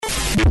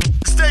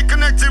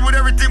connected with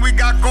everything we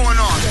got going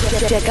on.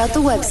 Check out the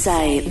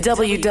website,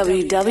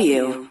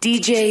 www.djcj.com.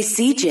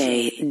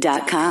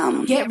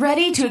 Get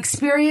ready to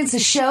experience a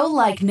show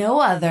like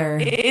no other.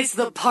 It's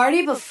the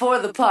party before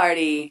the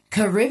party.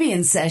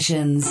 Caribbean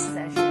Sessions.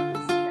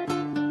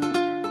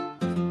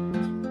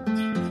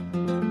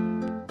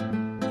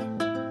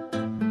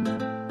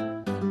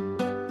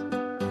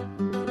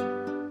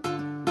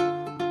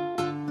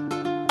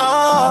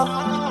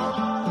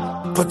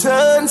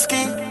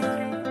 Potansky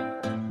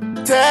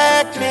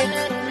Technique.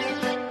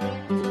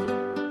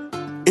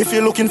 If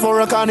you're looking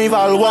for a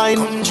carnival wine,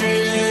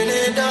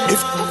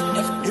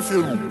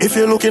 if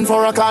you're looking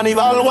for a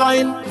carnival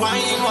wine,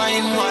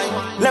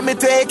 let me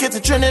take you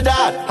to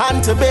Trinidad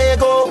and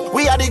Tobago.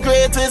 We are the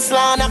greatest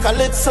land of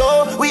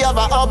calypso. We have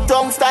a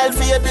uptown style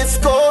for your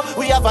disco.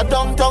 We have a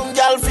downtown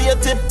gal for your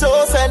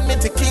tiptoe. Send me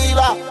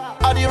tequila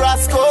or the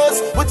Rascals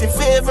with your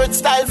favorite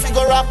style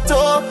figure up to.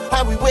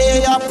 And we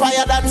way up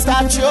higher than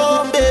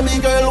statue.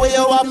 Baby girl, where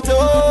you up to?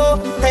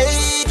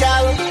 Hey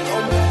gal,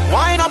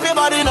 wind up your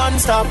body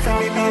non-stop.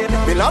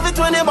 We love it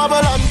when you bubble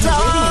on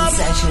top.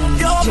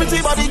 Your pretty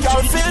body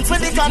girl fits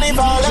with the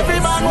carnival. Every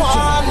man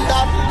want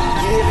that.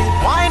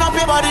 Wind up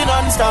your body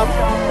non-stop.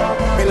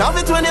 We love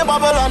it when you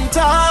bubble on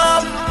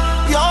top.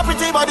 Your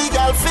pretty body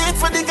girl fits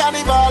with the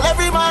carnival.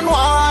 Every man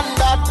want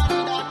that.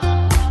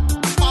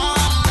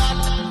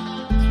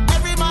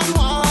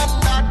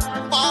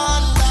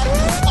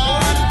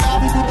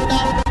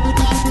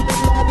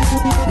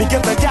 Me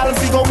get a gal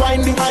fi go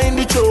wine behind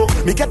the choke.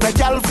 Me get a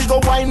gal fi go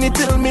wine it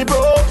till me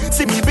broke.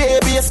 See me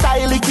baby, a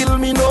style kill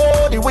me no.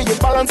 The way you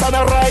balance and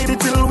I ride it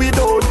till we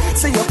don't.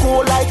 Say you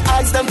cold like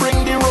ice, then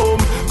bring the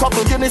rum.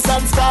 Couple Guinness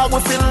and Star,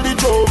 we fill the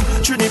drum.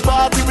 Trini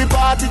party, we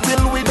party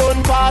till we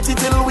done. Party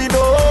till we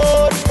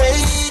don't. Hey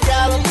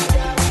gal,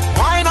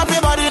 wine up your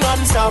body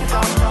non-stop.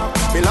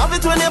 Me love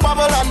it when you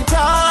bubble on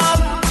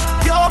top.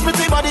 Your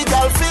pretty body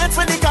gal fit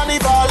for the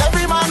carnival.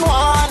 Every man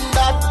want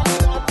that.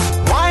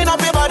 Wind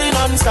up your body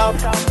non-stop.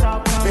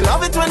 Me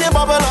love it when you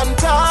bubble on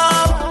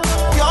top.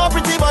 Your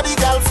pretty body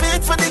girl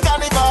fit for the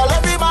carnival.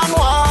 Every man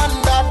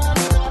want that.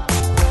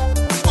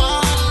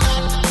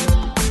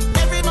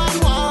 Every man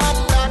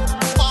want that.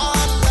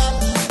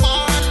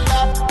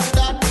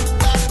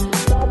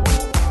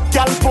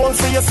 Girl pose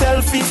for your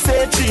selfie,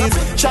 say cheese.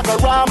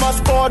 Chakarama,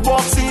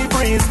 boardwalk, sea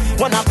breeze.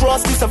 When I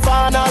cross the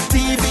savannah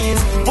TVs.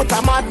 Put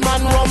a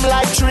madman rum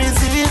like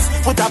treesies.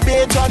 Put a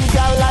Bajan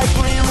girl like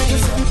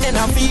Riri's. In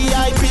a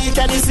VIP,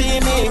 can you see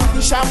me?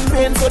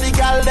 Champagne for the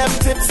girl, them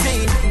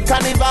tipsy.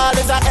 Carnival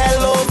is a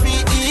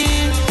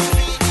L-O-V-E.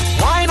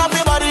 Wind up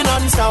your body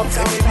non-stop.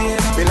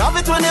 We love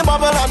it when you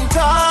bubble on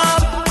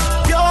top.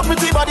 Your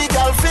pretty body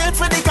girl fit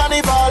for the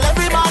carnival.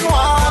 Every man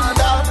want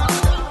that.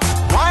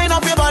 Wind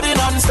up your body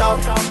non-stop.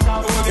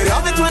 We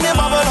love it when you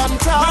bubble on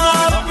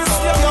top.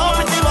 Your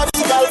pretty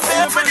body girl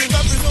fit for the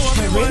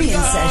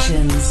Caribbean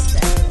Sessions.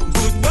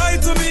 Goodbye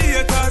to me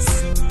haters.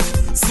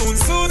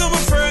 Soon, my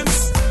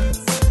friends.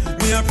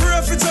 Me a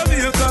pray for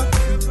Jamaica.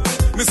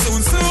 Me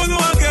soon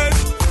will again.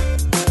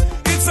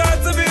 It's hard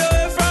to be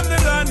away from the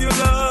land you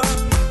love.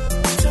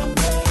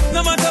 No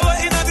matter what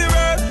in the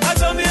world, a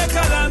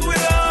Jamaica land we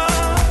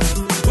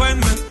love. When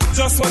me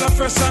just wanna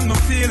fresh and I'm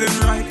feeling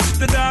right.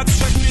 The dogs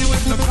check me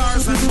with the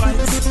cars and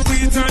bikes. We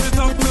turn it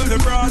up till the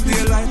broad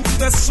daylight.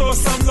 Let's show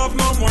some love,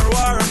 no more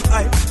war and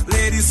hype.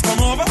 Ladies come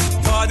over,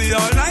 party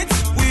all night.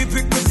 We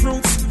pick the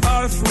fruits,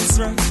 all fruits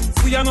right.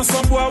 We are not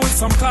some boy with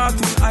some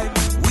cartoon hype.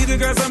 We the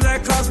girls I'm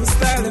like cause we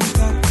style them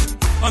tight.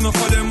 Enough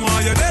for them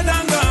while you're dead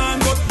and gone.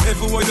 But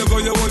everywhere you go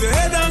you hold your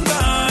head and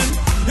gone.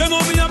 You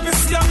know me happy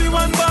see me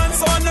one band.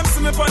 So when them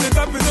see me on the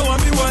top you know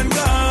me one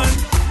gone.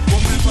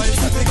 But me vibes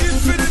that they give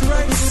for the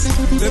price.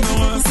 They don't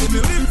want to see me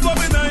live for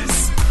me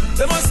nice.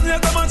 They must snake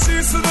them and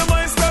cheese to the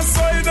mice. That's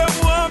why them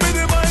want me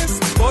the mice.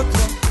 But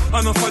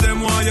enough for them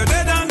while you're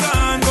dead and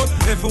gone. But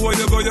everywhere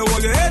you go you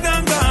hold your head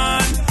and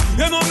gone.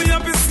 You know me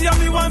happy see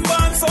me one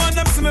band. So when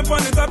them see me on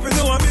the top you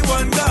know me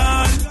one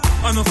gone.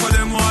 Enough for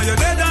them while you're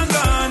dead and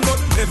gone. But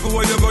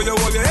everywhere you go you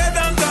hold your head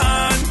and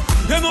gone.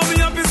 You know me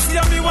happy see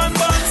me one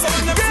band. So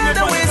when them see me on the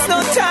top waste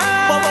no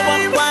time.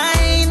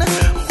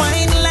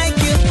 Wine like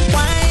you.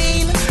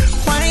 Wine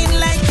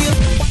like you.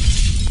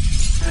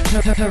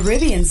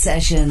 Caribbean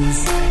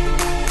Sessions.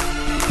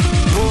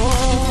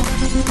 Whoa.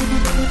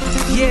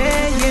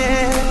 Yeah.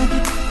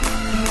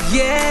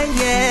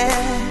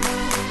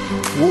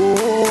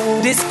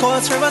 Whoa. This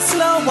calls for a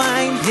slow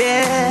wine,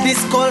 yeah.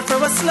 This call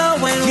for a slow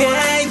wine,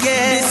 yeah.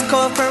 This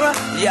call for a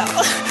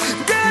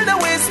girl,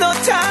 don't waste no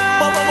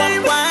time.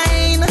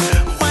 Wine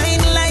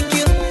like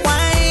you,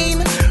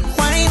 wine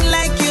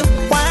like you,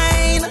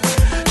 wine.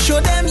 Show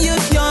them you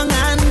young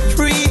and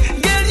free,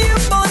 girl. You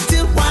want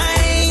to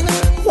wine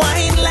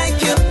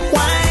like you,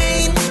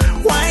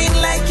 wine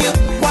like you,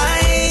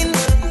 wine.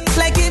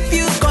 Like if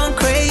you gone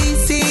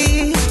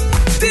crazy.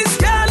 This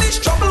girl is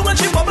trouble when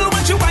she bubble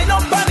when she wind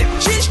up on it.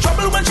 She's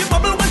trouble when she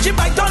bubble when she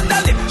bite on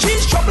the lip.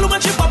 She's trouble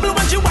when she bubble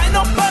when she wind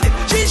up on it.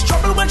 She's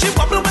trouble when she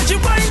bubble when she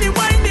whiny.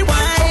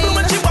 Trouble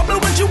when she bubble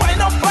when she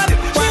wind up on it.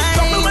 She's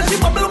trouble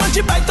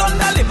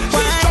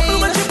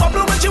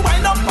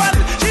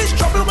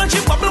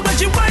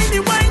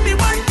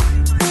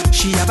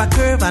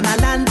have an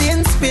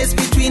landing space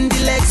between the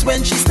legs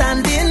when she's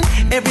standing.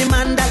 Every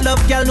man that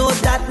love girl know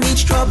that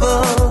means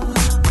trouble.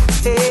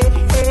 Hey,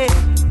 hey.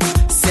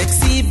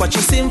 Sexy but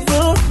she's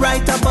simple.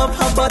 Right above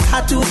her butt,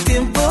 her two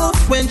dimples.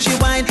 When she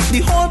whine, the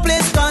whole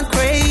place gone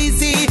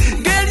crazy.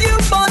 Girl, you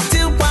want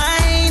to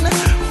whine,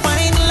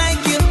 whine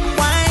like you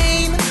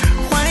whine,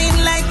 whine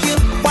like you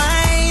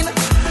whine.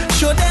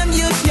 Show them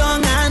you're young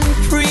and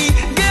free.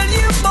 Girl,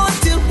 you want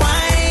to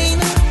whine,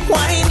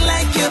 whine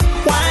like you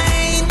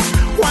whine,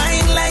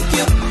 whine like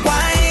you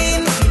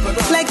whine.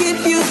 Like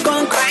if you've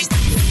gone crazy.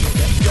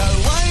 Girl,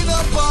 wind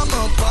up on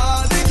my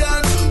body,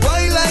 girl.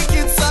 Why like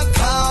it's a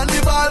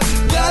carnival?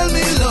 Girl,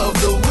 me love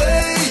the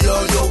way you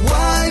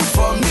whine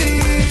for me.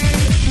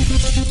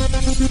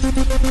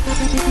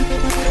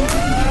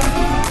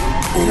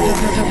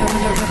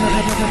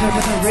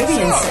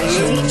 Caribbean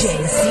Sessions. DJ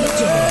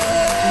CJ.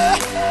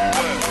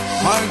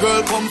 My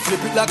girl, come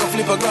flip it like a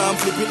flippergram,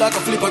 flip it like a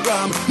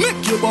flippergram.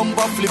 Make your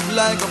bumper flip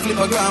like a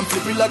flippergram,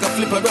 flip it like a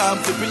flippergram,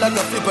 flip it like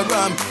a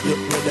flippergram.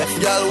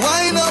 Girl,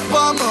 wind up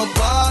on my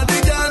body,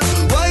 girl.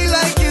 Why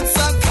like it's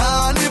a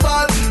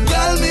carnival?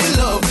 Girl, me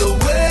love the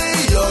way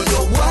you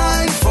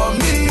whine for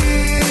me.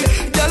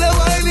 Girl, your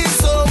whine is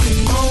so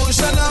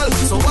emotional.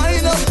 So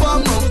wind up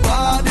on my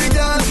body,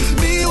 girl.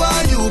 Me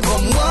while you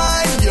come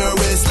whine your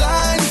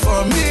waistline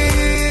for me.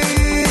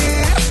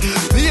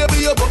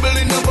 Baby, you're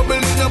bubbling, you're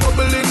bubbling, you're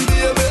bubbling,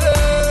 baby.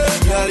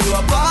 Girl, you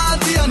a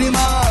party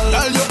animal.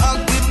 Girl, you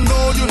active, no,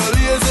 you no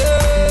lazy.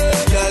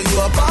 Girl, you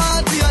a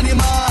party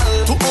animal.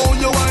 To own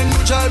your wine, you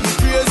drive me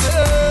crazy.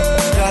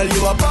 Girl,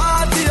 you a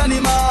party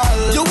animal.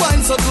 You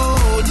wine so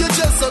good, you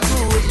just so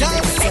good.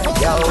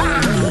 Yo,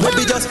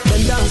 baby, just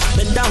bend down,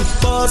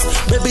 pause.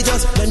 Baby,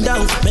 just bend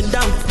down,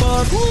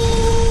 pause.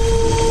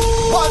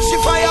 watch the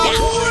fire.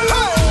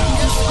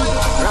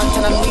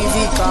 Ranting and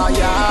music,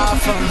 yeah,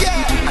 from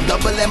a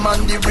double M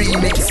on the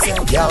remix,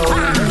 yo.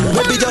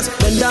 Baby, just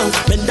bend down,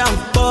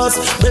 pause.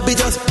 Baby,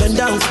 just bend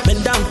down,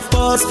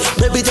 pause.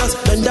 Baby, just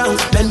bend down,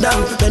 pause.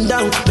 Baby, just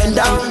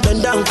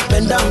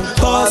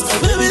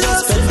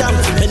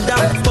bend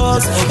down,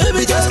 pause.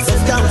 Baby, just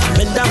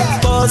bend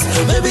down, pause.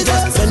 Baby,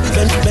 just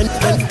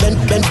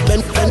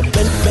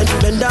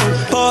bend down,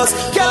 pause.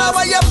 Girl,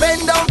 why you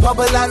bend down,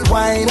 bubble and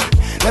wine?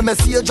 Let me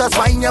see you just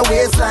wind your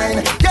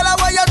waistline. Girl,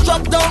 why you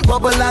drop down,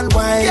 bubble and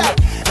wine?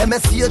 Let me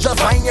see you just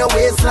wind your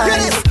waistline.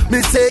 Yes.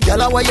 Me say,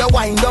 girl, why you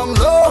wind down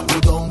low?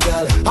 You don't,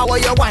 girl. How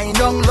you wind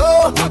down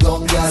low? You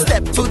don't, girl.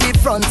 Step to the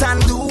front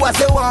and do what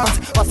you want.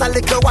 Pass a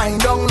little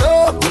wind down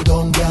low. You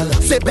don't, girl.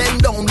 Say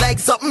bend down like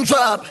something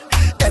drop.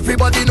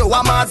 Everybody know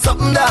I'm at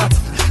something that.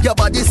 Your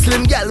body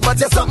slim, girl, but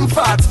you're something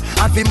fat.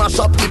 And we mash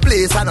up the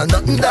place and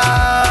nothing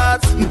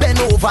that. Bend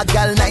over,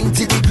 girl,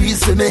 90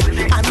 degrees to me.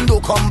 And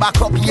don't come back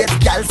up yet,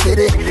 girl,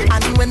 steady.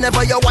 And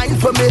whenever you whine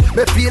for me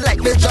feel like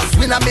me just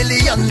win $1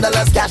 million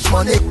cash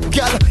money.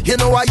 Girl, you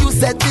know why you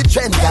set the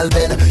trend, girl,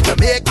 Ben. You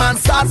make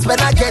man start spend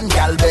again,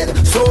 girl, Ben.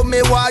 So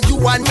me why you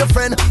and your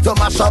friend to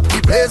mash up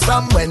the place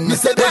and when me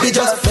say, baby,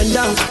 just bend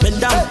down,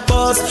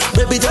 pause.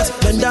 Baby, just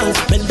bend down,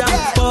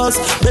 pause.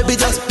 Baby,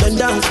 just bend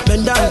down,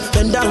 pause.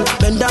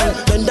 Baby, just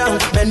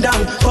bend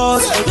down,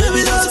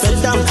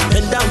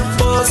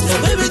 pause.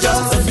 Baby,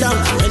 just bend down,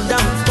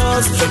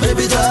 pause.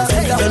 Baby, just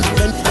bend down.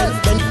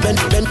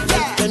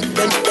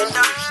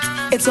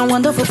 It's a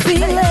wonderful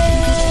feeling, I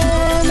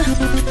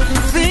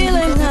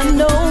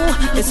know.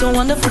 It's a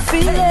wonderful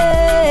feeling.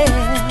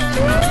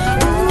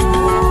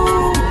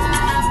 Ooh.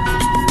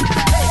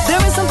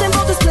 There is something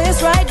about this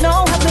place right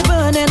now, have me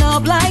burning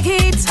up like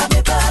heat.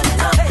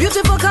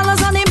 Beautiful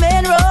colors on the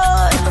main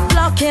road,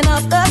 blocking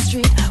up the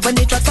street. When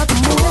the trucks start to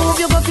move,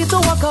 you go feel to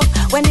walk up.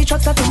 When the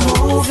trucks start to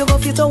move, you go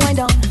feel to wind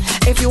down.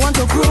 If you want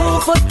to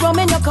groove, put rum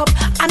in your cup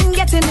and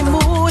get in the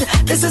mood.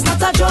 This is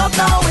not a joke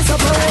now, it's a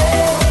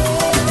parade.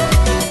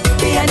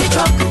 Behind the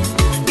truck,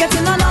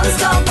 getting a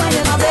non-stop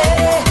winding all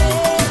day.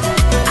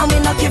 And we're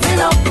not giving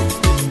up.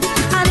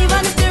 And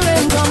even if the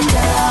rain come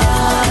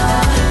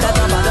down, that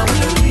don't bother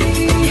me.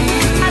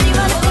 And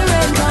even if the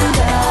rain come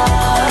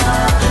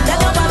down, that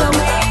don't bother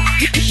me.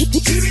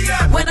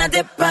 When I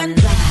dip and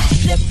ride,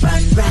 dip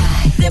and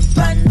ride, dip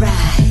and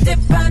ride,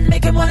 dip and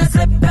make him wanna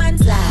slip and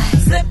slide,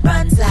 slip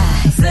and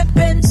slide, slip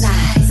and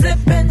slide,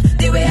 slip and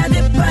the way I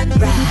dip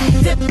and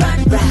ride, dip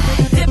and ride,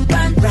 dip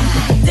and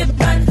ride,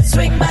 dip and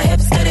swing my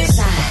hips to the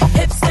side,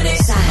 hips to the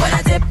side. When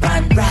I dip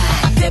and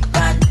ride, dip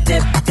and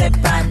dip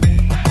and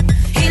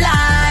he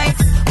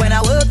likes when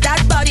I work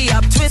that body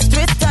up, twist,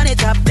 turn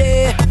it up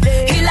there.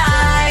 He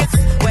likes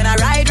when I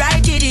ride,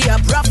 giddy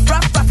up, rough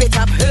it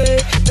up.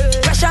 Hey,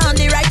 pressure on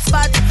the right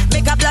spot,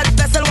 make a blood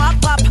vessel walk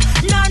pop,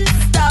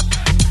 non-stop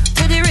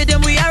to the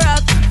rhythm we are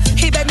rock.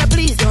 He better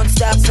please don't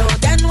stop. So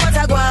then what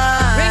I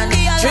want? Ring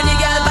the alarm. Trini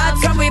girl back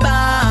from we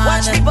bar.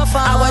 Watch me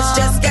perform. I was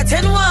just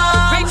getting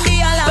warm. Ring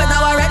the alarm. But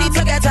now I'm ready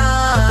to get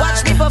on.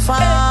 Watch me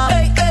perform.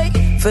 Hey.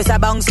 First I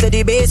bounce to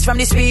the bass from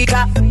the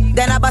speaker.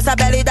 Then I bust a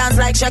belly dance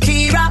like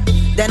Shakira.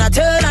 Then I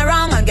turn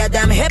around and get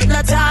them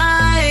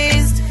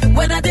hypnotized.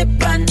 When I dip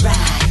and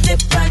ride, dip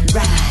and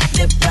ride,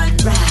 dip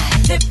and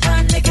ride, dip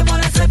and make him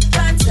wanna slip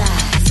and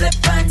slide,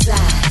 slip and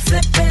slide,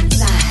 slip and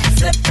slide.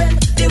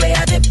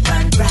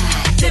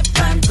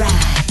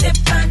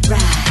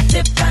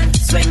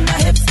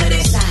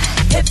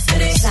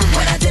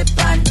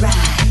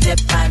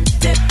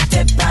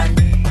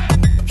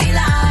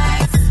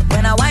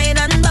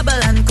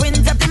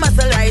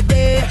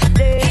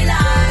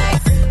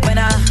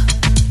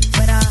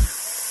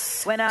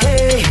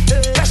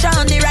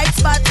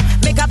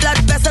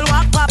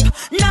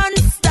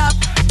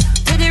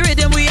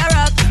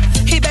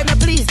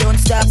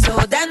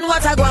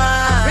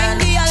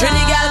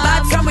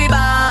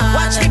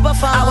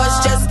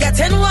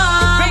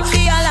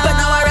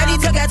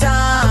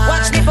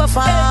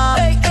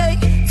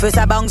 First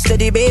I bounce to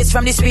the bass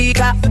from the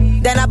speaker,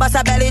 then I bust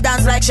a belly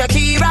dance like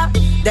Shakira.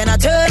 Then I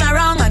turn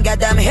around and get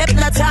them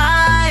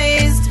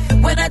hypnotized.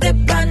 When I dip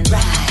and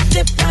ride,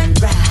 dip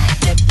and ride,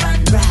 dip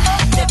and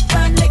ride, dip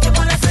and make you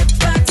wanna slip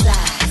and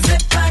slide,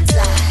 slip and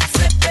slide,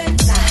 slip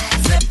and slide,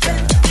 slip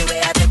and the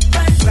way I dip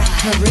and ride.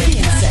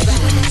 Meridian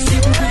section.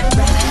 Dip and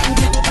ride,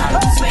 dip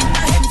and swing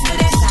my hips to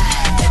the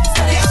side, hips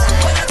to the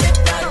side. When I dip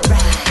and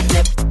ride,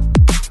 dip.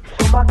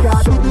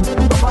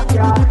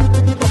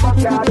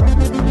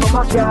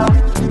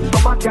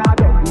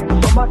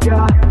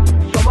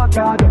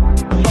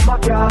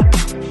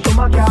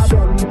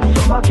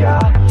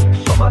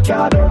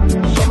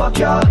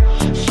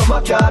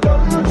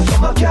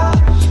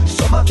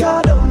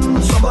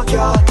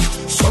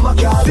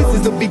 This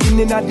is the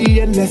beginning of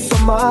the endless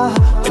summer.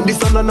 When the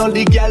sun and all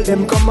the girls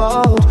them come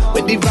out,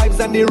 when the vibes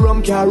and the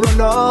rum can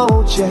run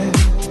out,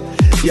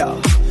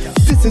 yeah.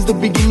 This is the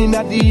beginning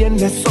of the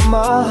endless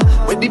summer.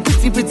 When the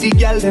pretty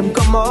girl them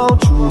come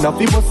out, tune up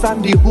the bus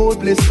and the whole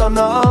place turn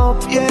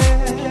up,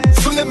 yeah.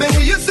 So let me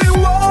hear you say,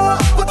 whoa,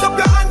 put up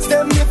your hands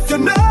them if you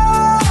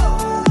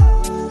know.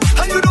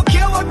 And you don't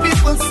care what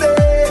people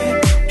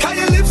say, can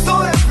you live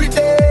so every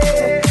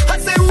day? I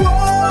say,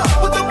 whoa,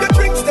 put up your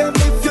drinks them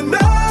if you know.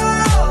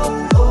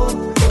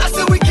 I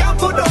say we can't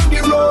put on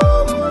the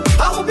rum.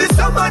 I hope this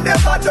summer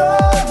never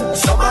done.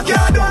 Summer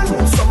can't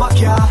done, summer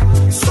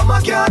can't, summer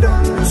can't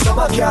done,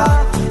 summer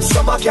can't,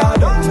 summer can't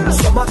done,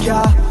 summer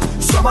can't,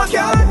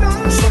 summer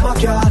can't, summer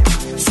can't.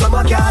 Summer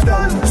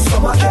garden,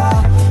 summer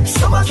car,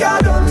 summer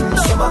garden,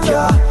 summer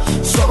car,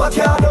 summer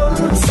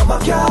garden, summer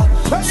car,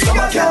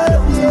 summer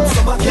garden,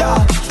 summer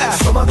car,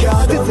 summer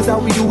garden. This is how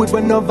we do it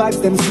when the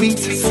vibes them sweet.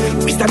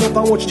 We stand up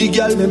and watch the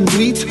girl them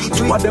tweet.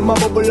 Two of them a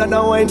bubble and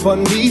a wine for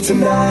me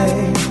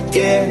tonight.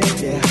 Yeah.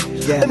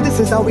 And this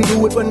is how we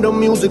do it when the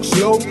music's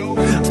slow.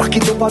 Back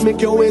it up and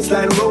make your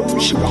waistline roll.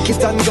 She rock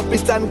it and drop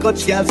it and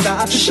cut y'all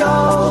start to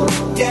show.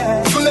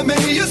 Yeah. So let me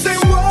hear you say,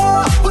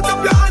 whoa, put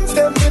up your hands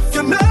them if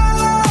you know.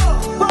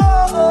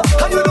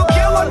 And you don't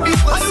care what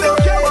people say,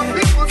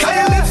 can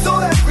you live so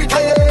every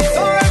day?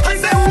 I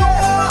say,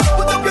 whoa,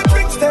 put up your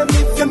drinks them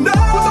if you know.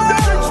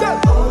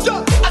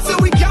 I say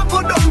we can't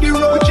put down the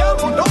road.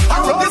 I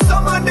hope this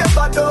summer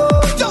never done.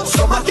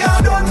 Summer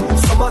garden,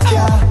 summer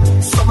car,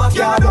 summer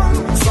garden,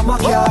 summer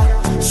car,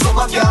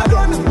 summer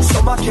garden,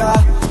 summer car,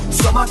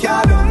 summer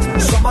garden,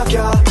 summer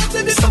car,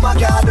 summer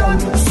garden,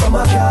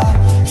 summer car,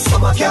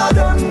 summer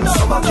garden,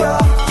 summer car,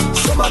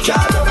 summer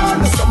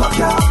garden, summer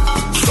car,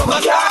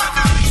 summer car.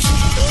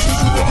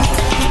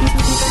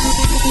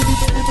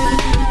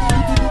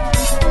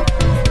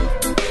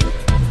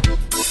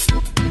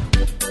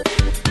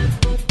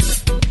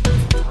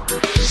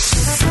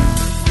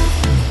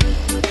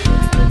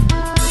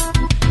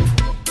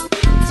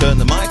 Turn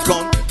the mic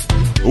on.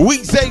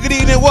 We say good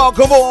evening,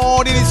 welcome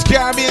on in this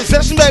Caribbean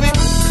session, baby.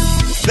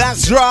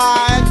 That's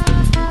right.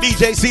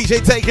 DJ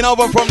CJ taking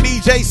over from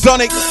DJ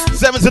Sonic,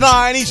 7 to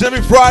 9 each and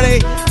every Friday.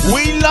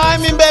 We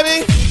liming,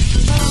 baby.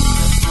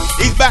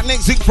 He's back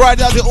next week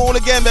Friday, does it all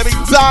again, baby.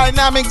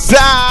 Dynamic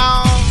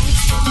sound.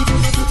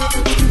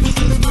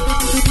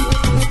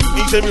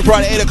 Each and every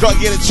Friday, 8 o'clock,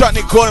 get a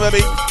Chutney Corner,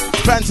 baby.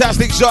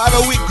 Fantastic show. Have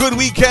a good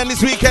weekend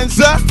this weekend,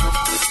 sir.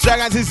 Shout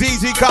out to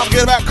ZZ. Can't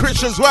forget about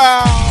Chris as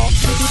well.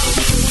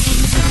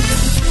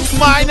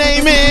 My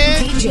name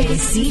is DJ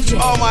CJ.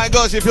 Oh my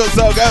gosh, it feels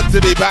so good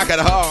to be back at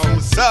home.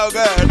 So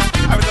good.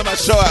 I haven't done my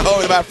show at home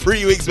in about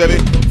 3 weeks,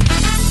 baby.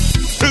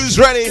 Who's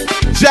ready?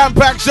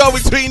 Jam-packed show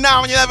between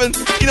now and 11.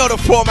 You know the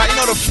format, you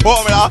know the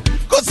formula.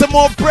 Got some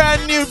more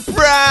brand new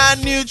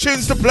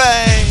tunes to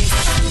play.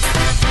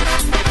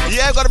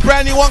 Yeah, got a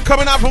brand new one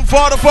coming out from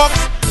Father Fox.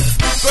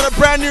 Got a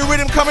brand new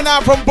rhythm coming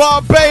out from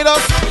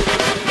Barbados.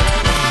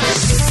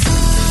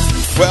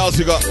 What else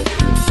you got?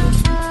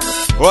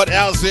 What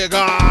else you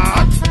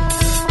got?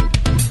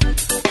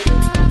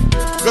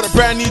 Got a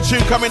brand new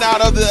tune coming out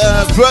of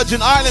the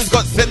Virgin Islands.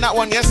 Got sent that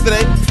one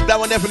yesterday. That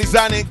one definitely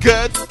sounding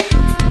good.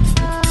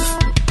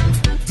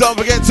 Don't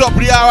forget, top of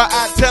the hour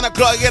at 10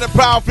 o'clock, you get a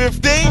Power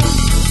 15.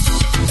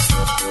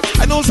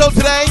 And also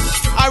today,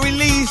 I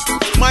released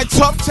my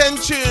top 10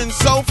 tunes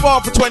so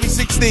far for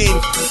 2016.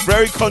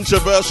 Very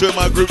controversial in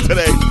my group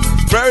today.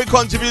 Very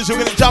controversial.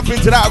 We're going to jump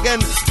into that again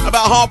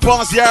about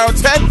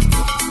 10:30.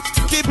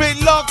 Keep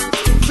it locked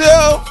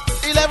till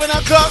 11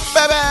 o'clock,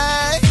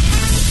 baby.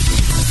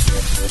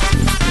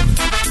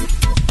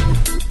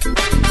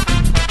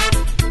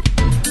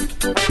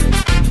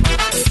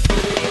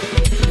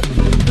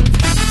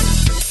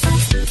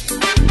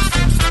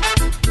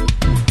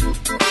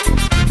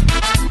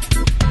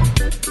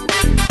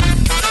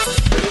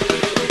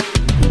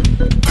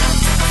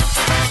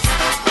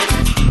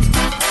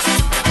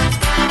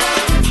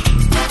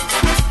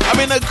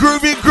 A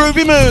groovy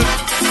mood.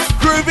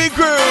 Groovy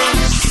groove.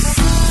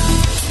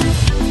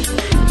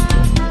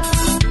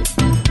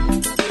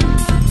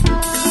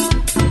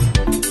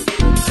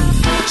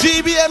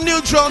 GBM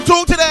Neutron,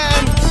 talk to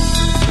them.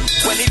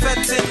 When the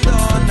vetting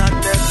done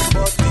and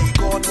everybody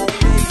gone home,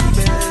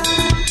 baby,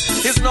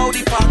 it's now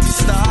the party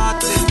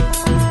starting.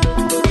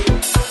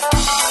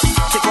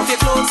 Take off your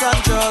clothes shoes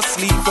and just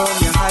sleep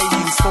on your high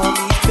heels for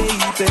me,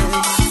 baby.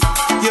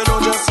 You know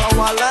just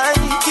how I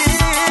like it.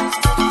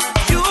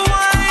 You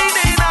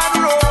whining and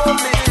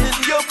rolling,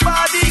 your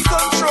body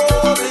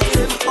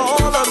controlling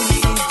all of me.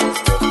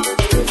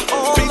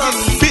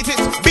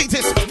 Beat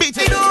it.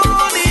 You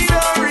don't need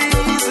a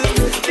reason.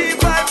 The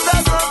vibes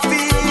that I'm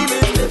feeling,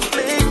 they're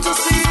plain to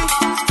see.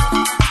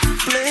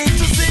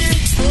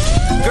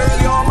 Girl,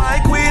 you're my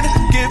queen,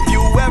 give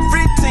you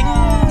everything.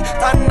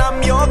 And I'm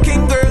your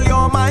king, girl,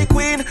 you're my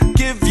queen,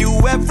 give you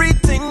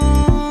everything,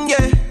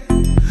 yeah.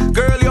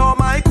 Girl, you're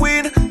my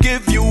queen,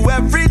 give you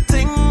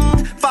everything.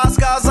 Fast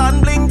cars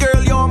and bling,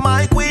 girl, you're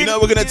my queen. You know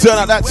we're gonna turn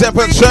up that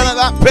tempo, turn up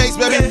that pace,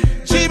 baby.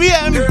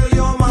 GBM. Girl,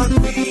 you're my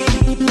queen.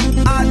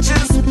 I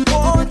just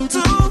want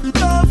to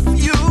love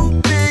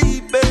you,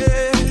 baby.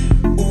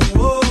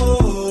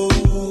 Ooh,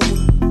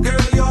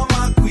 girl, you're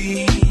my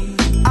queen.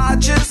 I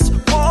just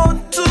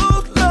want to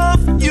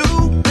love you,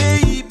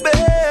 baby.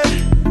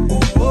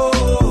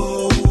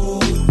 Ooh.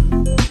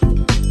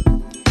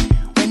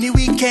 When the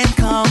weekend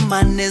come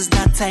and there's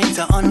not time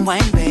to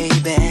unwind,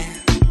 baby,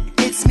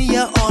 it's me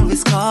you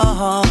always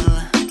call.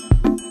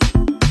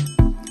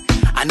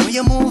 I know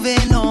you're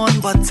moving on,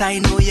 but I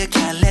know you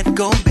can't let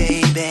go,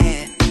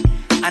 baby.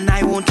 And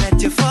I won't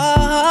let you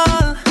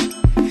fall.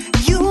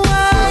 You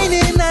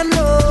whining and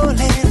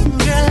rolling,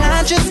 girl,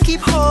 I just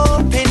keep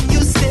hoping you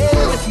stay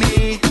with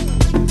me.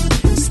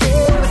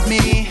 Stay with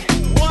me.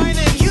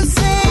 You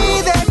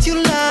say that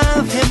you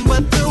love him,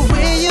 but the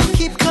way you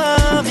keep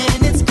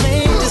coming, it's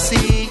plain to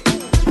see.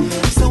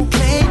 So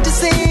plain to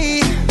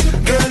see.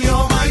 Girl,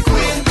 you're my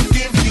queen,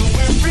 give you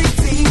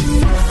everything.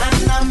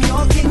 And I'm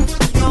your king,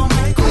 you're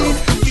my queen,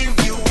 give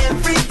you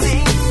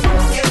everything.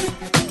 Yeah.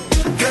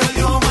 Girl,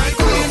 you're my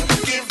queen,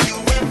 give you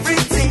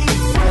everything.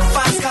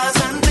 Fast cars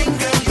and bling,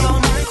 girl, you're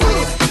my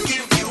queen,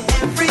 give you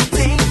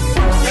everything.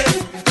 Yeah.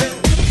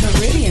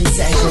 Caribbean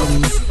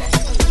Sessions.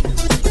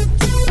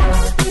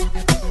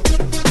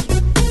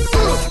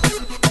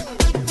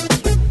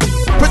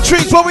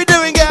 Patrice, what we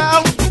doing,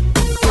 gal?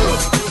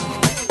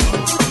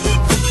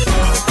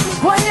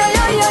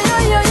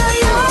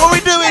 What we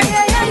doing?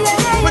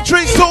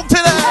 Patrice, talk to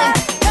them.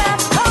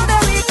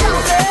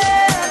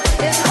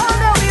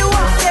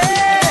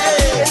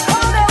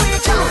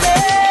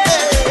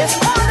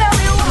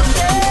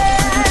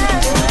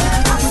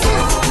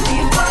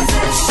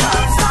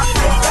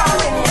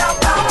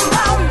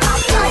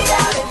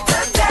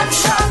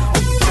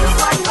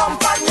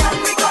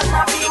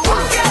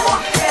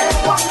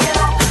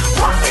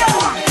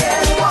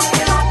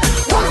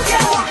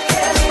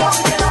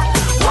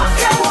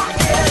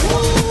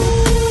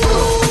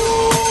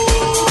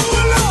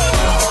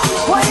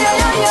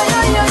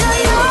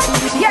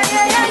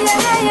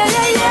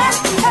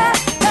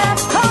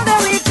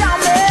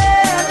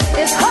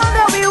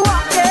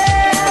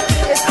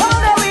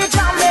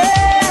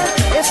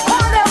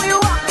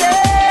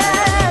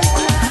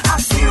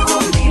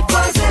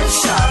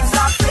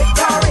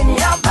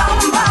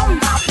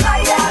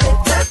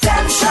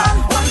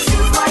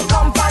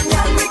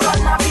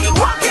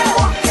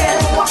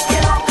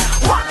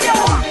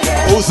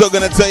 Also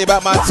gonna tell you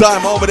about my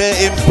time over there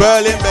in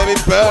Berlin, baby,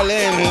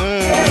 Berlin.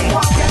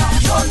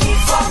 No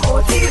need for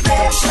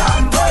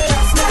motivation, but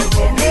just let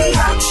in the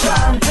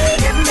action.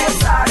 Give me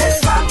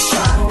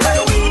satisfaction. When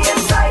we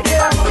inside it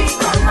and we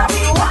gonna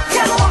be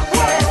walking,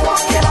 walking,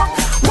 walking up,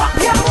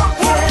 walking,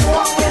 walking,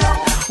 walking up,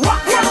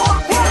 walking,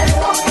 walking,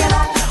 walking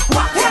up,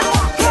 walking,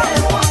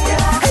 walking,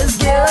 walking up. His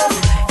girls,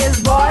 his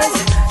boys,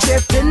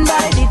 tripping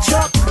by the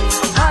truck,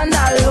 and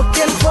I'm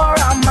looking for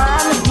a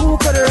man who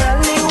could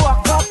really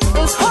walk up.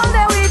 It's all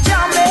that we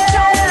jamming,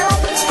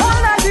 all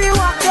that we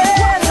walking.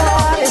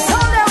 It's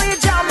all that we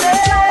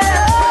jamming,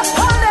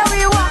 all that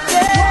we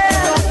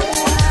walking.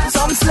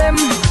 Some slim,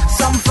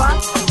 some fat,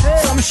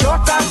 some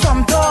short and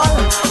some tall.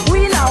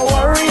 We not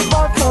worry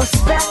about no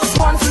specs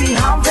once we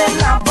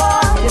having a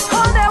ball. It's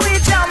all that we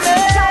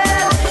jamming,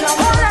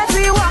 all that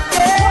we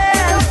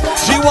walking.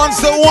 She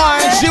wants the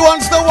wine, she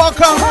wants the walk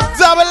on,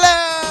 double it.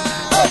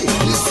 Hey,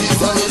 this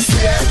season is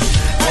here.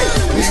 Hey,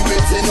 we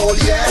waiting all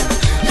year.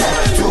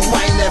 Yeah, to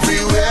wine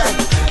everywhere.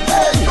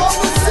 Hey, come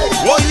and say,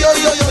 oh yo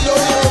yo yo yo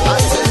yo.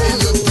 I'm telling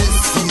you, this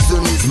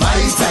season is my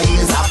time.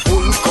 It's a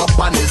full cup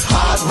and it's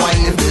hard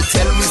wine. If they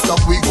tell me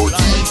stop, we go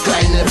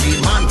decline. Every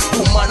man,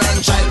 woman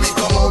and child, we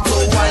come out to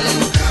wine.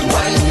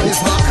 Wine is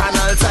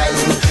bacchanal time.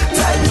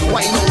 Time,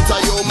 wine out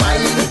of your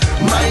mind.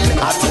 Mind,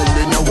 I'm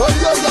telling you, oh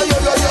yo yo yo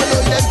yo yo yo.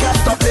 They can't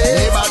stop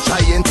it. Never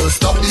trying to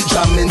stop the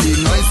jamming. The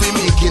noise we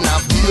making, a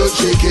video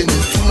shaking.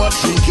 It's too much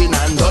drinking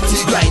and dirty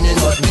grinding,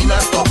 but we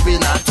not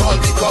stopping at all.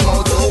 We come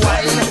out to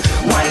wine.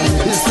 Wine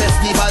is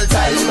festival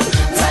time.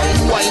 Time,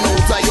 wine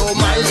out of your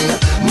mind.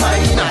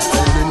 Mind, I'm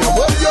telling you,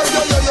 oh yo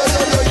yo yo yo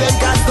yo yo. They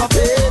can't stop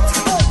it.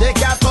 They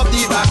can't stop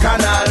the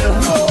bacchanal.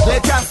 They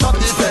can't stop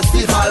the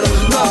festival.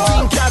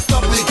 Nothing can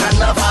stop the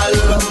carnival.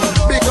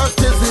 Because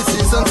this is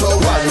season to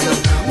wine.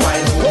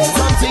 Wine,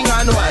 something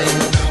and wine.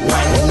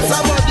 Wine,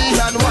 somebody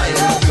and wine.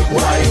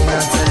 Wine,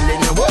 I'm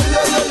telling you, oh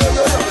yo yo yo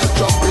yo yo.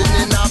 Jumping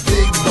in a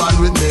big band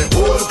with the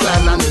whole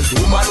clan and this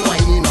woman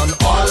whining on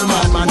all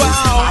man.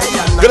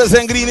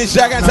 represent Greenish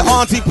Jack and to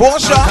Auntie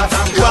Portia.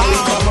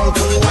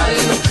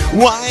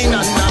 Wine.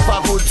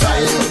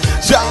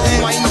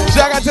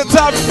 Jack at the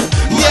top.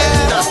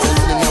 Yeah.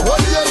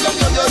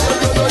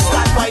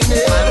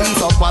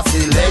 Hands up, I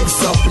see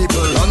legs up, people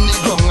on the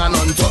ground and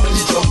on top the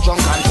drunk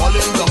and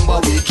falling down,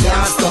 but we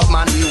can't stop,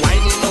 man. We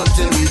whining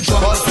until we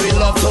drunk. Cause we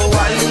love to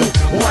wine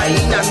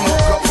and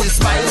mock up with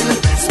smile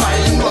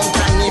from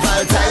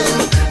carnival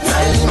time.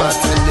 I'm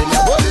telling you,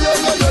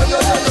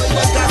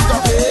 you can't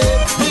stop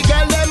it. The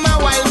girl them a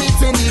wine it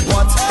in the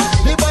pot,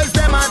 the boys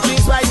them a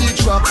drinks by the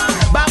truck.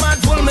 Barman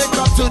full make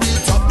up to the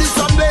top, the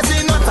sun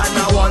blazing hot and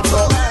I want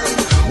to.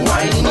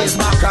 Wine is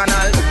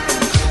bacchanal,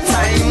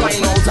 time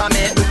wine out of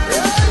me.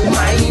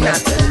 Mine are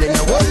telling you,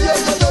 you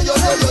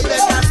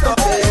can't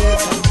stop it.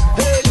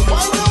 Hey,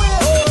 wine away.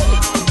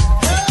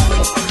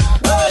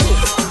 Hey,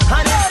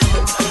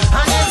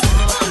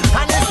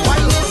 and it's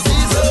wine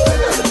season.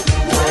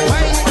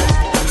 Wine.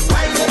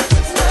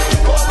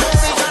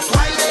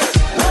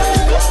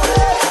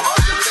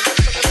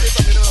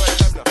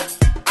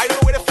 I don't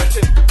know where they're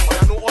fitting, but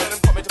I know all of them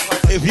coming to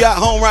concert. If you're at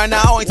home right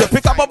now, I want you to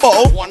pick up a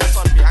bottle.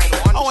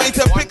 I want you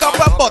to pick up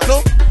a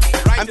bottle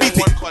and beat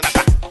it.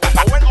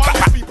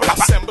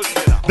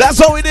 That's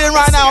what we're doing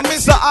right now,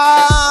 Mr.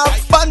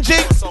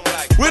 Bungie.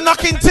 We're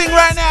knocking ting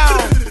right now.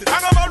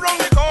 Carnival round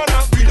the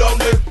corner, we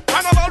done it.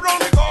 Carnival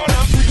round the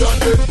corner, we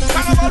done it.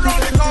 Carnival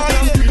round the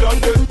corner, we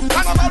done it.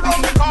 Carnival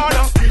round the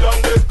corner, we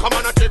done it. Come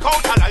on and take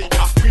out a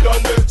lighter, we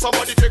done it.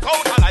 Somebody take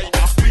out a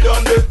lighter, we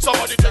done it.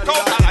 Somebody take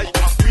out a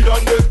lighter, we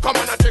done it. Come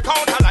on and take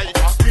out a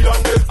lighter, we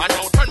done it. And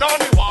now turn on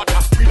the water,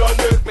 we done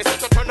it. Mr.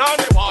 to turn on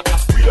the water,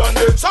 we done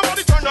it.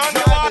 Somebody turn on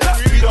the water,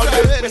 we done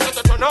it. Mr.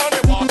 to turn on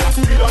the water,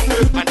 we done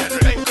it. And then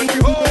lengthen the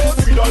hose,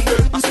 we done it.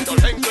 I said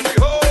don't lengthen the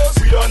hose,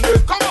 we done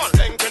it. Come on,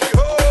 lengthen the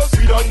hose,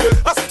 we done it.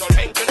 I said don't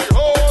lengthen the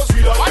hose,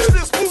 we done it. Watch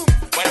this move.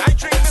 When I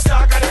drink this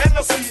dark and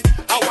Hennessy,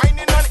 I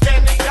whining on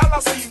any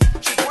galaxy.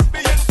 She put me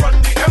in front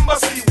the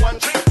embassy. One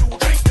drink, two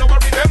drink, now I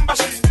remember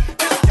she.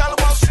 This gal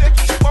was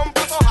shaking, she bumped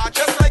her heart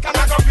just like an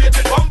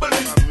aggravated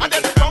bumblebee. And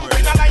then jump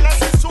in a line and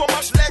see so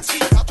much leg she.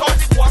 I thought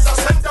it was a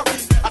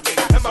centipede. I think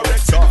I am a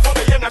red for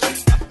the energy.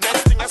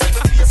 Next thing I see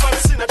the face on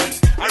synergy.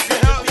 I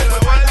really feel my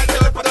mind like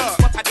telepathy,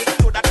 but I didn't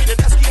know that we did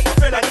escape a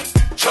felony.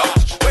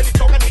 Charge, where the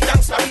tongue and the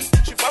dance me.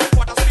 She from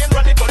water Spain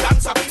running to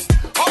dance a beat.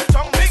 Hot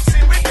tongue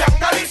mixing with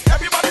Yangali.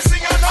 Everybody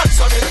sing and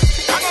dance on it.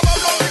 Carnival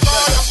round the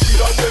corner, we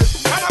done it.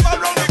 Carnival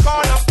round the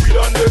corner, we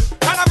done it.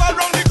 Carnival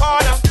round the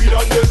corner, we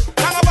done it.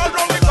 Carnival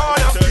round the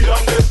corner, we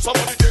done it.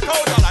 Somebody take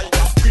out a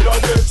lighter, we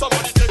done it.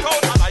 Somebody take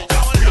out a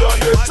lighter, we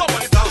done it.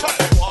 Somebody splash up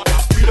the water,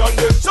 we done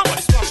it.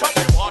 Somebody splash up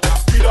the water,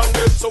 we done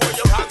it. So when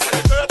you rock and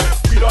you curtain,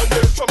 we done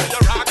it. Show me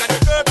your rock and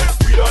your curtain,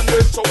 we done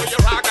it. So when you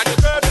rock and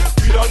your curtain,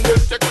 we done it.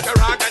 Take out your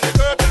rock and your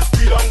curtain,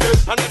 we done it.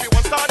 And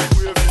everyone started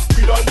waving,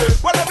 we done it.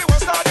 Well,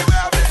 everyone started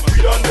waving, we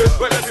done it.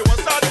 Well, everyone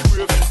started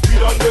waving, we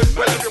done it.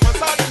 Well, everyone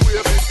started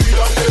waving, we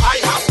done it. I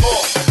have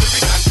more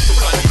lyrics than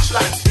people on each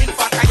land. In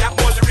fact, I have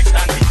more lyrics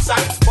than beats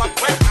and. But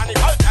when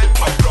carnival time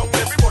come round,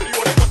 everybody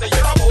only want to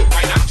hear about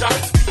wine and jam,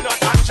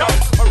 peanut and jam,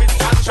 orange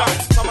and jam.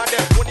 Some of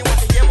them only want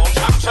to hear about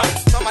jam jam.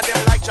 Some of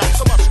them like jam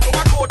so much, no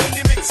one code in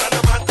the mix and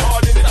the man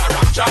calling it a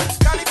rap jam.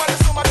 Carnival is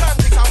so much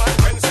antics, a man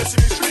when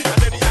Sesame Street and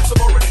then he has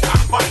some already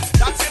and fun.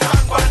 That's in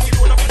and fun, he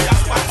don't know the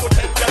ass man, so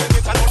tell telling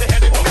it and know the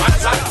head in the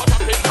hands and cut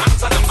up in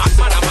hands and a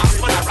madman, a mass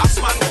man, a ras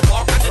man, who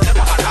walk and they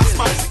never harass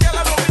man. Girl,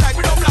 I love me like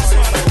we don't blast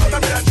man. All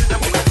of them them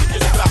we don't think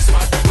it's glass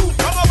man.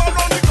 Carnival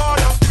round the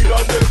corner, we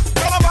done it.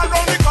 Carnival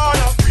round the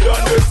corner, we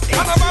done it.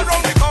 Carnival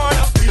round the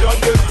corner, we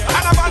done it.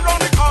 Carnival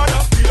round the corner,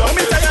 we done it. Let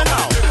me tell you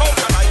now.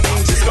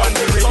 Just gone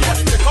to read.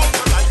 Somebody take out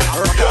the light.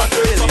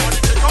 Somebody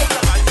take out the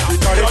light.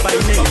 Recorded by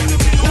me.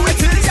 Who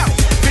it is?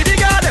 Pretty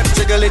garden.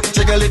 Jiggle it,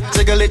 jiggle it,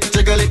 jiggle it,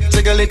 jiggle it,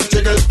 jiggle it,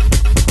 jiggle.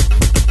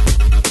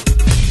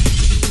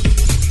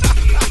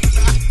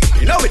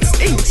 You know it's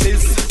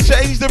inches.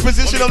 Change the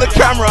position of the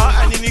camera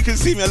and then you can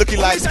see me looking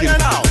light skin.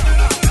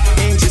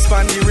 Inches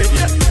on the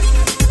radio.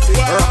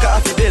 Rock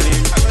off the belly.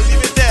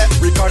 Leave it there.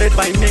 Recorded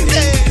by me.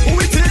 Who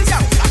it is?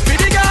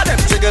 Pretty garden.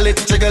 Jiggle it,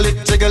 jiggle it,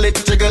 jiggle it,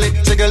 jiggle it,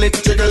 jiggle it,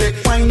 jiggle it.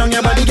 Wind on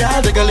your body,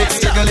 girl. Jiggle it,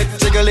 jiggle it,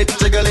 jiggle it,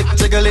 jiggle it,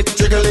 jiggle it,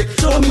 jiggle it.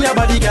 Show me your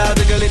body, girl.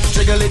 Jiggle it,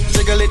 jiggle it,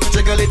 jiggle it,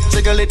 jiggle it,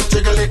 jiggle it,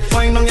 jiggle it.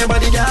 Wind on your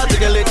body, girl.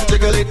 Jiggle it,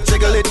 jiggle it,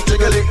 jiggle it,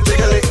 jiggle it,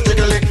 jiggle it,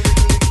 jiggle it.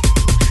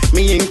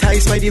 Me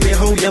enticed by the way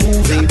how you're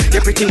moving. Your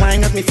pretty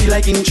wine got me feel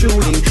like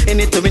intruding. In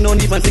it, we don't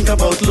even think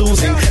about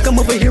losing. Come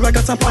over here, I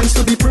got some points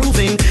to be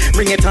proving.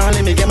 Bring it on,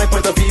 let me get my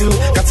point of view.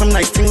 Got some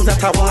nice things that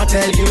I want to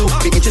tell you.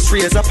 The interest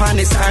raise up and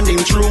it's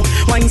standing true.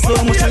 Wine so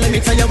much, and let me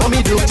tell you what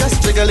me do.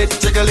 Just jiggle it,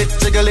 jiggle it,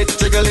 jiggle it,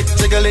 jiggle it,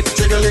 jiggle it,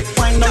 jiggle it.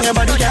 Wine on your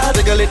body, girl.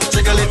 Jiggle it,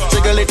 jiggle it,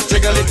 jiggle it,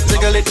 jiggle it,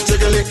 jiggle it,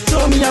 jiggle it.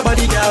 Show me your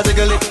body, girl.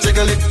 Jiggle it,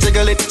 jiggle it,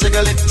 jiggle it,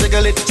 jiggle it,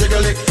 jiggle it,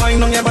 jiggle it. Wine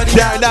on your body.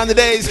 Counting down the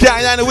days,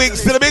 counting down the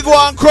weeks to the big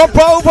one. Crop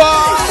over.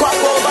 Crop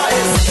over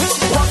it.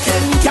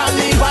 Walking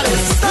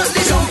carnivalist.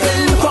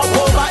 Jumping crop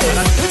over it.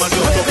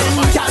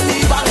 Waving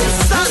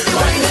carnivalist.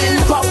 Whining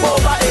crop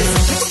over it.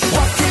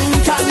 Walking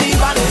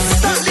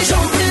carnivalist.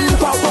 Jumping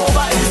crop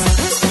over it.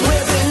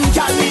 Waving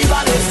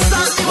carnivalist.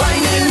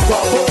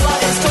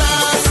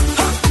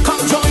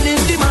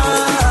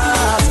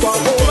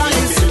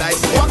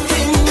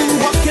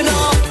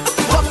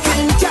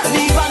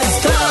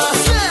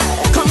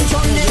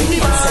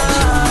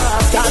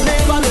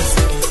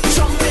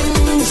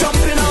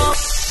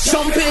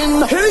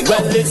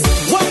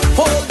 it's walk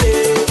all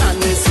day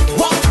and it's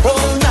walk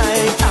all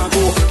night. I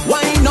go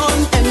wine on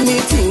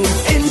anything,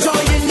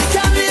 enjoying the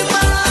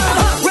carnival,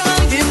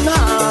 riding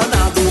hard.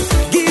 I go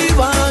give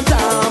a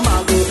damn, I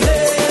go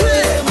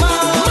play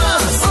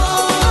mass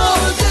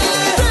all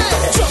day.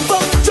 Jump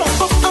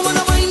up, I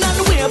wanna wine and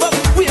wave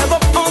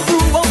up all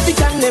through of the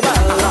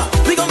carnival.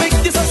 We gon' make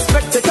this a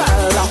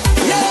spectacle.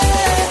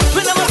 Yeah,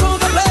 when I'm on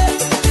the play,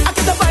 I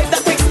get the vibe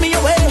that takes me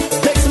away.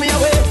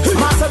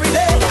 Mass every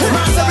day,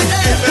 mass every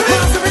day,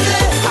 mass every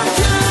day. I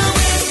can't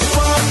wait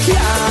for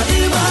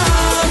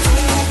carnival to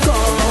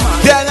come.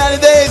 Yeah, 90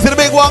 days to the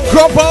big one.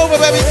 Crop over,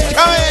 baby. It's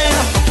coming.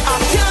 I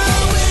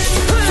can't wait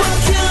for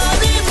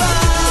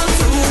carnival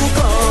to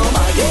come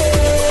again.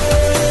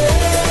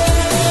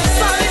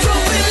 Everybody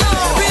jumping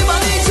low,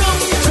 everybody jump,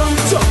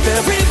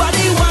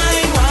 everybody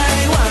wine.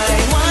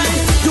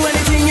 Do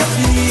anything you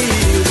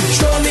feel.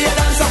 Show me a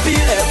dance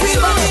appeal.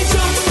 Everybody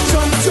jump,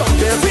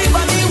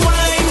 everybody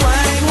wine.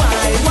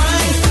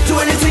 Do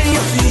anything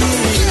you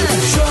feel.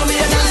 Show me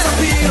a dance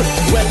appeal.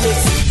 Well,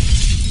 it's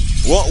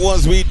What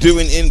was we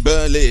doing in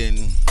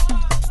Berlin?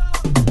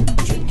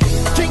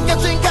 Drink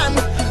and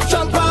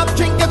jump up,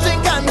 drink and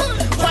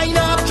wine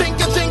up, drink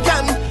and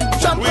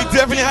jump We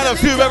definitely had a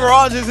few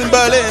beverages in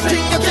Berlin.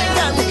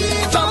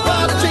 jump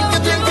up, drink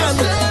and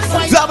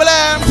Double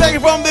M, take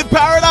it from the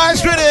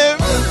Paradise Rhythm.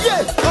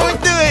 Yeah. How we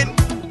doing?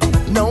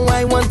 Now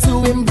I want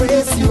to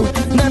embrace you,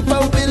 never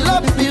will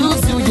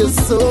abuse you, you're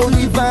so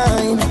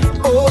divine.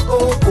 Oh.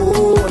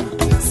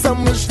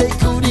 Some wish they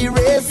could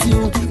erase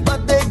you,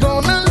 but they're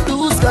gonna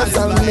lose, cause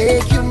I'll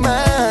make you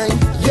mine.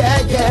 Yeah.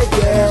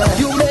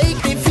 You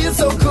make me feel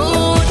so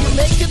good, you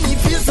making me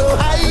feel so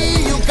high.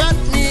 You got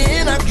me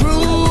in a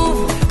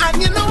groove,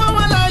 and you know how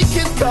I like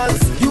it, cause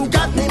you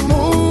got me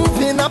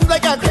moving up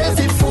like a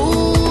crazy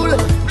fool.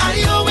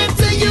 I owe it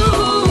to you.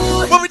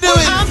 What we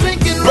doing? I'm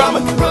drinking rum.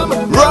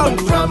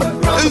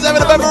 Who's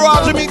having a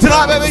beverage with me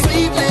tonight, baby?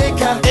 Sweet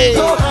liquor, Hey.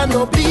 don't have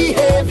no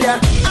behavior.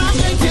 I'm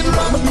drinking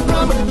rum.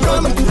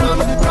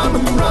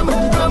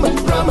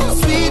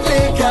 Sweet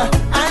liquor,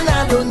 and I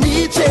don't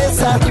need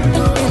chaser.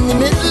 In the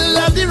middle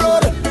of the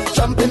road,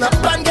 jumping up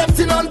and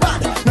getting on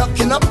back,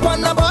 knocking up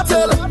on the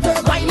bottle,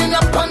 winding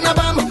up on the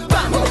bam,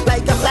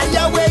 like a fly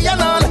away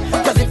and all.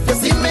 Cause if you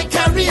see me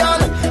carry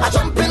on, I'm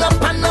jumping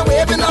up and I'm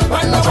waving up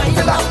and I'm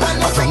winding up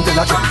and I'm swinging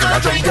up.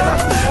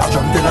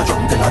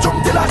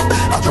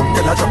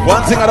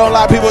 One thing I don't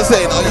like people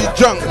saying, are you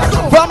drunk?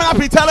 If I'm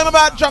happy, tell them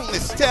about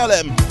drunkenness. Tell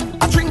them.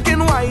 I drinking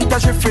white, I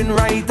shifting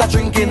right, I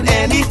drinking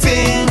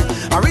anything.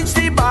 I reach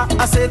the bar,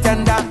 I say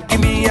tender, give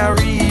me a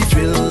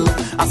refill.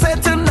 I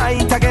said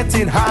tonight I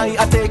getting high,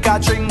 I take a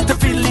drink to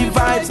feel the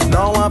vibes.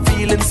 Now I'm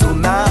feeling so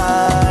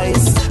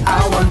nice.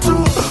 I want to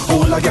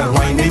hold a girl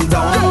winding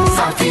down.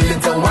 I'm feeling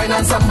to wine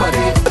on somebody.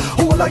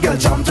 Hold a girl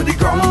jump to the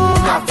ground.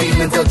 I'm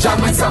feeling to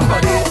jump with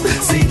somebody.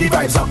 See the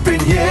vibes up in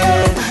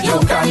here. Yo,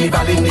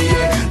 carnival in the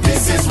air.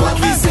 This is what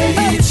we say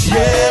each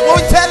year.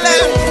 What we tell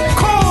them?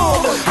 Cool.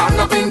 I'm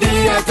up in the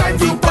air, time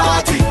to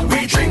party.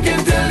 We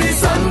drinking till the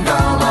sun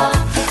come up.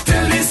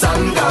 Till the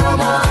sun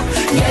come up.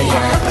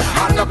 Yeah.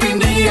 I'm up in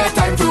the air,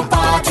 time to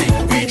party.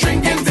 We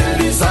drinking till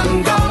the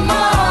sun come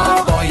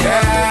up. Oh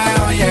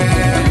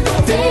yeah.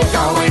 Take a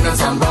wine on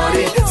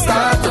somebody.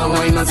 Start to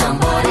wine on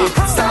somebody.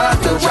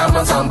 Start to jump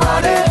on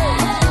somebody.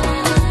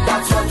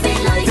 That's what we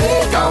like.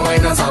 Take a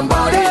wine on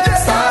somebody.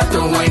 Start to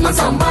wine on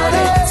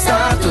somebody.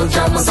 Start to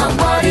jump on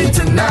somebody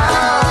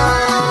tonight.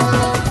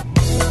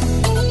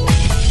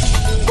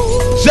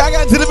 Shout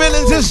out to the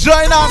villains, just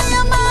join us.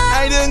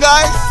 How you doing,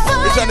 guys?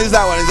 Which one is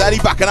that one? Is that the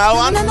Bacchanal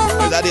one?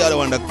 Or is that the other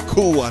one, the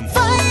cool one?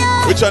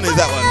 Which one is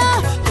that one?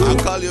 I'll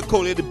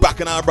call you the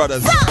Bacchanal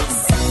brothers.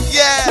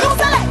 Yeah.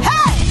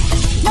 Hey,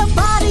 your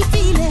body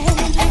feeling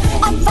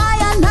on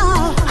fire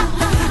now.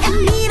 In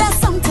need of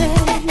something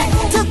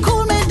to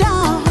cool me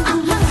down.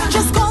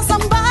 Just call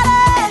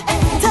somebody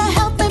to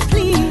help me,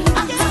 please.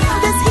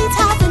 This heat's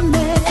having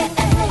me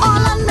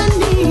all on my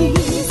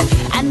knees.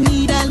 I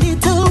need a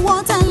little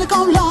water, look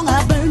how long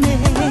I'm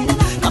burning.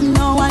 Come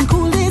now and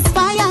cool this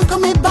fire,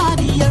 come my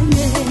body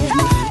yearning.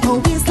 No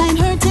waistline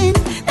hurting,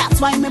 that's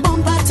why my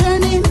bumper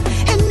turning.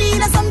 In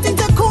need of something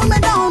to cool me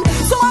down,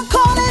 so I'm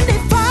calling the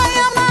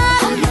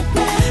fireman.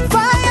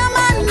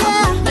 Fireman,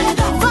 yeah,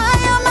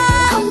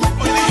 fireman.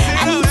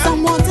 I need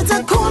some water to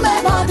cool my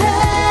body.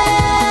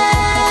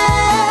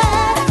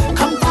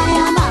 Come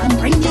fireman,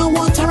 bring your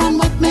water and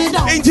wet me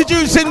down.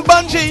 Introducing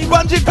Bungie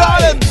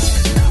Garland.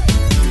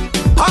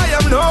 I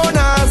am known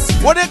as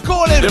What they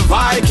call him? the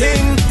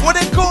Viking What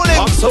they call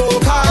him? of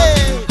soca.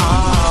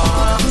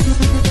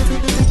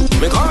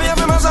 Me come here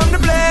for my son the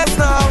place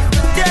now.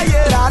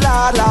 Yeah,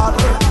 la.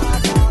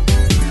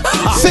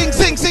 Sing.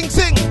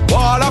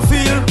 All I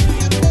feel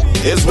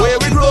is where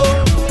we grow.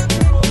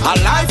 A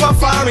life of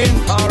farming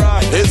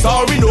is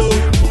all we know.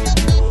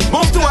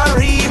 Move to a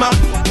rima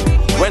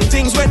when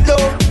things went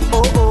low.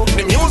 Oh.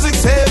 The music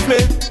saved me.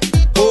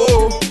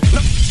 Oh.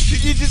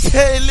 Did you just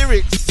hear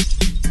lyrics?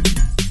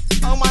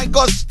 Oh my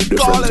gosh,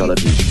 Garland.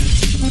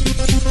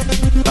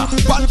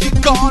 Bungie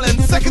Garland,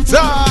 second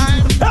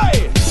time.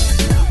 Hey!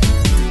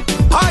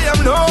 I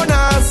am known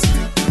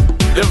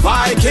the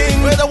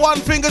Viking. With the one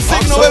finger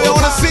signal where you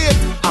want to see it.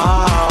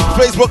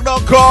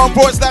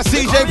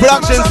 Facebook.com/CJ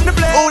Productions.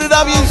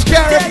 ODW's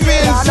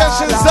Caribbean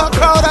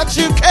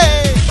Sessions.co.uk.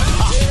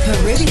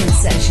 Caribbean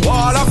Sessions.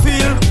 What I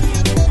feel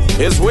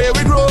is where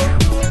we grow.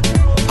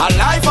 A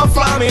life of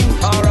farming,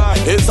 alright,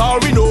 it's all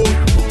we know.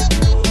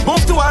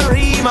 Move to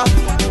Arima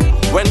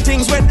when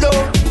things went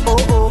low. Oh,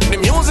 oh, the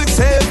music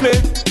saved me.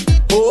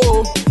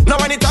 Oh, now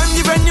anytime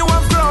you when you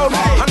have grown,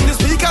 and the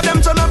speaker them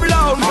turn up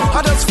loud.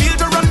 I just feel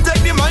to run,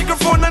 take the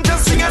microphone and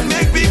just sing and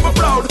make people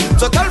proud.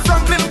 So tell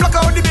Franklin block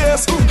out the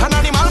bass. And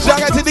animal.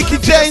 Shout out to Nicky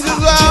James as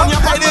well.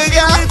 How do you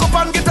get? Pick up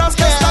and guitars,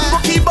 and go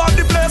keep out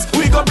the place.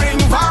 We go bring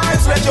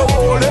vibes, let you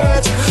hold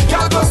it.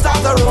 Y'all go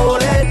start to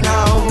roll it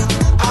now.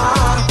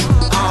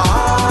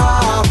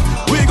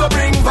 We go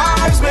bring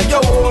vibes, make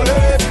you hold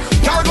it.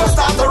 Y'all go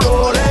start to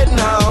roll it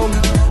now.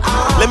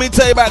 Let me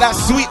tell you about that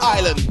sweet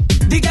island.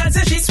 The girl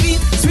says she's sweet,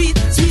 sweet,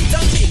 sweet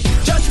on me.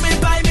 Judge me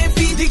by me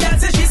feet. The girl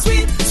says she's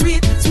sweet,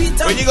 sweet, sweet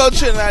on me. When you go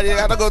Trinidad, you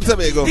gotta go to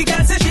Tobago. The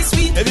girl says she's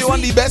sweet. If you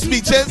want the best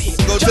beaches,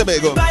 go to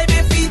Tobago. By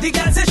me feet. The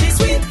girl says she's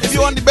sweet. If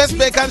you want the best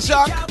bacon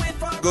shark,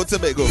 go to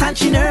Tobago. And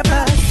she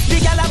nervous. The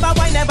girl have a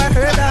wine never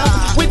heard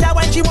of. With that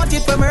wine she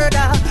wanted for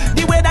murder.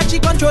 The way that she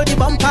control the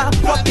bumper,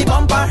 rock the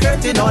bumper,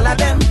 hurting all of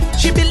them.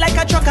 She built like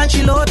a truck and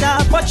she load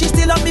up, but she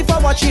still love me for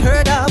what she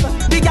heard of.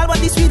 The girl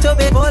want the sweet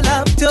Tobago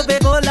love,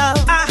 Tobago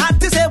love. I had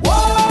to say,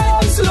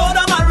 whoa, slow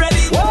down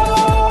already.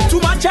 Whoa,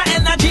 too much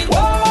energy.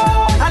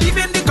 Whoa, I live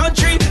in the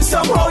country,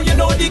 somehow you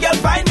know the girl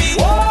find me.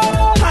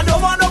 Whoa, I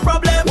don't want no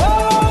problem.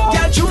 Whoa,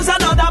 girl choose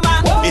another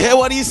man. Whoa. You hear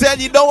what he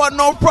said? You don't want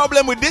no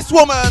problem with this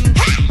woman.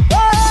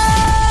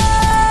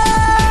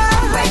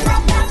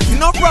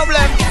 No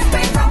problem.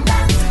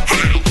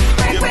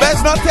 You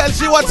best not tell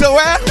she what to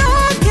wear.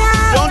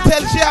 Don't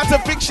tell she how to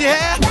fix your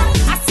hair.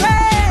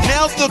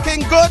 Nails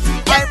looking good,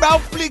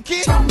 eyebrow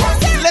flicky.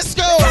 Let's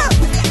go.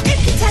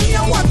 If you tell you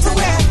what to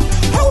wear,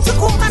 how to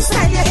comb and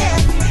style your hair.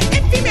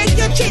 If you make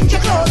you change your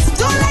clothes,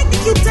 don't like the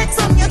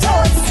Q-tex on your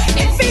toes.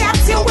 If you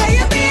ask you where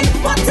you been,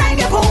 what time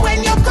you go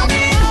when you come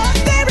in,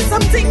 there is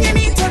something you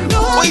need to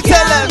know. We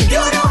tell them. You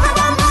don't have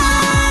a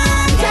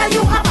man, girl,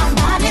 you have a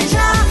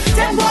manager.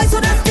 10 boys who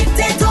just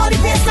dictate all the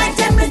pace like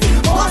 10 minutes.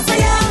 Oh, so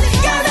yeah,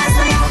 girl, that's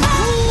not your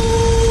man.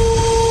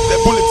 They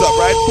pull it up,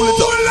 right? Pull it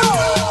up.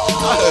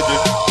 I heard you.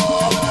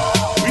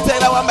 We take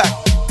that one back.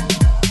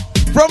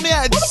 From the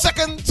edge,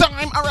 second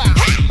time around.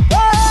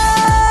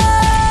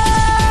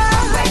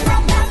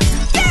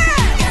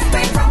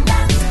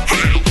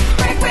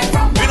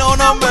 We know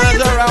no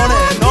manager around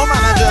here. No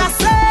managers.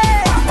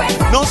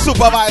 No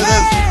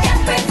supervisors.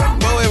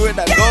 Go away with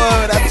that. Go away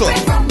with that talk.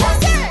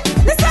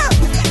 Listen,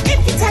 if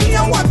you tell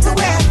you what to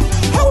wear,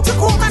 how to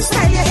comb and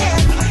style your hair,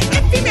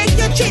 if you make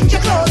you change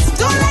your clothes,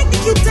 don't like the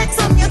Q-tex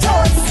on your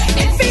toes.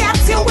 If you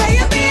ask you where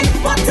you been,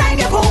 what time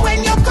you go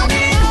when you come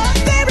in,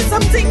 there is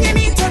something you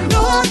need to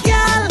know,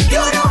 girl.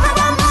 You don't have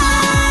a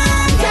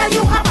man, girl,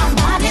 you have a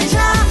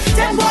manager.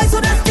 10 boys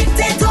who just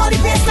dictate all the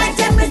pace like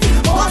 10 minutes.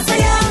 Oh, so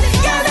yeah,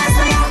 girl, that's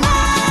not your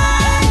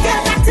man,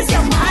 girl, that is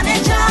your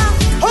manager.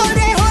 All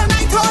day, all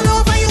night, all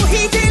over you,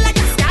 heating like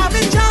a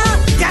scavenger.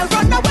 Girl,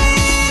 run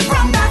away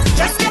from that,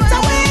 just get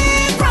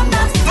away from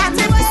that. And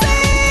if we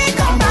say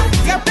come back,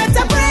 you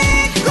better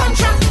break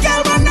contract.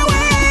 Girl, run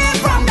away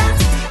from that,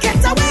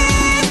 get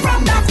away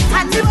from that.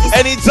 And if we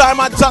say Anytime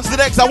I touch the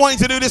decks, I want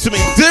you to do this with me.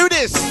 Do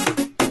this.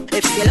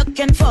 If you're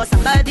looking for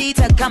somebody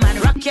to come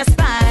and rock your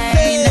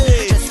spine,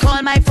 just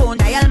call my phone,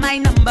 dial my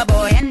number,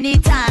 boy,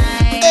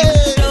 anytime.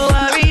 Don't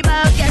worry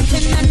about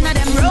getting none of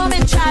them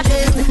roaming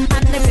charges.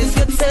 And if it's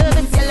good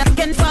service you're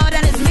looking for,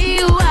 then it's me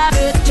who have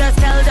it. Just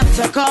tell them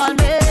to call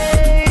me.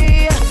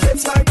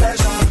 It's my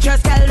pleasure.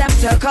 Just tell them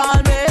to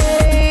call me.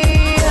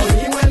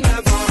 Only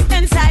whenever.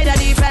 Inside of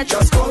the bed,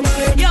 Just call my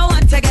name. you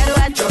want to get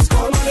wet. Just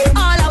call my name.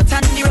 All out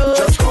on the road.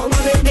 Just call my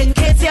name. In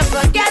case you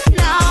forget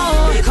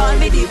now, call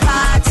me the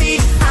party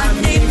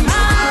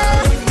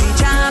animal. We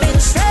jamming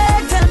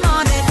straight till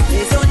morning.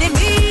 It's only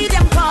me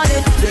them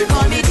calling. They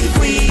call me the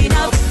queen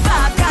of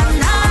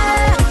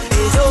Bacchanal.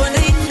 It's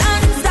only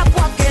non-stop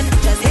walking.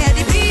 Just hear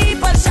the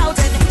people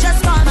shouting. Just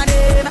call my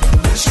name.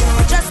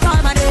 Just call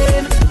my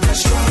name.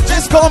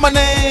 Just call my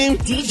name.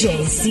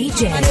 DJ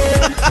CJ.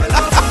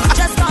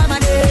 Just call my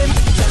name.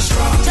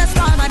 Just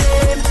call my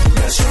name.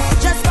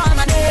 Just call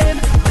my name.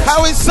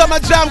 How is Summer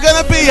Jam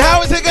gonna be?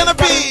 How is it gonna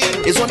be?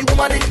 It's only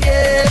woman in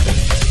here.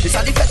 It's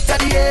a defect of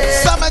the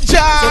air. Summer So the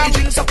Jam.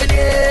 drinks up in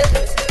here.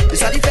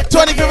 It's a defect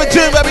 25th of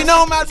June, baby.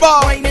 No mad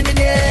ball. Wine in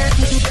the air.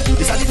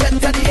 It's a defect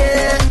of the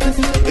air.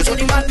 It's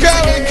only man.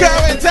 Going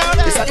down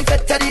It's a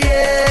defect of the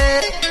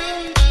air.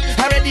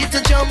 I'm ready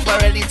to jump, I'm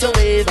ready to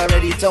wave, I'm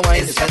ready to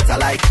wine, it's better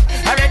like.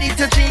 I'm ready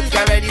to drink,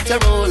 I'm ready to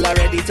roll, I'm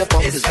ready to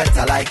pump, it's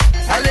better like.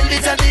 A little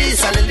bit of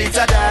this, a little bit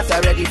of that,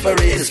 I'm ready for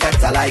it, it's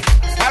better like.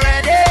 I'm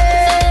ready,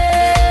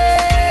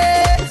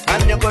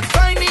 and you could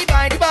find me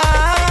by the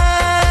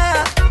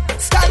bar,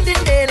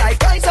 standing there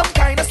like I some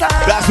kind of star.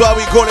 That's why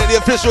we call it the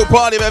official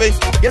party, baby.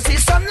 You see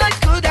sunlight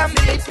could have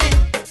made me,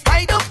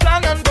 I don't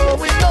plan on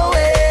going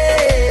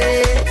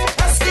nowhere.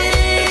 I'm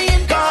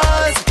staying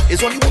cause it's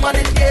It's only woman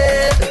in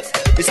here.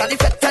 It's an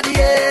effect of the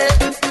air.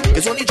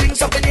 It's only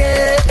drinks up in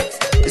here.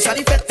 It's an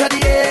effect of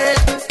the air.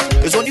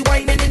 It's only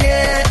wine in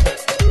here.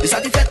 It's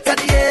an effect of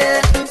the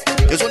air.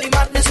 There's only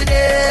madness in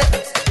here.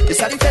 It's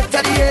an effect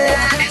of the air.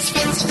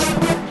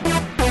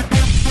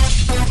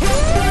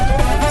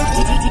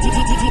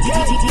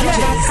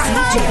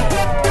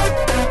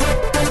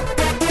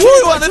 What do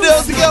you want the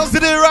girls to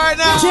do right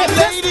now,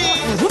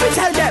 ladies? Who will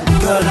tell them?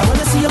 Girl, I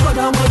wanna see you go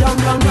down, go down,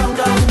 down, down,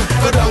 down.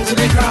 Go down to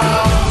the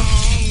ground.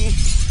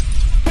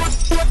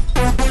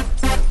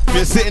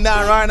 You're sitting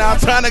down right now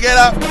trying to get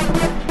up.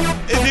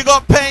 If you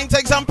got pain,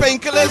 take some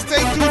painkillers,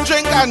 take 2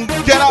 drink and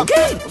get up.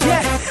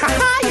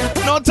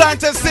 No time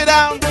to sit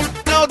down,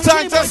 no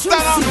time to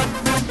stand up.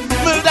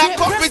 Move that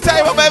coffee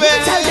table, baby.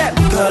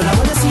 Girl, I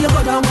wanna see you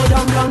go down, go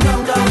down, down,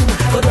 down, down.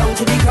 Go down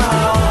to the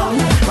ground.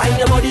 Wind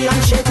your body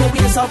and shake your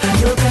waist up.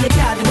 You'll tell you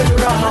can't do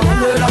it wrong.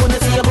 Girl, I wanna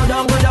see you go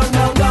down, go down,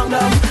 down, down,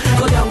 down.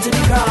 Go down to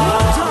the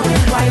ground.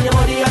 Wind your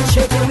body and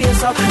shake your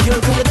waist up. You'll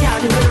tell you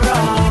can't do it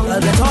wrong.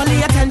 Girl, get all the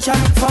attention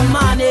from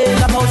money.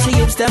 Love how she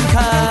gives them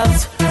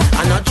curves.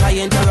 I'm not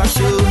trying to rush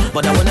you,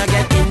 but I wanna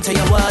get into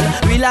your world.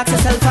 Relax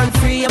yourself and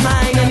free your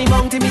mind. Any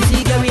mountain we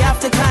see, girl, we have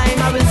to climb.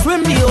 I will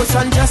swim the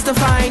ocean just to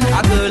find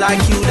a girl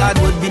like you that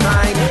would be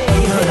mine.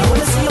 Hey girl, I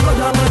wanna see you go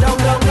down, go down,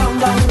 down, down,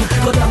 down.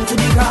 Go down to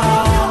the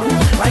ground.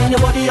 Wind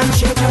your body and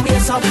shake your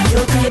waist up.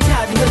 You'll see you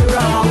can't do it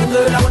wrong.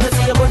 Girl, I wanna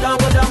see you go down,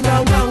 go down,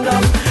 down, down,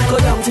 down. Go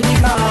down to the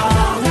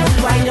ground.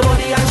 Wind your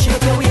body and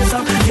shake your waist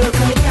up. You'll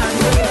see you can't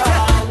do it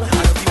wrong. I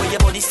love you when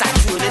your body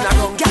starts turning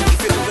around. Girl,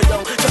 if you move it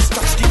down, just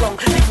touch the ground.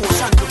 The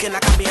motion looking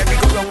like a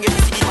merry-go round. You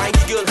see the mind,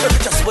 girl,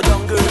 just go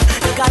down, girl.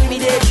 You got me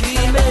there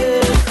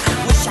dreaming.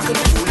 Wish I could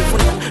be fully for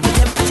long. The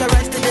temperature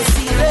rise to the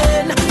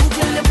ceiling. Who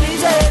can you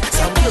please it?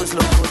 Some girls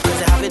look good cause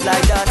they have it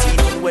like that.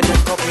 Even when they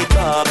cock it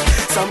up.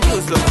 Some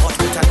girls look hot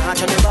with an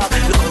arch on the back.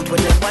 Look out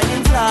when they're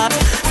whining flat.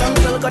 Some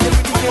girls got the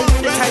pretty girls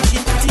with the tight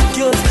jeans, pretty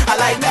girls. I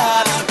like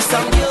that.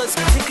 Some girls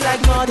thick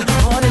like mud,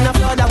 all in a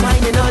flood, I'm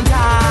whining on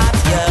that.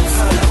 Yes,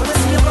 I wanna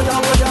see you go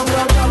down, go down,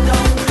 down, down,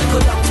 down. Go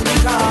down to the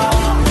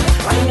ground.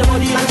 Wind your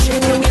body and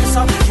shake your waist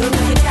up. You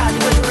know you can't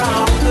do it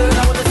wrong. Girl,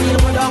 I wanna see you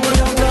go down, go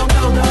down, down,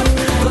 down, down.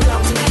 Go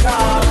down to the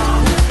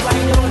ground.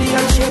 Wind your body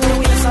and shake your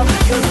waist up.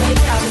 You know you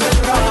can't do it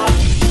wrong.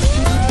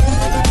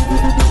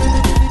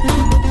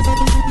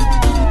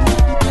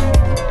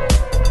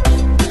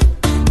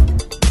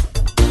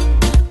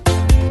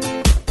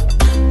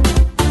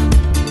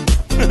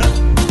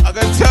 I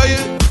can tell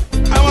you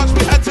how much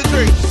we had to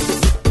drink.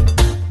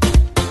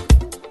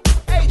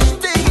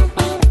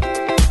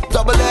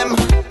 Double M,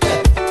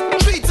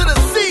 3 to the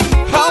C.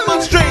 How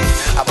much drink?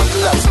 I want to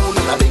love soon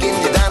and I begin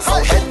to dance. So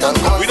head down.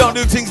 We don't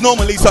do things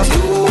normally, sir.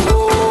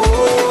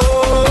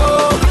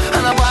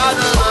 And I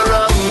bottle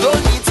around. You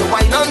don't need to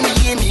wine on me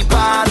in the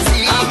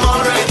party. I'm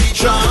already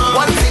drunk.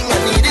 One thing I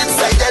need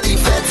inside that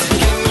effect.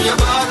 Give me a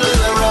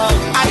bottle around.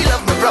 I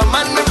love my rum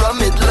and my rum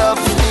it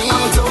loves me.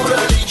 I'm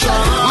totally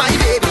drunk. My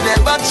baby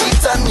never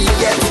cheats on me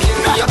yet. Give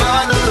me a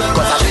bottle around.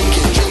 Cause I'm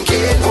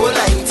drinking whole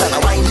night. And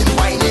I'm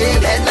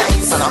whining, head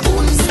nights. And I'm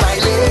only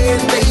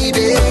smiling,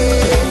 baby.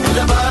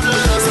 The bottle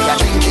around. See I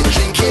drinking,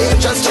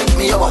 just drink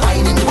me over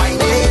whining.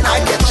 I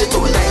get you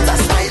 2 nights, I'm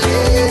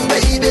smiling,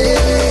 baby.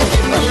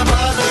 Give me a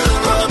bottle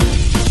around.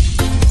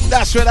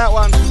 That's for that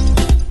one.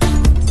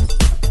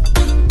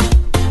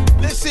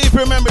 Let's see if you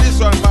remember this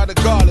one by the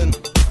Garland.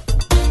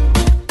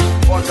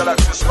 One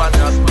Galaxy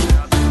Spaniard,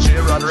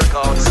 J-Rod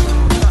Records,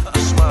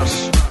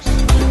 Smash,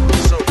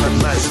 so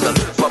nice, the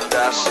pop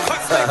dash.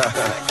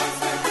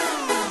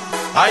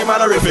 I'm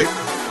honorific.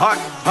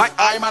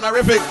 I'm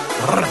honorific.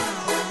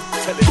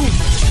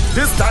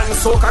 This time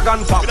soca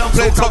gun pop. We don't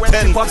play top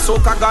 10. Pop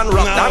soca gun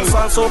rock. No. Dance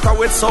on soca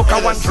with soca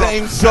the one drop.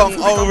 same song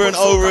over and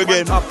over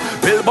again.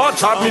 Billboard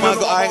chart. Oh my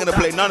God, I ain't gonna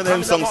play none of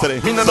them songs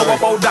today. Me no know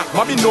about that.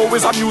 What me know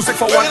is a music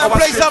for 1 hour. We're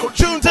gonna play some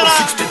tune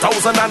tonight.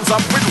 60,000 hands up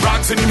with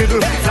rocks in the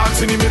middle,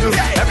 flags in the middle.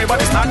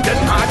 Everybody stand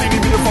getting hard in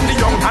the middle, from the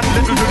young and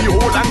little to the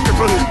old and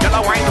cripple.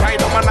 Yellow wine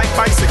ride on my like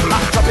bicycle.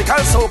 Tropical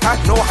soca,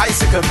 no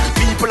icicle.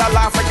 People are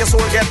laugh like your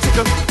soul get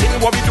tickled. Thing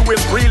what we do is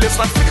real, it's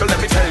not fickle.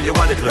 Let me tell you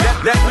what it is.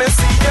 Let me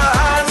see your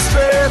hands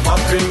straight up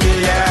in the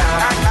air.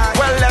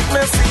 Well, let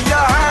me see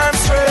your hands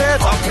straight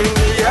up in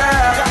the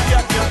air.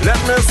 Let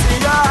me see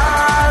your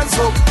hands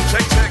up.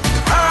 Check, check.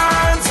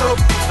 Hands up.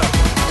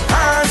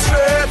 Hands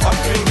straight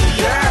up in the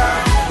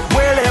air.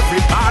 Well,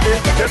 everybody,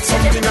 get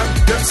something up,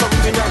 get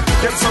something up,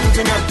 get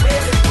something up.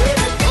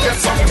 Get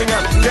something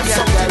up, get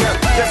something up,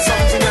 get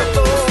something up.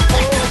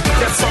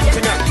 Get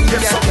something up,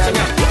 get something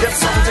up, get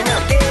something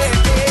up.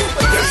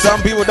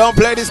 Some people don't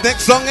play this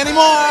next song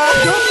anymore.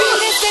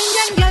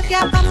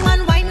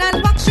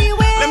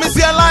 Let me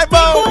see a light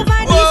bulb.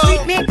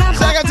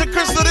 Shout out to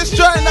Crystal, this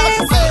joint now.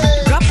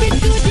 Drop it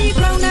to the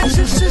ground and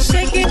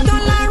shake it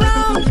all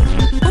around.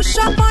 Push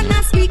up on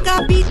a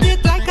speaker, beat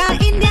it like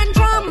an Indian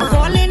drum.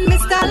 Calling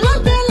Mr.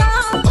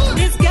 Londela.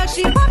 This girl,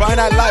 she find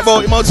that light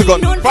bulb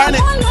emoticon. Find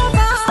it.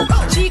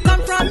 She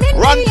come from India,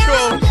 run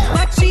through.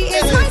 But she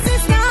is my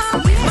sister,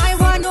 my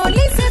one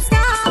only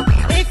sister.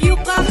 If you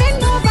come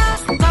in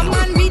over, come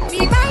and meet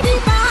me by the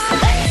bar.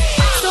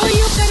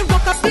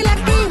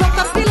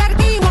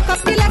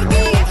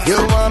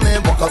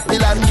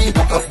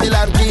 walk up the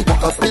ladder,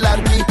 walk up the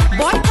ladder.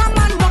 Boy, come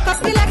on, walk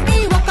up the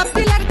ladder, walk up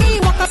the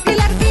ladder, walk up the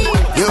ladder.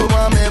 You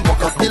want me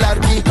walk up the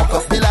ladder, walk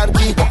up the ladder,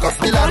 walk up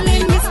the ladder.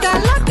 Calling Mr.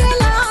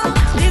 Latella,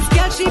 this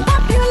girl she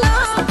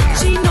popular.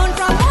 She known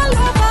from all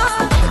over.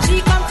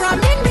 She come from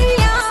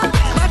India,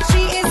 but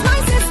she is my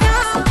sister,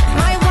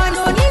 my one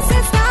only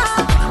sister.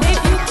 If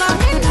you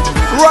come in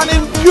over,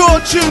 Running pure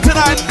tune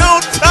tonight, no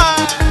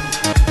time.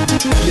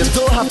 You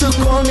don't have to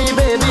call me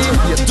baby,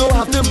 you don't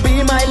have to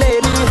be my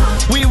lady.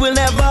 We will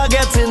never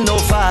get in no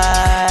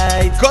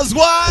fight. Cause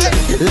why?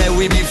 Let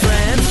we be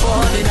friends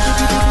for the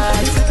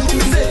night.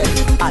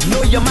 I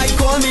know you might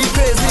call me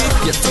crazy,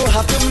 you don't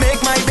have to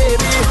make my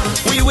baby.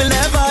 We will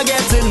never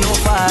get in no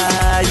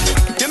fight.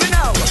 Hear me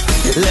now.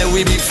 Let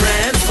we be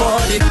friends for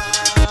the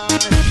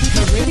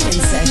Caribbean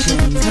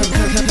Sessions.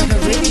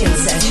 Caribbean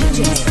Sessions.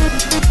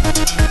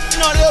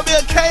 No, there'll be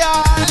a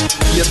chaos.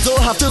 You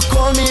don't have to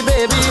call me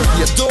baby,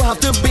 you don't have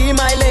to be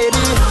my lady.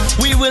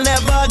 We will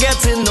never get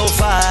in no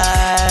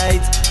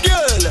fight.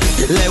 Girl,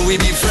 let we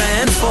be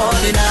friends for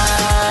the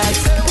night.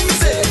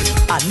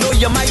 I know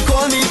you might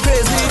call me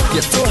crazy,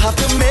 you don't have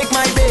to make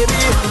my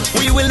baby.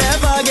 We will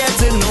never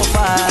get in no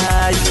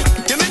fight.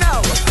 Hear me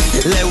now.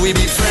 Let we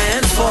be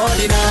friends for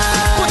the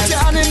night. Put your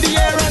hand in the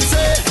air and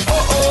say,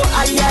 oh oh,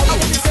 aye aye.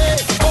 Say,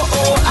 oh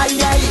oh, aye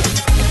aye.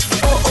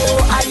 Oh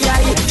oh, aye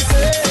aye.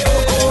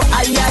 Oh oh,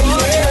 aye aye.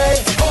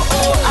 Oh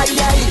oh, aye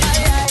aye.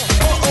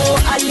 Oh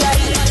oh, aye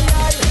aye.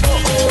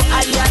 Oh oh,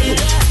 aye aye.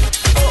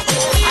 Oh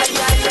oh, aye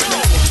aye.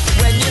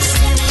 When you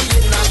see me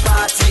in a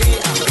party,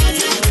 I'm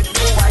meeting with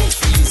the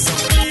wifey.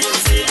 Some people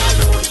say I'm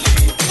lonely.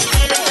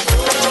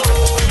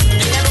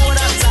 You know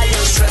that I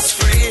am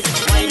stress-free,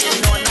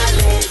 whining on a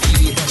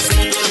lady,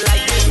 singing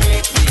like they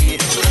make me.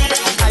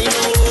 I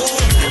know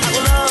I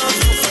will love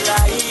you for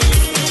life.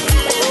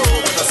 Oh,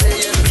 I'm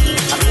saying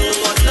I don't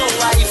want no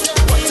wife.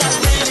 What I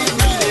really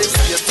need is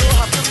you don't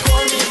have to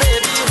call me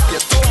baby,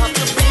 you don't have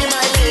to be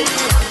my lady.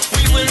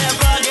 We will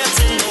never get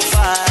in no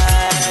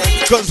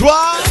fight. Cause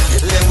why?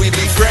 Let we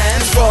be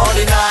friends for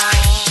the night.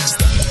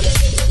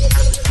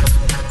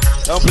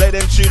 Don't play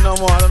them tune no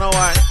more, I don't know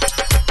why.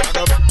 I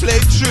don't play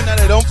tune and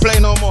they don't play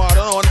no more. I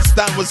don't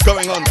understand what's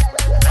going on.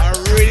 I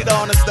really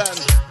don't understand.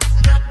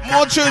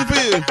 More tune for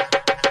you.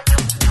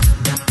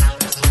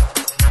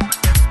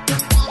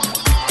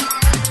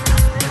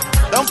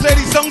 Don't play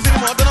these songs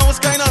anymore, I don't know what's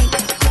going on.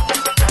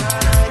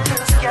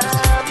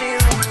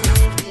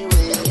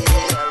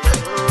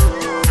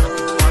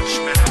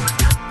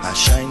 I'm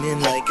shining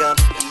like a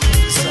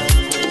sun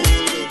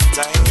with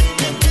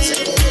diamonds.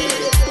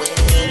 When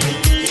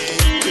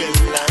the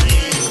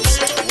lights,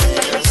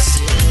 when I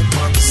sip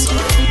on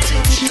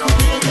something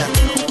strong and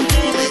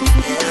cool,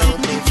 it help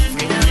me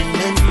feel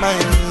in my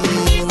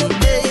mood.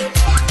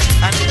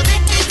 And it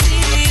make me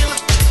feel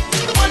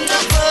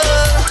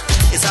wonderful.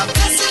 It's a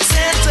blessing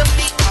sent to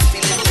me. I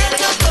feel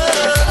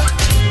incredible.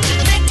 It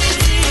make me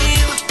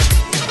feel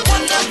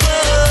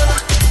wonderful.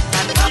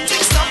 And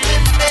nothing's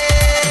stopping me.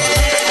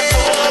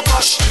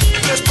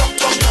 Let's rock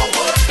on now,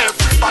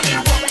 everybody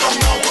rock on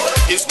now.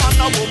 It's man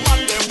or woman,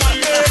 them one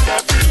day,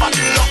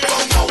 everybody rock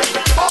on now.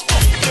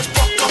 Let's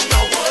rock on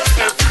now,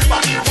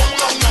 everybody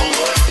rock on now.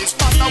 It's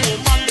man or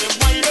woman, them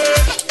one day.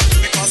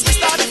 Because we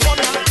started fun,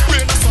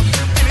 rain or sun,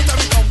 anytime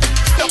we come,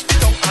 dump it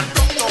down and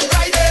rock down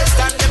right there.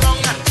 Stand them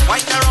wrong and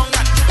wind around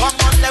and come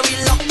on, let we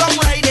lock down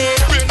right there.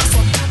 Rain or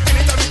sun,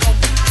 anytime we come,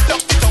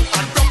 dump it down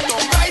and rock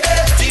down right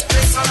there. Deep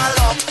place on a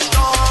lock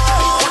down.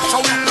 Watch how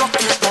we lock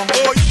it down,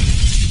 boy.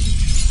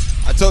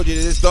 I told you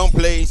they just don't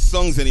play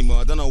songs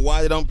anymore. I don't know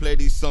why they don't play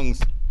these songs.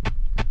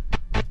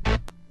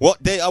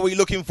 What day are we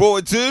looking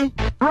forward to?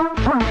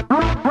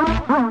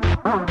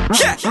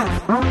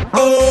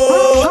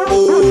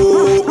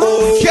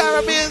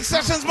 Caribbean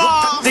Sessions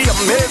Mars. The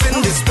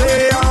amazing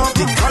display of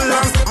the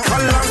colors.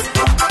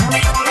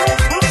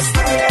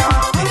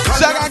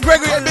 Shout out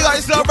Gregory and big up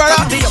yourself,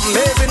 brother. The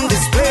amazing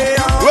display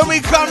of when we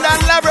come down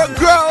Laverick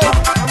Grove,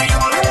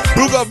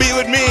 who gonna be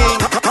with me?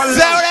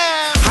 Zero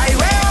there.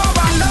 Highway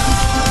over love.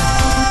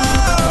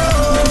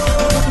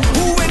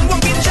 Who ain't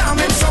walking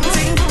jamming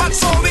something, but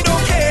so we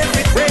don't care if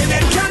it rain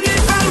and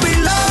carnival we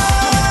love.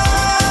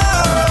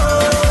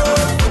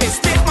 It's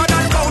paper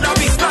than powder,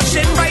 we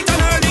splashing right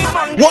and early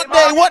Monday. What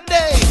day? What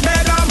day?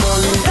 Mega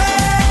Monday.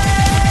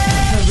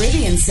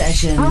 Caribbean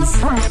Sessions.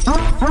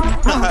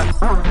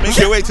 Make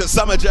your way to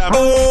Summer Jam.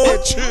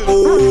 It's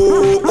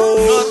true.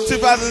 Not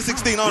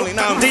 2016 only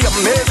now. The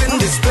amazing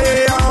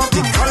display of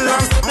the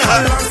colors.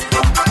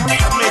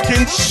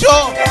 Making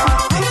sure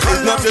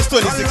it's not just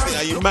 2016.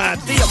 Are you mad?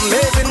 The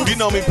amazing. You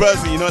know me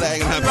personally, you know that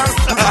ain't gonna happen.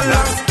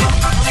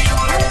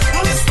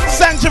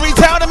 Sanctuary,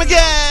 tell them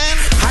again.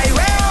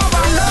 Highway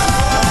over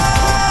love.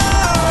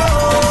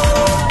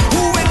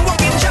 Who ain't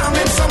walking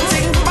jamming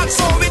something, but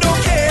so we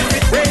don't care if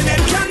it rain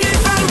and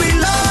carnival we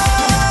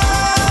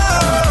love.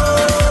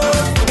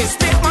 It's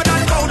paper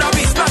than powder,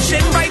 we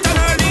splashing right and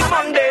early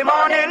Monday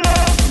morning.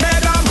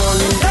 Mega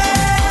Monday.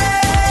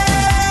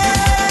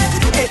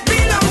 It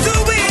belongs to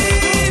we.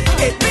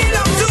 It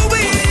belongs to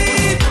we.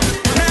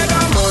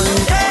 Mega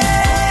Monday.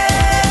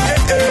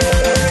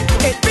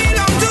 It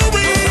belongs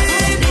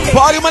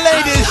my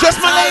ladies, just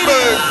my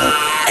ladies.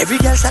 Every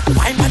girl said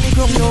wine on the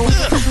ground now.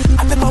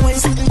 I remember when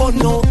it's bun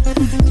now.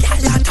 Girl,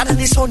 you're hotter than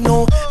the sun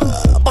now.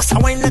 Bust a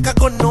wine like a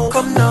gun now.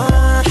 Come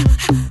now,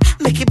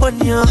 make it bun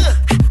you,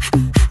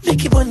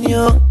 make it bun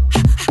you,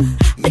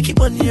 make it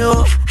bun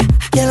you.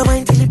 Girl,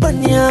 wine till it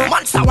bun you.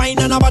 Monster wine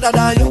and a bada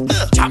die you.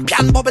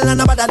 Champion bubble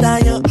and a bada die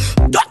you.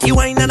 Dirty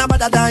wine and a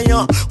bada die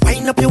you.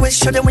 Wine up your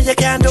waist, show them what you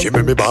can do. She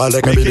make me ball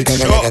like a billy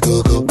gaga like a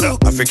go-go.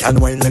 African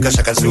wine like a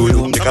shaka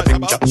Zulu. Take a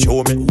picture,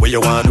 show me where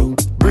you want to.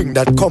 Bring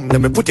that come, let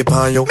me put it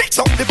on you. Mix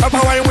up the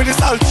pepper wine with the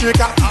salt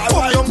shaker.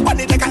 Put your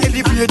body like an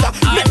elevator.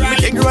 Make me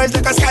king rise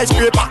like a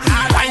skyscraper.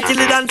 Wine till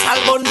it dance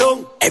all bun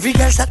down. Every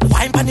girl said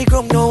wine on the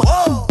ground now.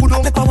 Put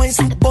up pepper wine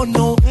salt bun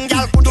now.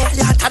 Girl, put up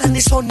your hotter than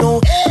the sun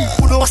now.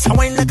 Put up bust a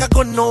wine like a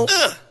gun now.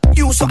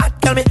 You so hot,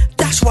 tell me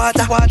dash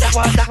water, dash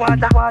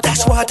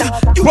water.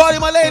 You party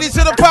my ladies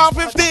to the pound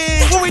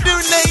 15. What we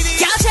doing, ladies?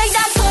 Can't shake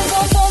that boom,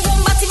 boom, boom, boom,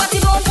 batty, batty,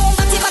 boom, boom,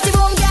 batty, batty,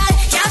 boom, girl.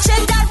 Can't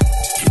shake that.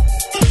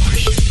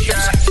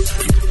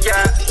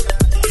 Yeah.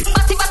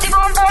 Batty, batty,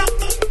 boom, boom.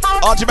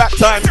 Archie back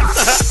time.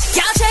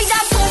 Can't shake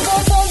that boom,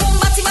 boom, boom, boom,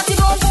 batty, batty,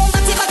 boom, boom,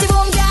 batty, batty,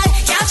 boom, girl.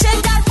 Can't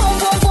shake that boom,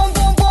 boom, boom,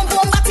 boom, boom,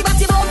 boom, batty,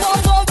 batty, boom, boom,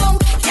 boom, boom.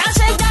 Can't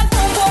shake that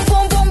boom, boom,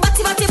 boom, boom,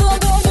 batty, batty, boom,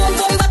 boom, boom,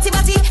 boom, batty,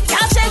 batty.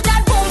 Can't shake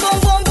that boom, boom,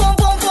 boom, boom,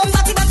 boom, boom,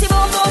 batty, batty,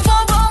 boom, boom,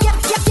 boom, boom.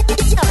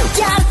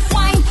 Girl,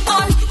 wine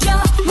on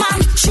your man,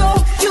 show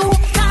you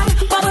can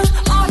bubble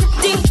on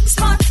the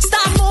spot.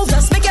 Start move,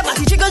 just make your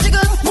body jiggle,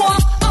 jiggle.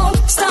 Walk out,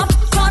 stop,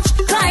 clutch,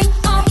 climb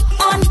up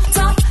on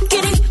top,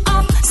 get it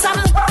up,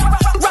 saddle,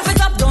 rough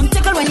it up, don't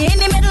tickle when you're in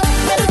the middle.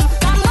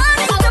 Come on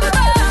in the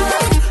bar,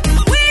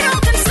 we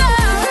don't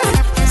concern,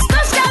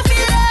 special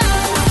feeling.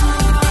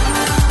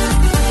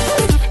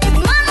 If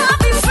man want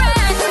be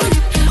friend,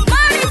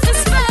 money to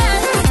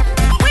spend,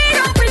 we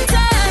don't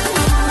pretend.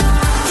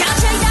 Can't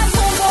shake that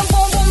boom, boom,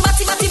 boom, boom,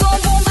 batty, batty, boom,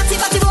 boom, batty,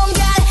 batty, boom,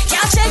 girl.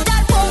 Can't shake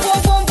that boom, boom,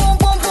 boom, boom,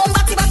 boom, boom,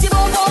 batty, batty,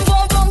 boom, boom,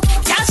 boom, boom.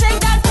 Can't shake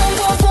that boom,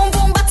 boom, boom,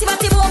 boom, batty,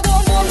 batty, boom,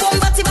 boom, boom, boom,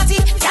 batty, batty.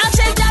 Can't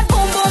shake that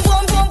boom, boom,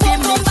 boom, boom, boom,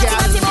 boom, batty,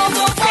 batty, boom,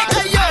 boom, boom.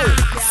 Hey yo,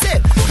 say,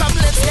 come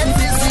let's get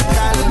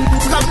physical.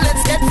 Come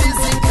let's get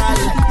physical.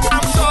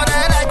 I'm sure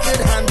that I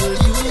could handle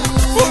you.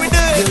 What we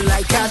doing? You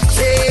like a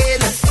chain.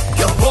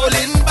 You're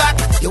holding back.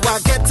 You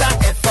are get a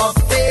F of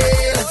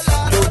fail.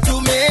 Don't do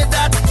me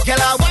that.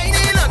 Girl, I'm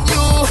whining on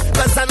you.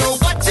 Cause I know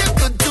what you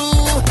could do.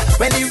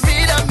 When you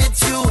read I meet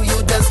you, you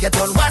just get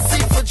on what's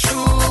it for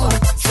true.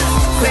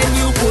 When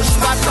you push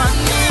back on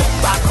me,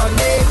 back on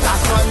me,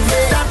 back on me.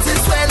 That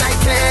is when I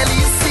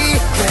clearly see,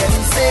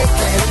 clearly say.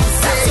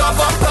 That's your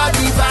bumper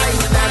divine,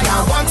 and I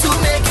want to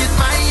make it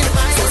mine.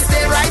 So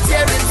stay right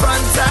here in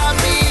front of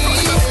me.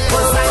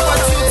 Cause I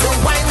want you to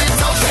wind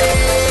it up,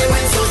 shame.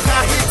 When soca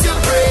hit your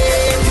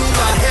brain, you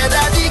ahead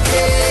of the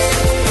game.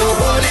 Don't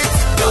hold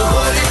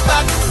it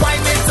back,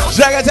 wind it up.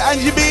 Shout out to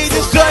Angie B,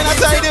 just join us,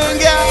 how you doing,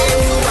 girl?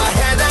 You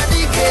ahead of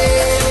the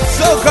game.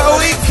 Soca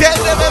weekend,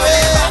 baby.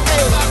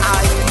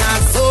 I'm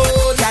not so,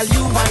 girl,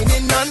 you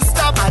whining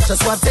non-stop. I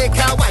just want to take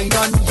a wine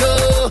on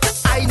you.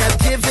 I not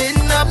giving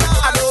up.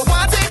 I don't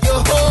want to take you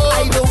home.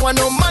 I don't want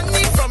no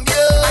money from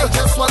you. I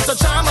just want to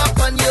charm up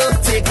on you.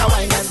 Take a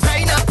wine and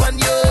grind up on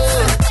you.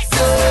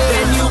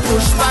 Then you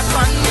push back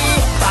on me,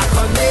 back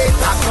on me,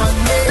 back on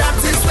me. That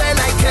is when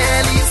I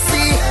clearly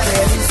see,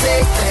 clearly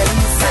say.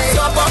 That's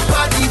your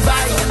bumper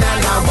divine,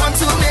 and I want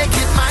to make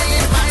it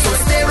mine. So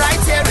stay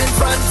right here in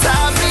front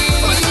of me.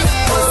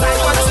 Cause I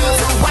want you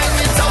to wind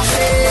it up,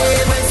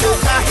 shame. When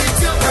soca hit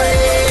your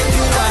brain,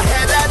 you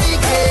ahead of the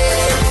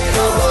game.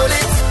 Don't hold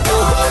it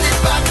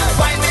back,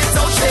 wind it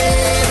up,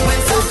 shame. When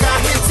soca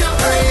hit your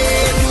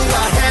brain, you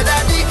ahead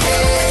of the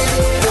game.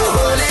 Don't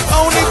hold it.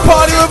 Only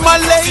party with my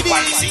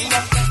ladies.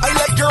 I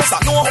like girls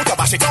that know how to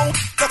bash it down.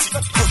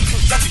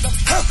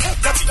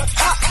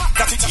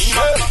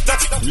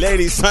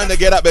 Ladies, time to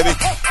get up, baby.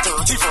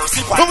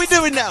 What we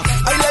doing now?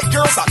 I like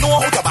girls that know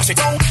how to bash it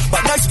down.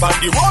 But nice on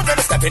the road when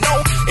they're stepping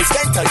out. It's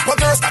gang type of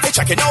girls that they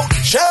checking out.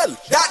 Shell,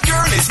 that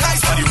girl is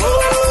nice on the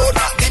road.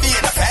 Baby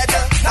in a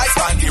feather. Nice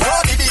on the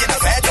road, baby in a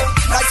feather.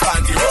 Nice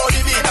on the road,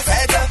 baby in a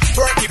feather.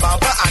 Twerk the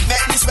bumper and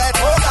make me sweat.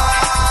 Hola,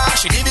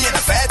 she baby in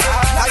a feather.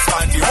 Nice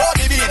on the road,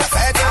 baby in a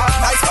feather.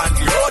 Nice on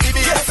the road,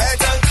 baby in a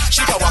feather.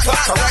 She can walk up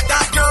correct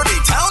that girl. They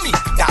tell me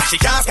that she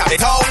can't scout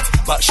it out,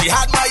 but she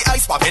had my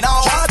eyes popping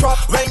out.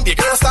 When the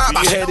girl start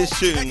you hear this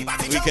tune,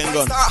 we can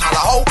go.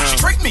 She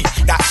tricked me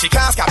that she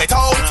can't scout it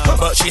out,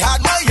 but she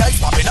had my eyes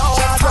popping out.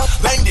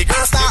 When the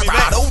girl start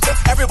ball out,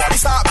 everybody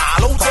start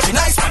ball out. She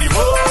nice on the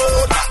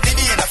road,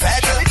 baby in a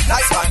feather.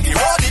 Nice on the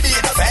road, baby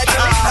in a feather.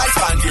 Nice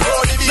on the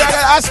road, baby in a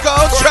feather. Asco,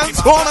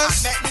 Transformers.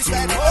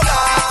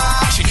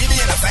 She baby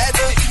in a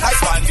feather.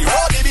 Nice on the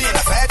road, baby in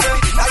a feather.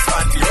 Nice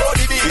on the road,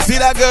 baby in a feather. You see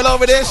that girl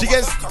over there? She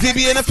gets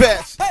Dibby in a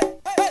pest.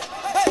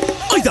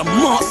 Oh, the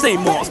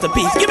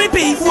masterpiece. Give me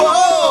peace.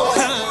 Whoa.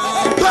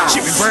 She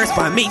reversed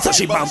by me, so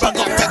she bumper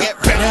got to get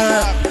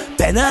better.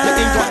 You ain't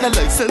got the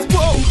license.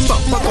 Whoa.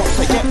 Bumper got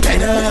to get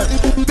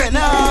better.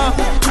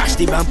 Crash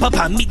the bumper,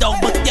 pan me down,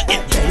 but you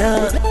get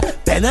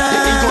better. Benna.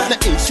 You ain't got the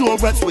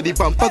insurance with the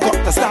bumper, got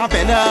to start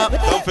Benna.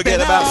 Don't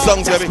forget about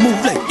songs, baby.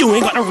 Move like you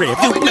ain't got a rev.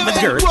 You never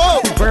girl.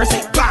 Reverse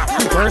it, bop,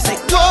 reverse it,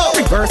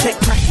 reverse it.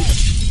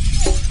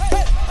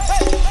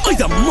 Oh,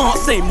 the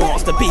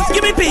masterpiece.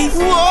 Give me peace.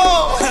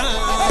 Whoa.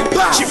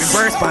 She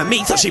reversed by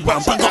me, so she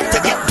bumper got to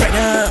get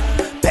Benna.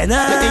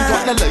 Benna. You ain't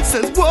got the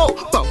license. Whoa,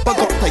 bumper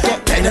got to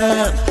get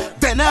Benna.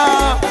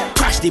 Benna.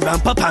 Crash the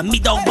bumper by me,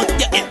 dog, but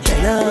get it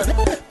Benna.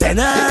 Benna. You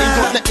ain't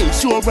got the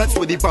insurance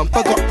with the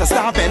bumper, got to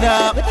start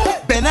Benna.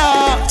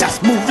 Benna.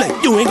 Just move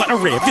like you ain't got a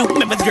rev. You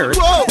never girl.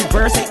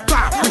 Reverse it,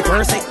 bop,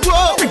 reverse it,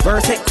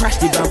 reverse it. Crash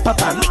the bumper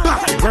by me,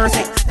 bop, reverse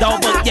it,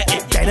 dog, but get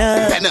it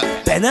Benna. Benna.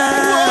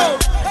 Benna.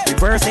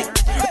 Reverse it,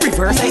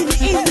 reverse it,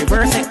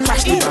 reverse it.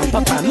 Crash the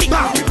bumper by me,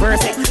 bop,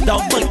 reverse it,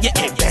 dog, but get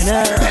it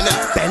Benna.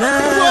 Benna.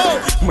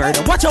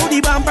 Murder, watch how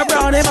the bumper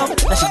brought him out.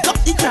 Now she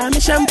got the crime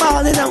and she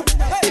balling out.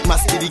 It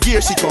must be the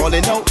gear she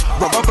calling out.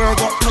 Rubber bird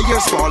got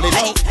tires falling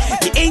out.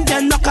 The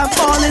engine knock her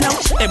falling out.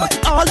 It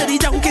must all of the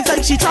junkies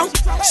like she drunk.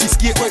 She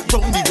skate right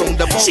round the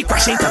roundabout. She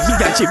crash into me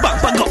and she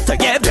bumper got to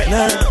get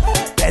Benna.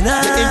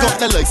 Benna. You ain't got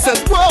the license.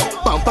 Whoa,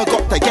 bumper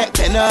got to get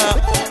Benna.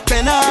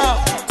 Benna.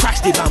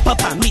 Crash the bumper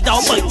by me,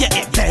 dog, but get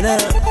it Benna.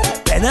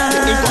 Benna.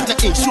 You ain't got the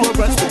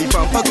insurance with the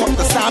bumper, got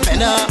to start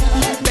Benna.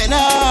 Benna.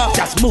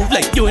 Just move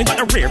like you ain't got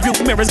a rear view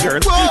mirrors, girl.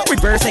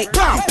 Reverse it,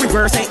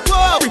 reverse it,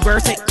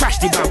 reverse it. Crash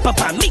the bumper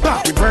by me,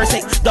 reverse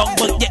it, dog,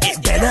 but get it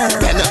Benna.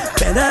 Benna.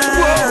 Benna.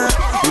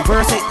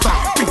 Reverse it,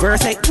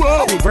 reverse it,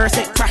 reverse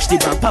it. Crash the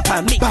bumper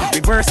by me,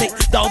 reverse it,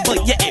 dog,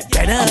 but get it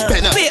Benna.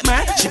 Wait,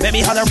 man, she made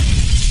me holler.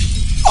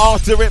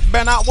 After it,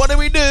 Benna, what do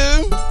we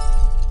do?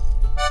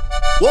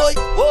 Boy.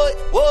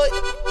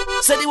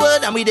 Say the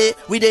word and we did.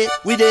 Say the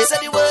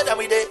word and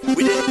we did.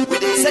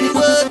 Say the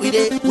word, we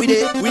did.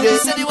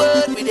 Say the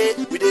word, we did.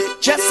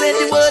 Just say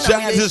the word.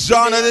 Shout out to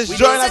John and this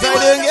joint. How you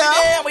doing,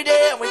 yeah?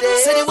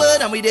 Say the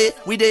word and we did.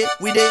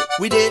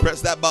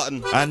 Press that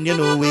button. And you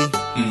know we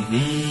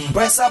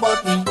press a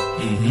button.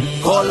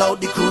 Call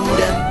out the crew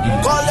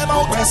them. Call them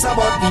out, press a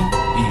button.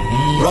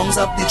 Rungs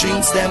up the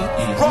drinks them.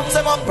 Rungs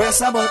them up,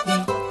 press a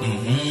button.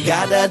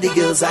 Gather the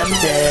girls and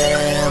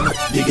them.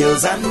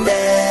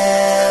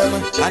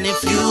 And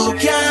if you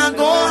can't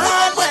go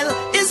hard, well,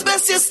 it's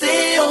best you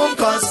stay home,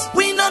 cause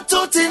we not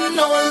toting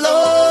no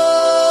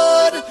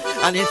load.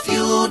 And if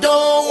you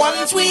don't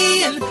want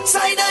we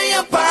inside of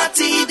your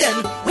party,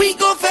 then we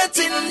go fet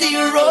in the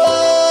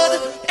road.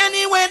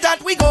 Anywhere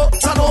that we go,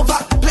 turn over,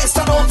 place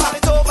turn over,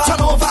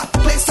 turn over,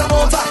 place turn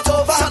over,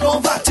 turn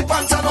over, tip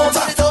and turn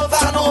over,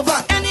 turn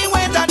over.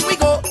 Anywhere that we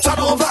go, turn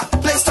over,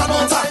 place turn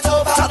over,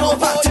 turn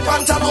over, tip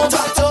and turn over,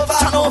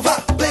 turn over,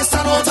 place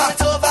turn over,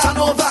 turn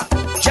over.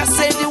 Just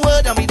say the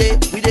word and we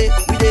did.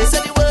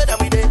 Say the word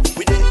and we did.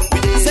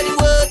 Say the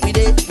word, we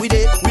did. Say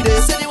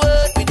the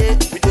word, we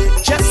did.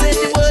 Just say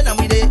the word and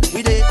we did.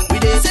 Say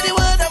the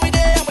word and we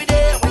did.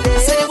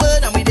 Say the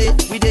word and we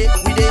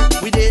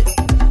did.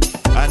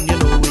 And you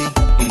know we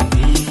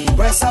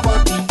press a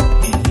button.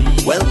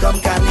 Welcome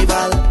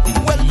carnival.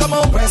 Welcome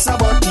on, press a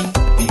button.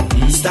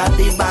 Start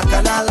the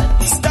bacchanal.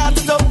 Start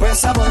it up,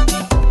 press a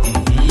button.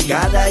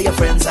 Gather your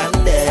friends and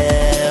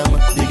them,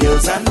 the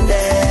girls and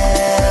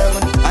them.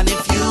 And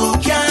if you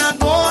can't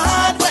go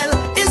hard,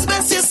 well, it's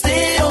best you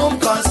stay home,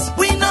 cause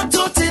we not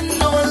toting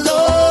no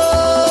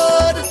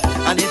load.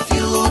 And if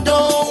you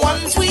don't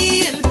want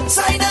we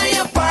inside of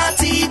your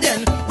party,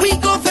 then we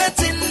go vet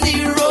in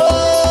the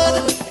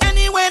road.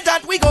 Anywhere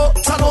that we go,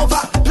 turn over,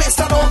 place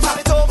turn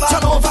over,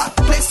 turn over,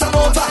 place turn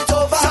over,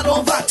 turn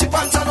over, tip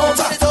and turn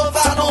over,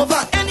 turn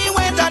over.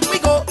 Anywhere that we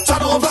go,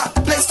 turn over,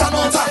 place turn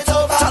over,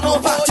 turn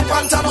over, tip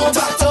and turn over,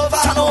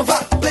 turn over,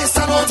 place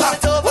turn over,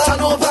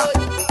 turn over.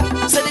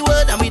 Say the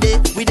word and we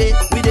did. Say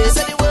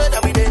the word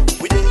and we did.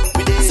 Say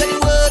the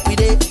word, we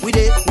did.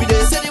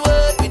 Say the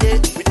word, we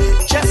did.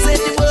 Just say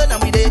the word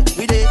and we did.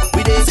 Say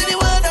the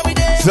word and we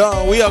did.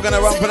 So we are gonna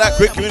run for that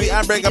quick community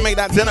ad break and make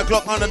that 10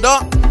 o'clock on the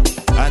dot.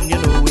 And you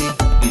know we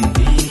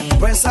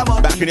press a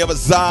button. Back in the other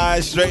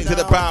side, straight into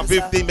the pound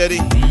 15, baby.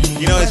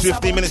 You know it's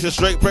 15 minutes of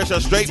straight pressure,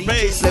 straight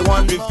pace.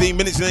 15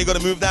 minutes and then you gotta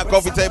move that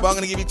coffee table. I'm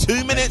gonna give you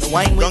 2 minutes. Go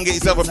and get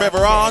yourself a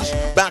beverage.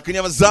 Back in the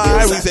other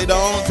side, we say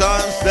don't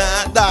touch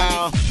that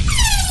dial.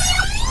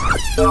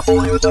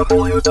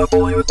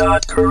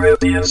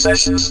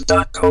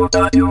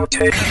 www.caribbeansessions.co.uk.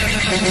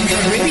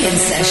 Caribbean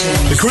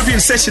Sessions. The Caribbean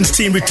Sessions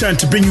team return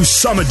to bring you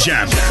Summer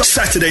Jam,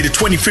 Saturday the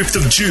 25th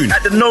of June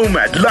at the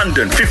Nomad,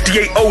 London,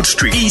 58 Old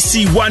Street,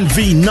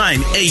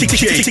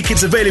 EC1V9AJ.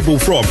 Tickets available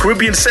from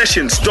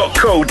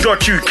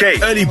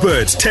caribbeansessions.co.uk. Early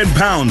birds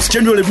 £10,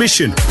 general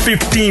admission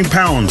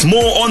 £15.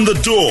 More on the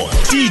door.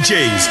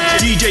 DJs,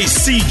 DJ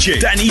CJ,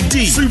 Danny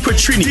D, Super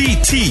Trini,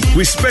 DT,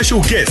 with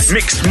special guests,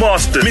 Mixed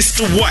Master,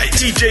 Mr. White,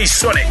 DJ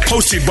Sonic,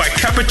 hosted by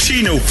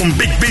Cappuccino from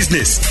Big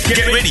Business.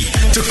 Get ready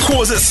to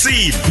cause a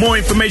scene. More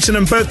information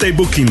and birthday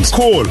bookings,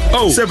 call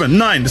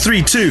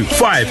 07932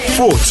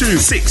 542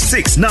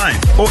 669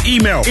 or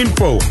email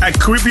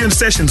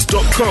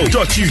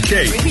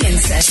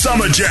info@caribbeansessions.co.uk.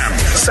 Summer Jam,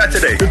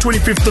 Saturday the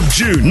 25th of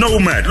June,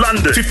 Nomad,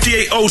 London,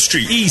 58 Old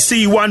Street,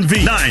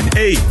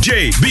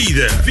 EC1V9AJ. Be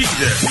there.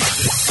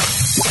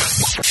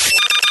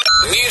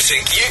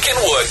 Music you can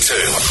work to.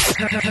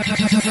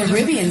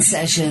 Caribbean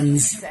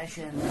Sessions.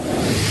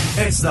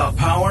 It's the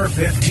Power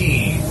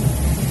 15.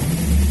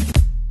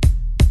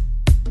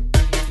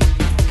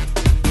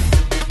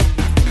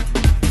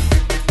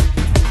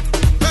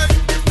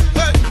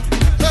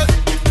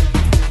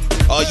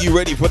 Are you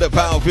ready for the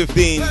Power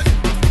 15?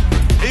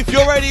 If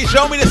you're ready,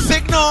 show me the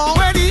signal.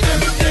 Ready,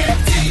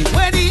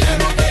 ready,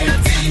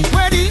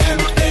 ready,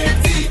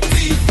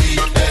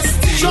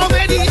 so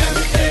ready,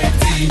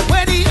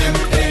 ready.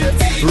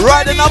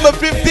 Right at number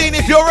 15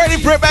 if you're ready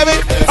for it, baby.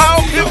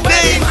 Power 15.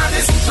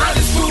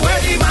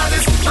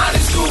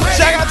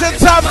 Check out the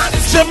top.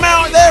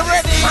 Jamal, they're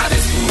ready.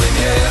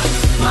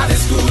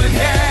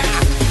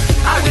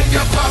 And if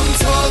your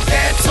bones will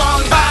get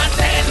on bad,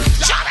 then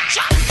shut up.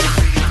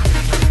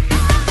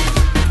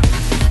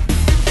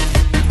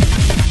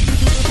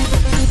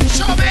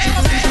 Show me.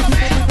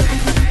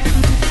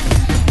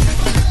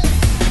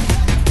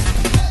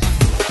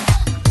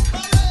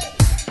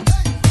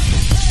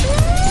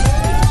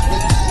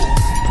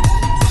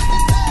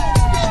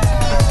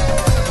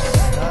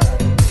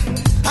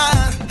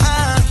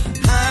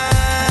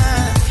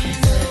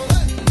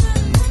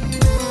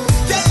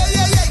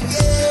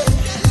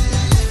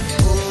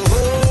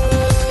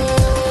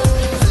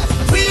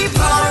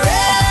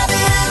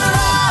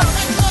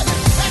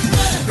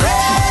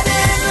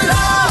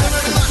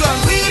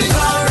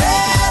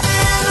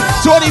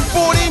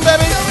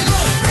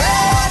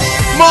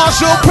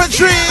 Marshall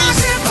Patrice.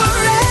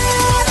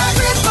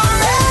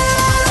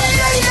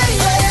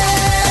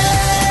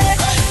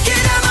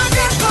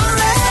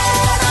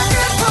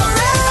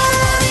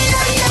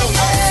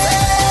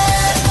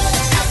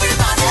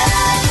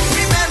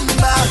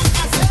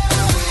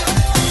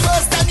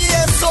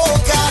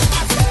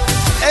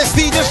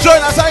 SD just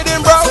joined us, how you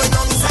doing, bro?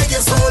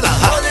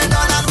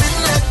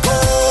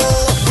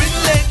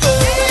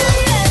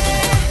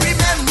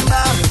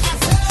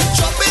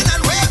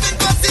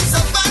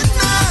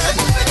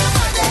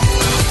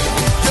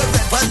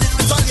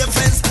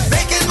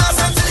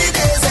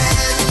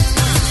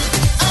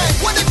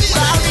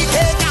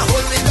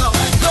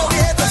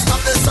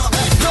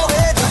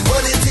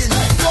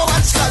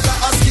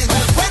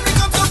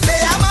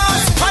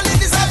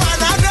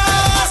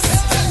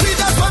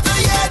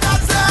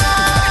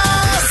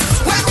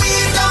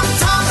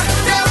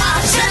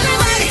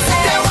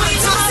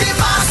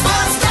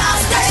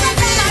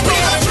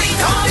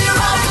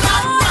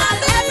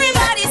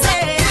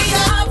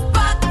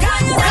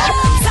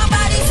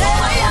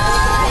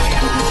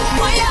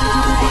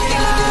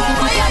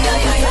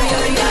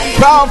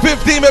 Power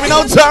 15, baby,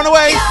 no turn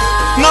away.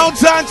 No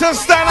time to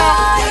stand up.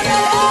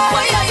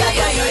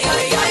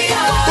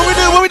 What we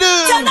do? What we do?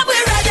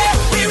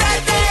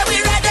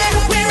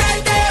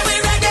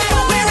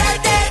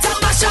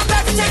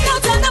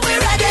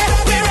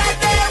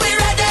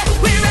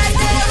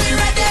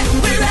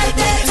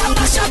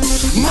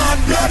 Mad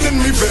blood in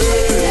me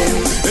vein,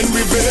 in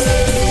me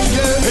vein,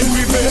 in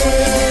me vein.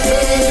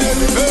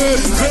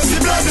 Crazy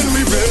blood in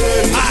me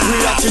vein. We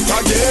at it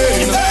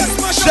again.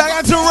 Shout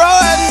out to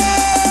Rowan.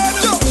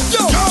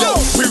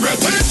 We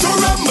ready to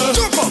rumble,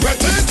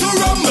 ready to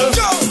rumble,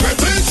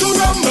 ready to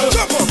rumble,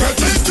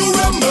 ready to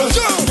rumble,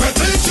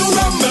 ready to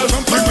rumble,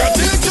 we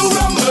ready to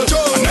rumble,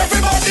 and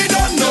everybody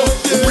done know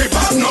we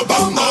bad no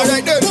bum.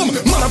 Alright then, boom,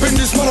 man up in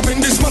this, man up in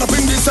this, man up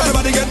in this,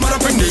 everybody get man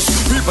up in this.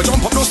 People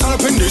jump up, don't stand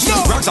up in this.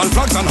 Rags and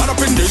flags and hot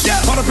up in this.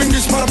 Man up in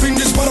this, man up in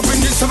this, man up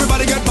in this,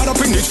 everybody get man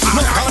up in this.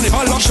 No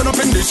carnival action up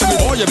in this.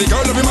 Oh yeah, big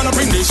girl, every man up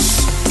in this.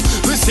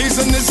 The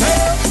season is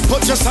here,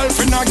 put yourself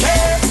in a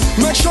gear.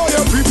 Make sure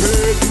you're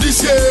prepared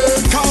this year.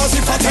 Cause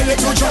if I tell you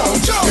to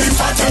jump, if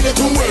I tell you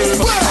to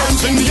wave,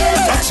 hands in the air,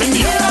 flags in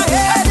the air.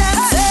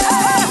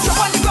 Jump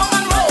on the ground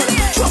and roll,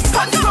 jump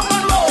on the ground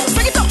and roll.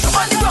 Bring it up,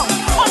 jump on the ground,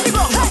 on the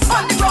ground, jump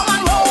on the ground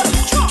and roll.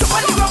 Jump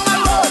on the ground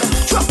and roll,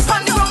 jump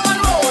on the ground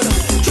and roll.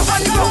 Jump on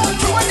the ground,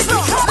 jump on the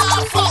ground.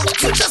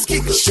 So just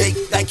keep it shake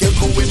like you're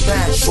going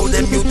back. Show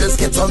them you just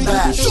get on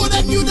back. Show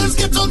them you just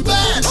get on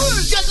back.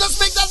 Yeah, just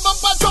make that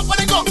bumper drop on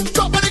the gong,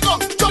 drop on the gong,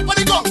 drop on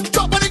the gong,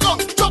 drop on the gong,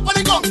 drop on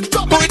the gong,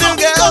 drop on the gong.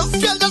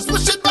 Girl, just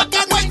push it back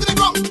and wind to the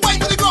ground,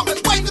 wind to the ground,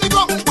 wind to the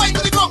ground, wind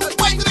to the ground,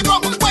 wind to the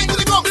ground, wind to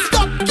the ground.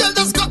 Stop, girl,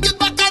 just cock it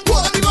back and pull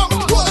on the ground,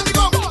 pull on the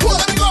ground, pull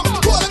on the ground,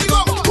 pull on the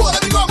ground, pull on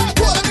the ground,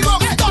 pull on the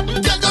ground. Stop,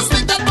 girl, just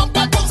make that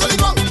bumper bounce on the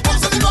ground,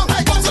 bounce on the ground,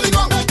 bounce on the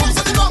ground, bounce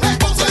on the ground,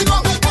 bounce on the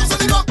ground, bounce on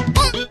the ground.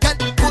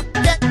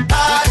 Get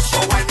hard, so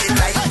wind it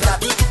like that.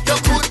 You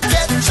could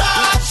get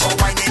charged, so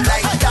wind it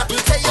like that.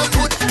 Say you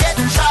could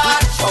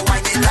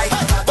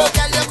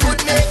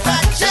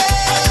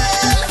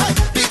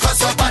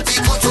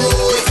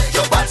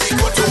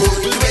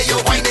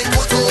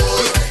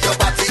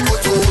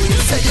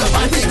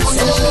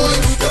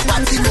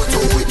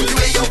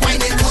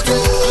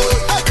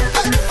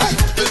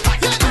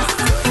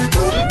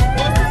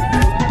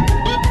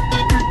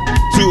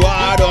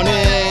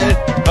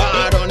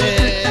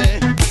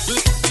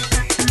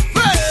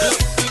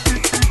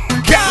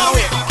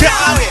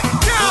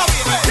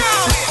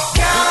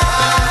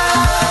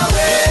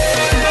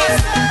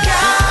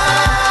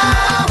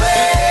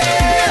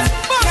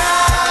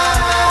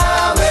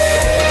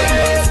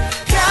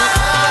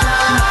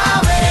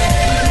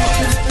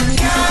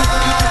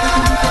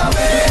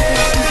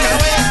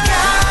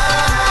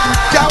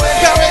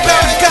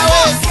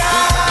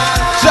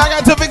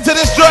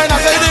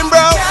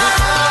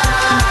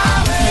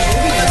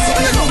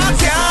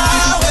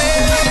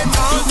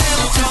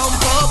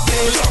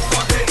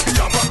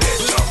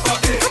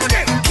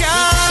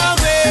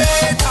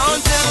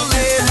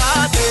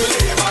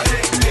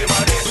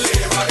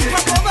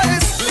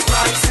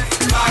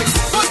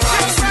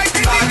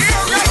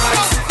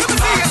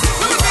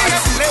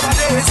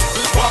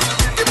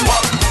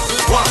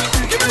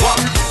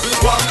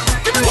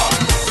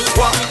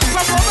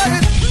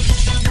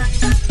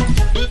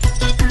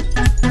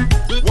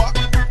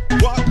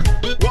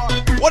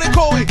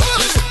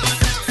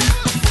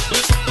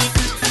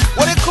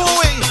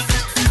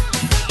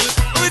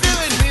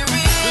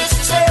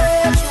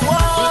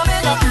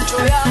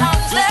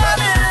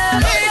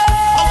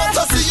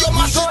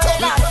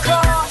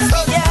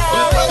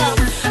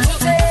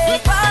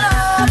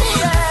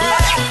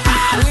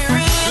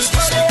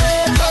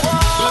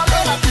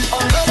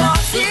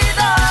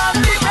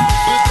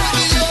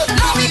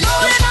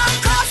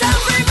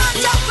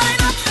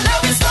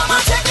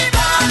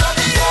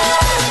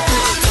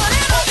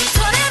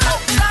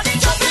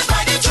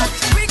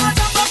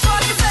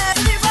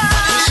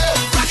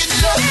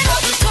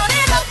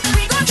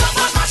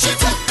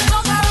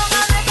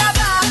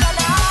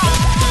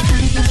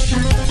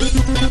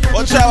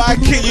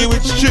kill you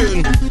with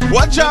tune.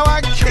 Watch how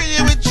I kill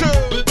you with tune.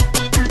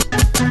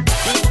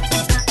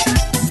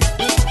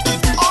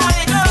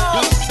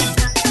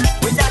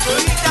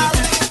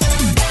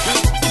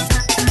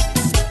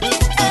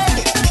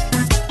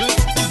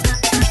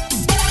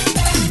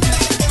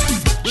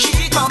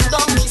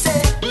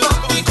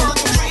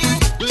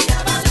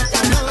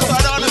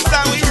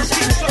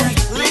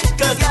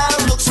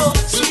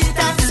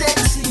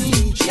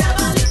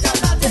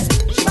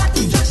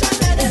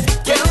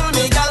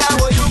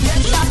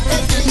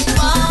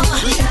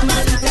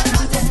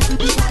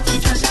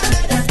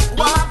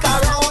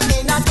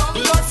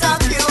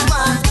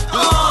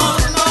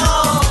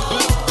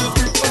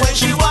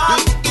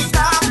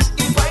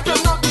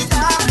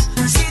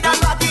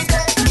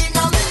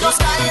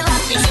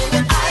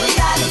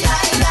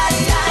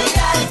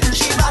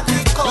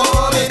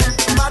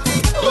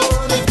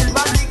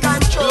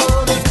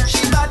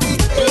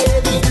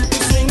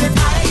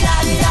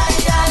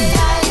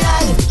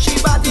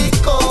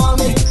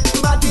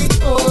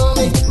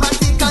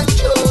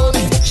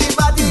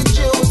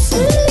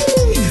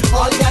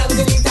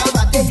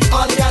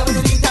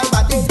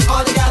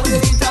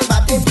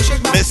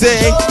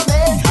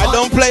 I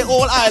don't play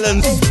all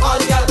islands,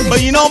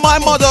 but you know my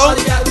motto,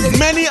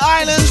 many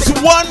islands,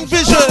 one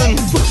vision.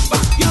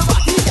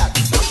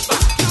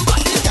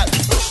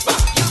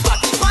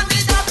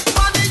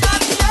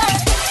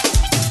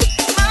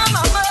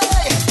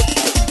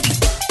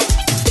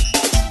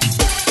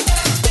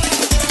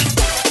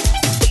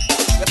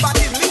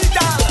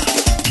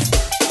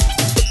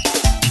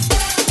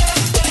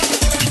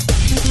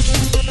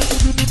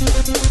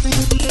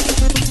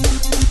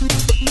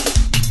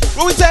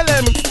 What we tell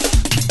them?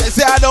 They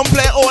say I don't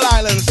play all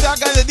islands. So I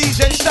got the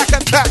DJ Shack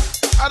Attack.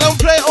 I don't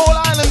play all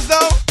islands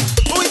though.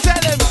 What we tell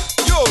them?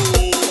 Yo,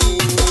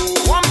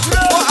 what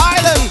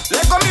island?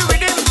 Let go me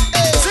with him.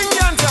 Sing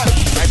the answer.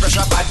 My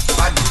pressure bad,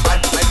 bad,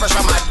 bad. My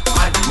pressure mad,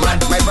 mad,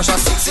 mad. My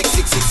pressure sick, sick,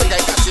 sick, sick, sick. I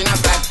catch in a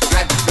glad,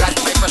 glad, glad.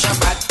 My pressure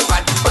bad,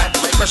 bad, bad.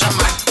 My pressure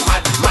mad,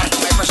 mad, mad.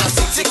 My pressure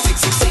sick, sick, sick,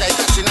 sick, sick. I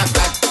catch in a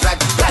glad,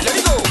 glad, glad. Let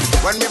me go.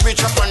 When we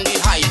reach up on the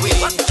highway,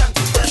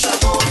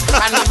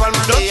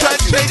 don't try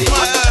to change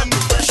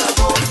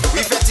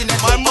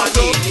my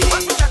motto.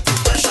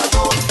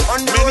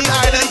 Many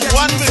islands,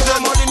 one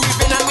vision.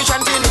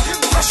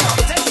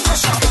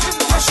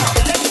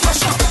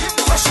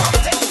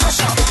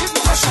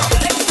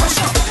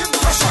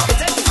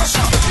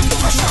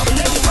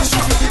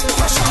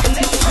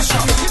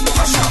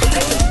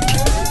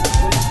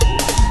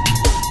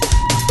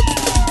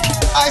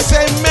 I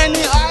say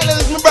many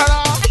islands, my brother.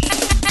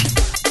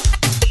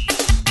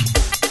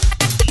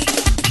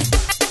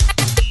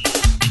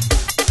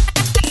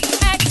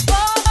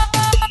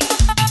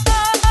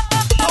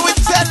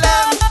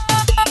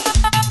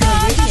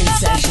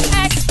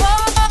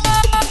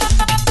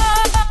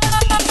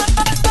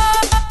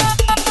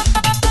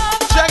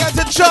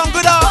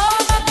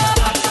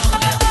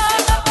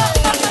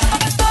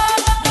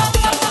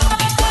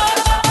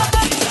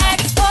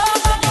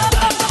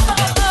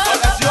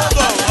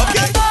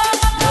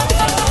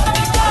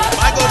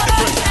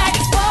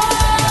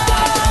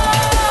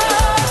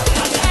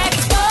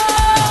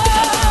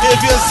 If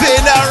you're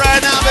saying that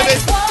right now, baby.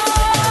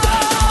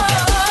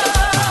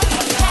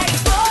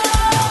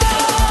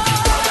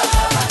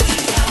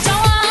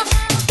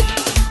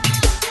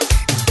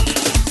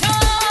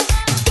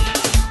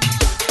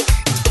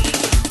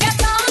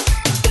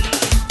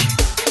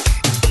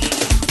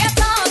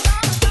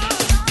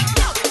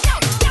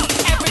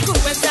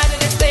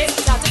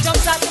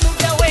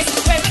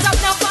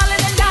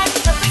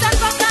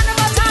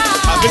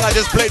 I think I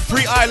just played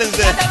 3 islands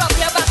there.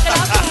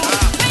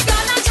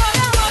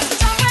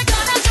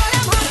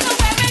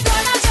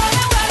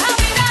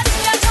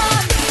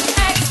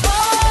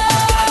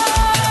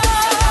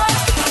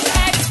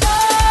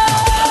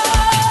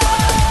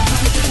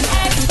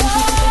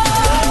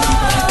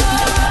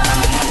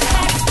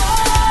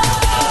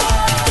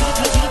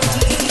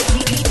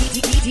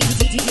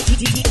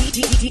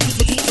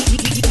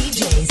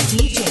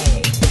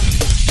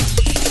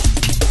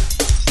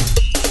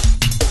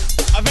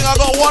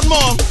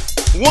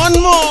 One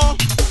more.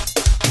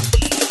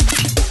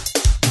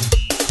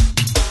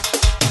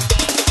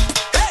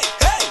 Hey,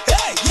 hey,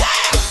 hey, yeah.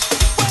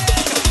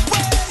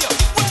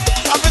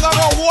 I think I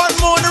got one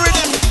more in the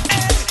rhythm.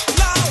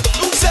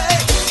 Who say?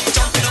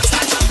 Jumping up,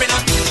 start jumping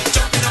up.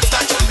 Jumping up,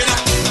 start jumping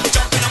up.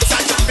 Jumping up,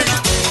 start jumping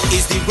up.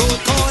 Is the road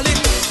calling?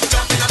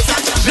 Jumping up,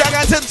 start jumping up.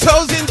 Jaggers and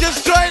toes in,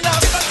 just join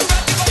us.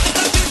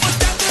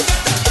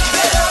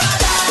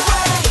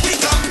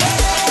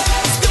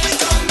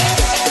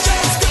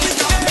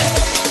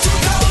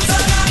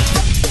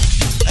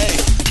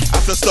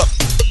 Stop.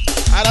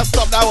 I done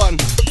stop that one.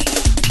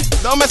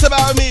 Don't mess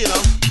about with me, you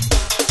know.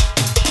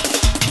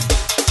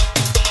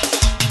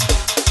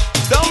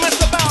 Don't mess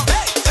about.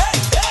 Hey, hey,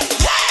 hey,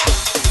 yeah.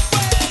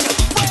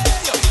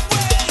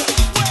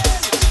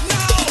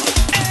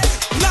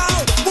 Now,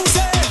 who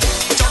said?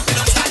 Jumping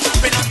up, start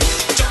jumping up.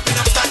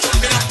 Jumping up, start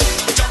jumping up.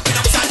 Jumping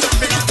up, start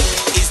jumping up.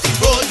 Is the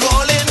road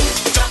rolling?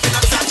 Jumping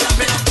up, start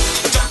jumping up.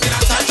 Jumping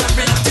up, start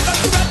jumping up.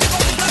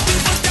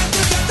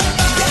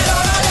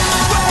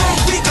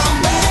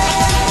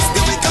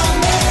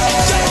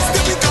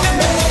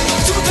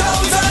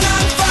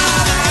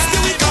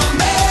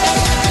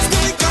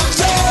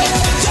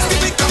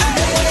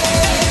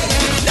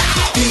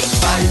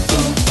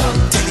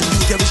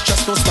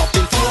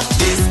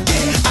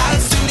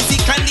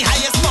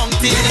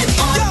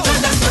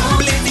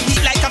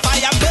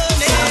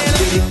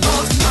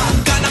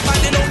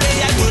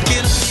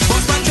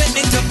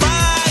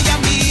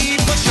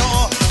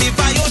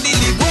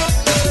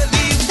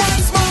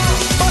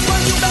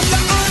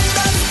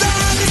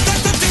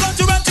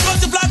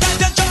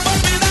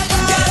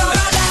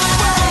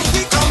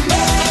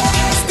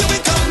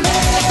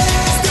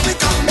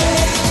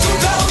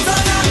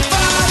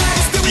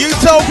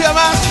 Ethiopia,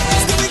 man.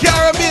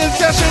 Caribbean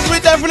sessions, we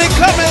definitely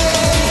coming.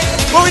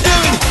 What we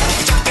doing?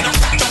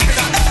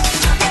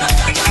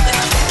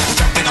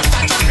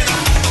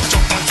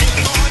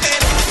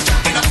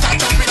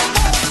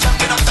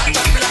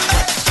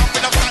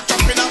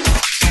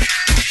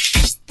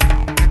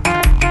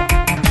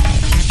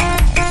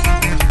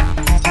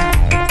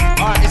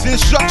 Alright, it's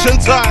instruction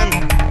time.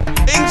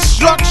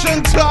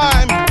 Instruction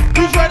time.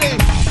 Who's ready?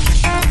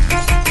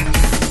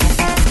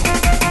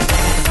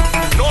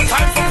 No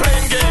time for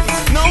playing games.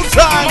 No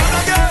time.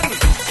 Again.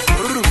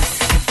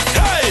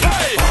 Hey,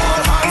 hey.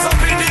 All hands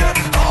up in the air.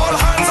 All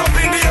hands up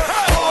in the air.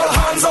 All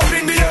hands up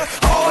in the air.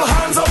 All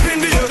hands up in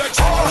the air.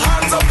 All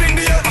hands up in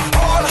the air.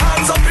 All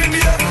hands up in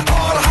the air.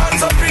 All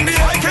hands up in the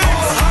air.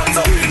 All hands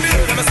up in the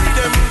air. Let me see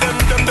them.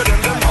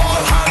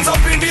 All hands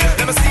up in the air.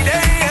 Let me see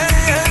them.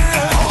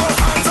 All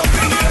hands up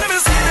in the air. Let me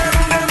see them.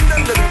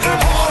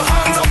 All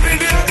hands up in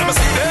the air. Let me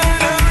see them.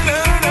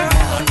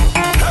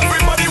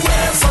 Everybody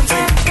wear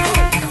something.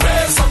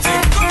 Wear something.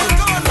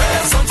 Wear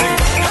something.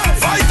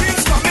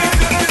 Vikings coming.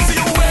 Let me see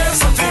you wear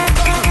something.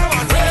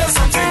 Wear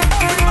something.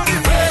 Everybody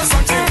wear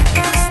something.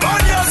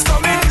 Spaniards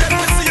coming. Let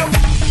me see you.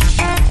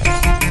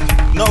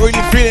 Not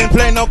really feeling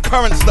playing no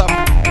current stuff.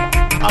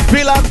 I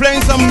feel like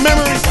playing some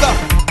memory stuff.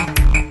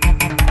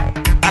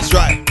 That's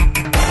right.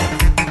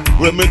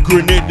 With my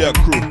Grenada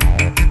crew.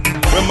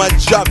 With my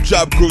Job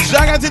crew.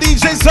 Shout out to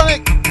DJ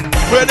Sonic.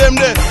 Where them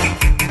there?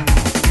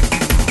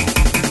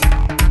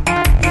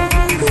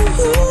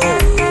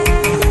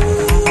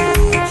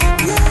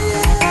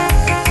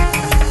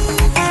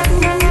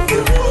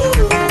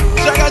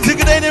 Shout out to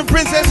Canadian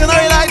Princess. I know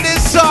you like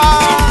this song.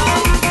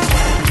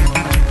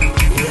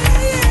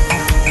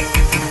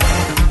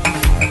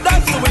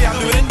 That's the way I'm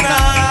doing it now.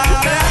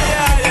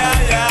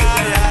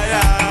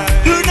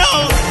 Who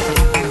knows?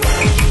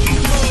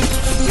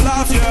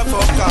 Last year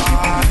for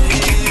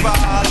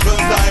Carnival,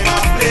 first time I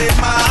played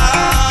my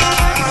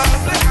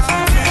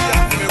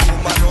me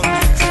woman on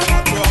the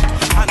truck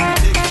and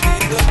we take it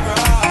in the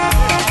ground.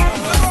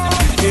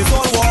 It's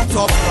all walked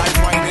up like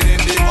whining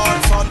in the hot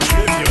sun.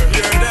 If you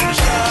hear them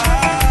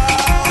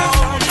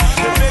shout,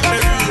 it make me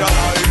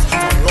realize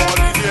for all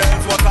these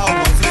years what I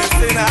was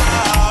missing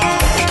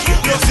out.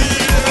 You see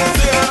this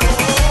here,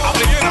 I'm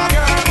playing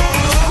again.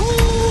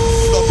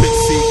 Stop it,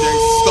 CJ.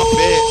 Stop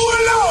it.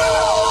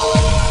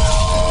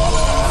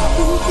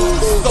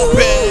 Stop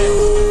it.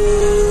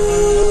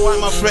 Why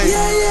am I afraid?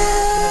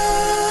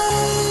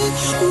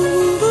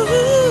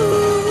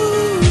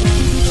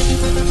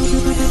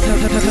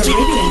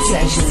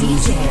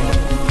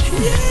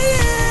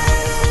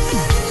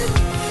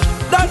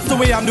 That's the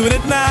way I'm doing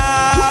it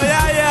now.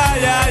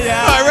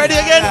 Yeah. Alright, ready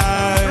again?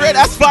 Ready?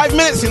 That's 5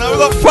 minutes, you know. We've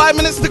got 5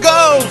 minutes to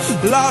go.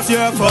 Last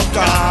year for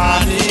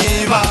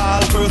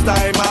Carnival, first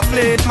time I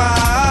played my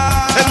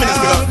 10 minutes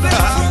to go.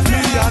 Me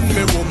and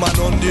me woman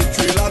on the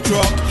trailer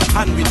truck,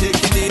 and we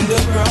taking in the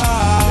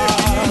ground.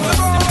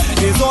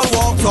 It's all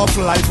walked up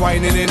like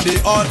whining in the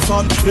hot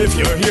sun. If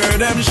you hear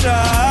them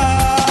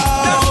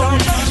shout,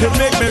 it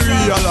make me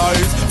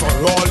realize for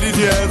all these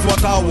years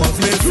what I was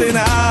missing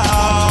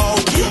out.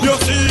 You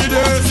see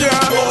this,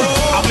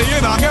 yeah? I'm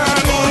playing again,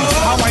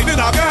 I'm whining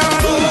again,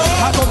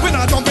 I'm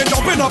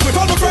jumping up with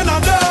all my friends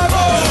and them.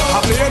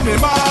 I'm playing me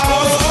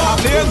mouth, I'm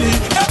playing me.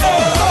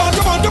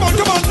 Come on,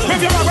 if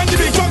you're around the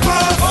big truck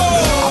pass.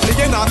 I'm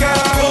playing again,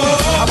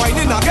 I'm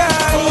whining again,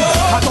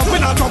 I'm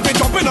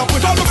jumping up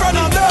with all my friends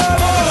and them.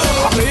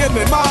 I'm playing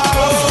me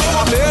mouth,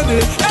 I'm playing me.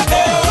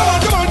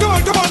 Come on,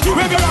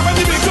 if you're around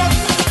the big truck.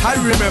 I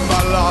remember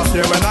last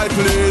year when I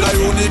played, I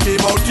only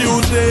came out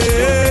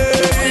Tuesday.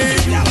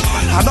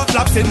 I'm not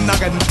lapsing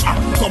again,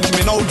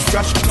 coming out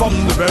fresh from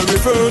the very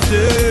first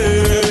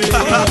day.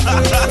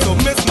 So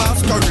Miss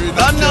Masquerade,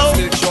 just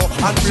make sure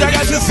and Shout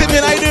out to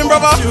Simeon, how you doing,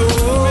 brother?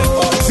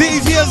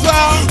 ZZ as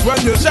well.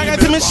 Shout out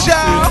to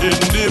Michelle.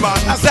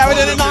 That's how we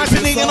did it nice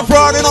and neat in the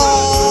Friday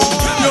night.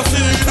 You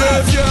see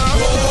this, yeah?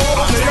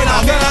 I'm playing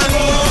again,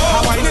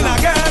 I'm whining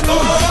again,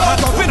 I'm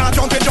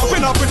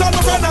jumping up with all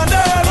my friends and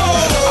them.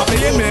 I'm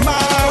playing me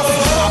mouth,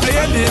 I'm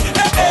playing me.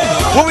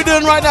 What we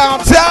doing right now?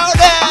 Tell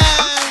them.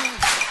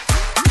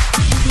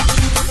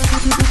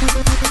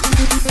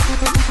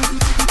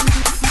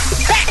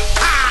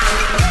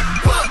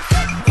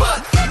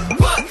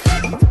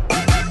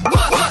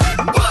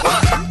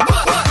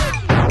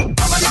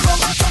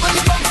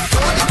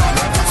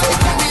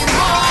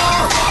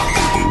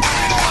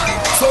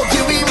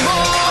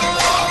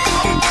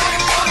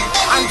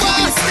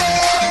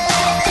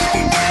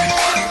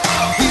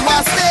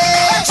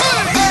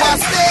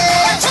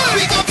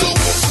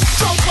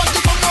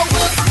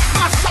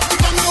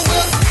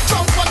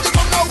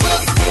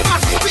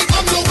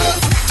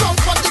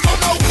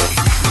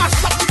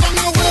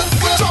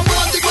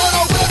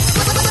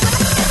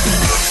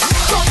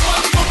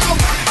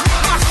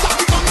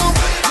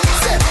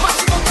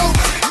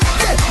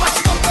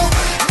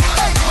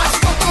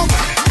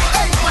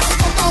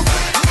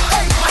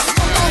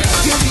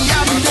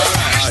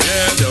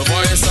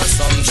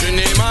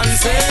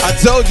 I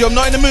told you I'm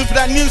not in the mood for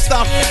that new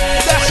stuff.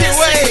 That's it,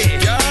 way.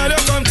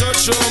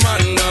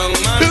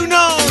 Who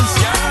knows?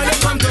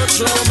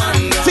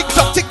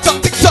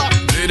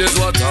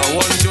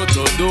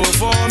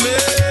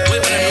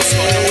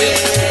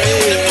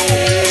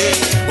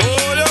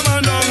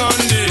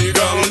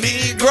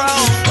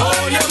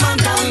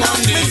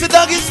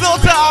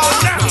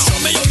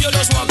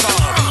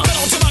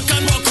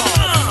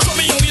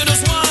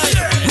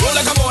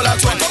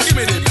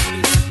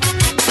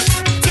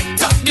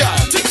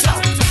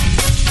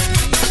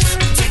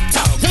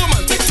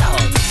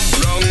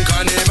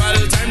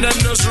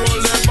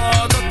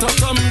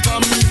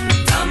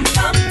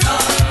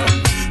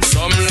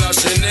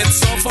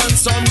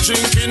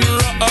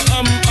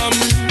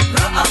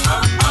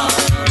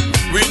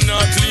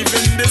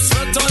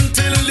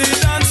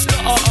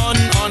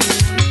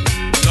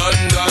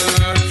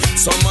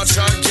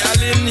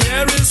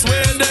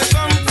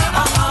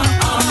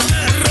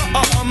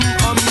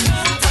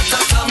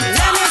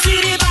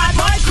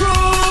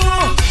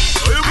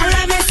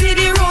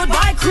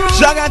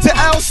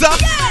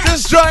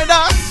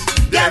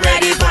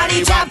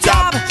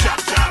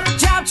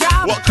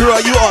 crew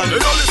are you on?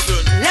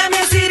 Let me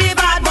see the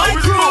bad boy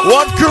crew.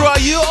 What crew are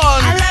you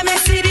on? And let me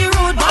see the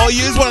rude boy. Oh,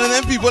 you is one of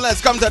them people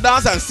that's come to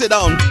dance and sit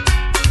down.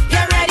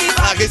 Get ready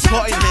for like it's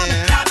hot in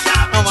here.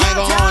 Oh my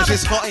gosh,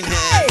 it's hot in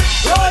here.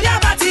 Roll your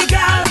body,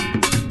 girl.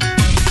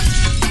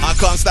 I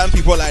can't stand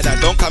people like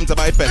that. Don't come to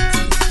my pet.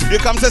 You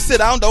come to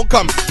sit down, don't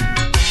come.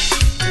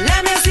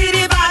 Let me see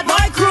the bad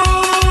boy crew.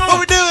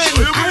 What we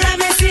doing? And let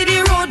me see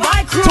the rude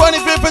boy crew.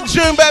 25th of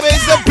June, baby,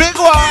 it's a big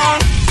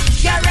one.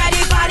 Get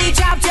ready for the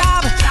chop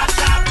chop. Chop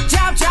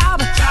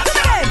chop.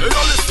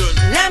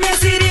 Let me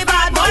see the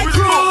bad boy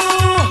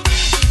crew.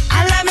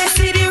 And let me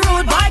see the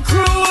rude boy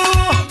crew.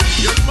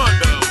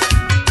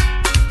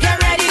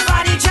 Get ready for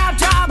the chop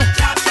chop.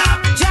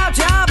 Chop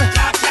chop.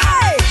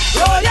 Hey,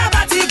 roll your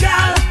body,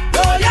 girl.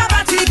 Roll your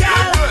body,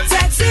 girl.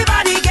 Sexy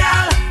body,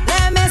 girl.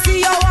 Let me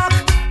see your walk.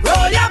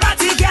 Roll your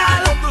body,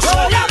 girl.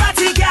 Roll your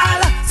body, girl.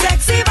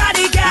 Sexy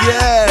body, girl.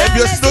 Yeah, if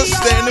you're still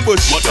staying in the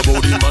bush. What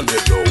about the man they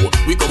know?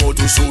 We come out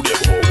to show them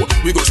how.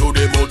 We go show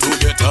them how to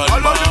get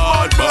on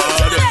bad.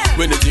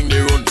 When they think they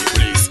run the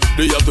place,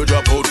 they have to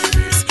drop out the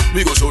base.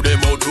 We go show them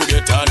how to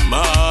get on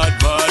mad.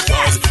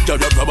 Cause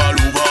Jaja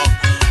Kabaluba,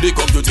 they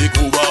come to take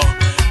over.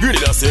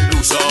 Grenada, St.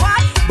 Lucia,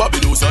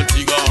 Barbados,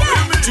 Antigua,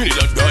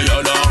 Trinidad,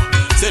 Guyana,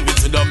 St.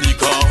 Vincent,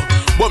 Dominica,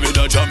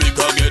 Bermuda,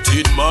 Jamaica,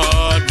 getting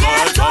mad.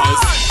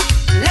 Cause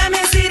let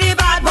me see the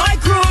bad boy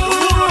crew.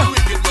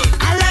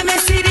 And let me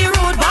see the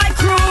rude boy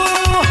crew.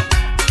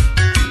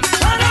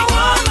 On a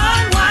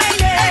woman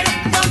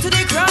whining down to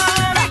the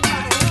ground.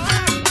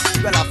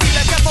 Well, I feel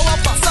like for a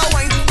bust of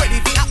wine.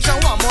 Ready for action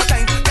one more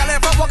time. Girl,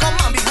 if I walk a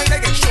man behind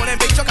again, show them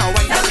big chuck and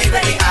wine. Tell me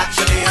where the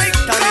action is.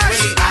 Tell me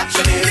where the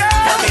action is.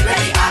 Tell me where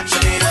the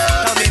action is.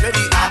 Tell me where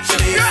the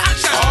action is.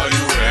 Are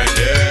you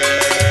ready?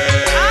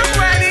 I'm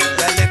ready.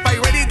 Well, if I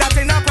ready, that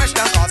ain't no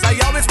question. Cause I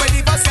always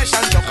ready for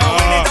session. Don't come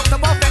when it up to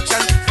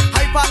perfection.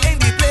 Hyper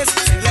in the place.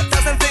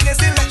 Selectors and fitness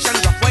selection.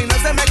 Rough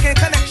winers and making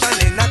connection.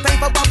 Ain't no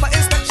time for bumper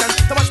inspection.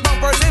 Too much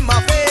bumpers in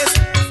my face.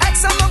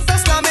 X amongst the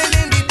slamming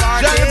in the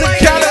party. Shout out to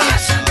Callum.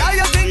 Girl,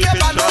 you think you're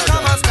bad, don't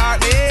come and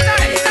start me.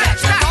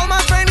 All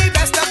my friend, the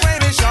best of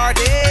brain is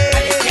shorty.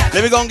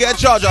 Let me go and get a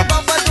charger.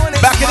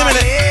 Back in a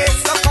minute.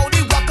 Look how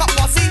the walk up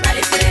pussy.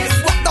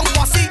 Walk down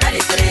pussy.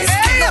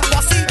 Skin up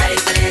pussy.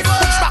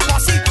 Push back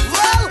pussy.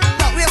 Well,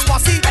 that waist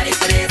pussy.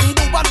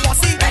 Do one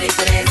pussy.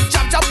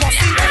 Jump jump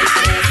pussy.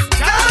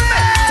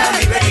 Tell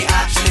me where the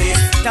action is.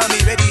 Tell me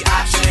where the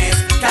action is.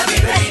 Tell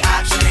me where the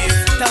action is.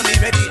 Tell me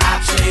where the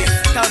action is.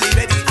 Tell me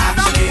where the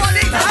action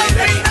is. Tell me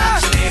where the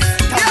action is.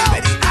 Tell me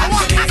where the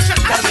action is.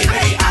 Tell me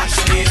where the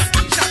action is.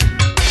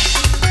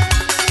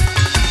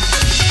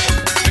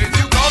 Did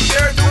you come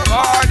here to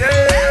party?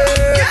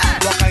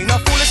 What kind of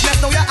foolishness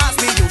now you ask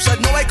me? You should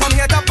know I come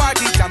here to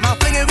party. Jam and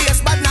flinging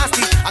waist bad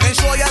nasty. I can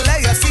show you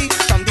let you see.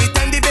 From the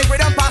time the big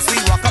rhythm pass we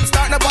walk up,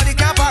 start nobody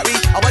can't part me.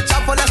 I would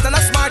jump for less than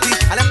a smarty.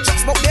 And them chuck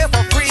smoke there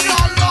for free. In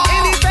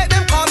the bed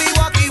them call me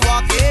walkie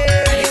walkie.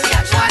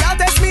 Y'all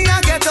test me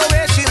and get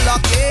away, she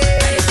lucky.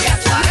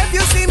 If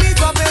you see me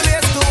dropping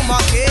waist too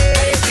mucky,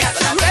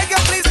 beg you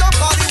please don't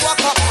call the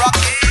walk up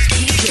rocky.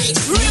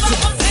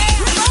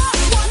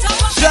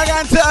 Shout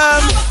out to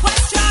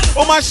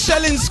oh my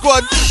shelling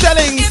squad,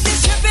 shellings.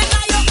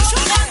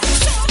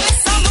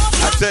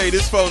 I tell you,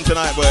 this phone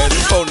tonight, boy,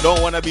 this phone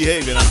don't want to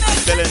behave, you know.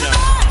 I'm telling you.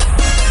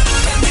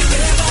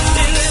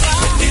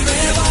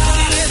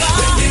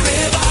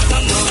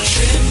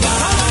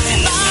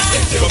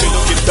 It's gonna be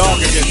looking dark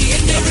again.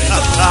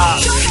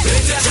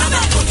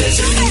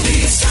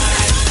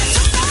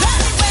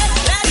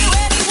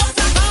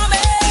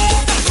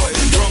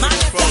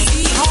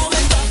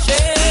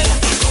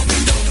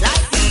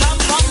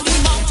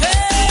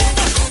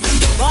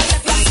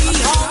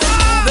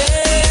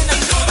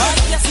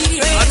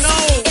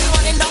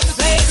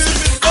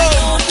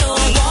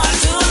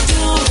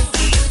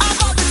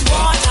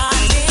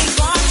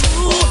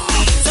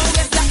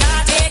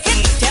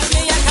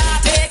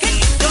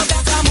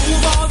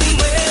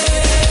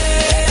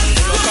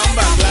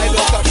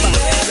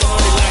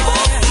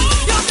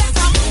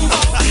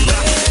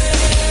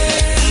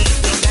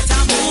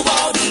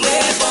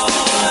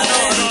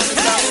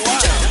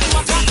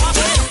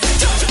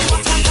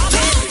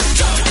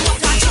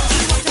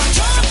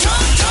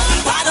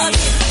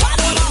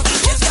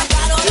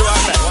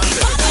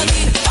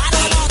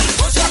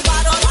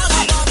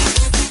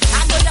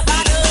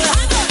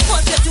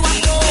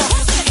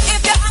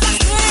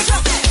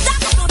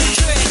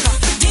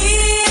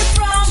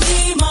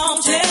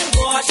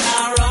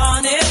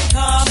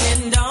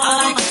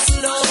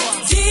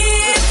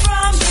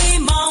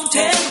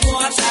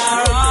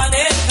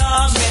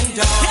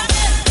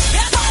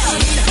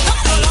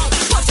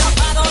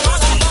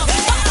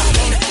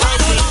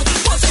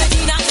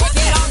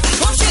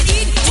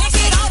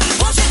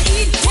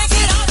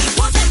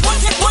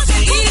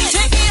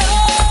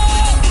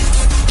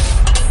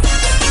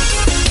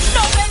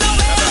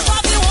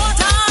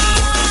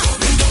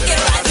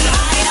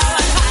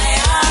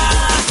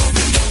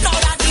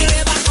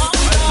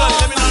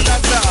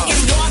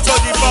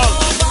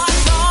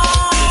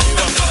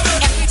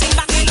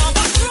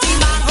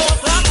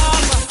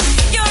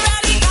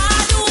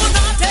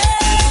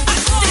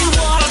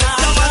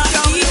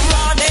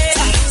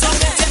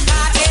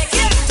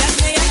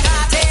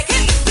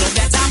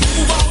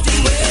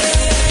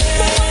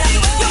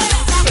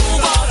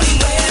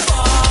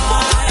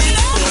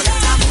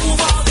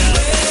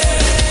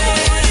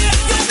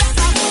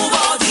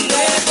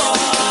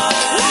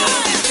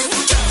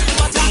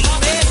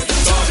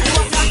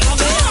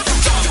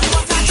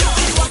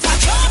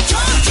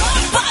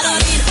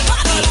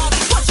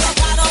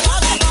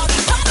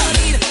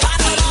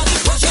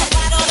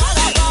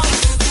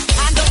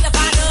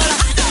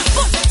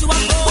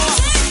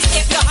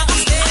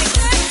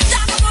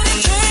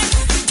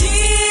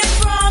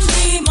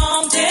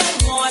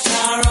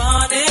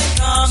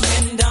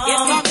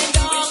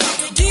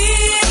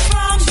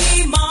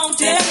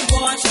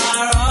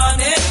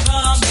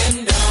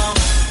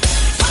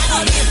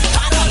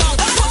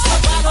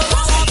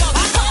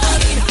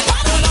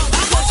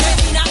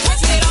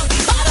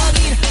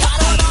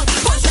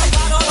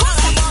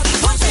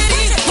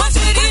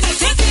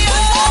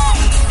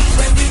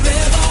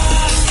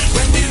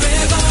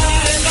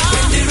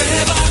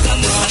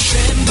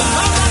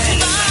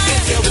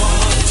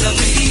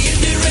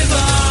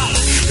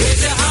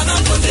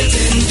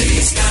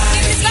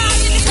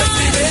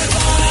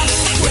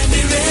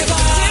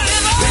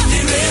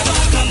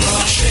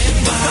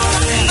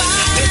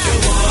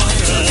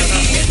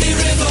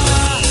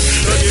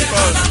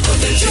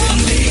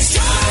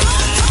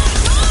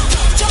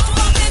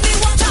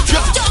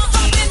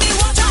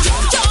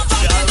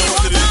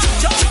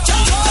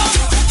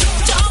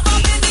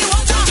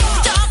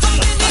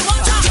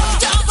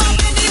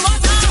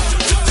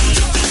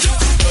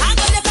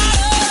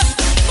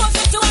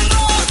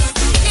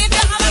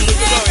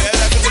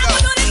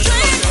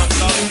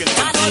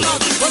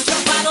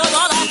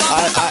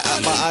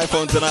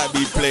 tonight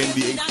be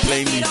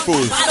plainly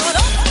full.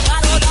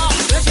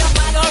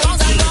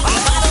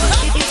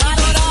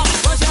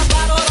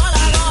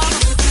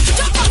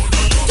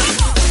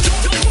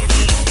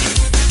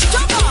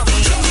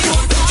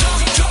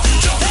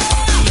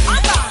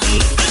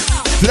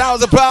 So that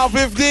was a Power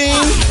 15.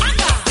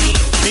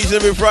 Each and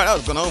every Friday. That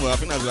was gone over. I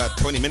think that was about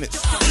 20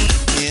 minutes.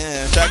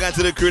 Yeah. Shout out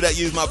to the crew that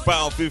used my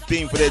Power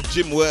 15 for their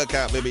gym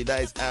workout, baby.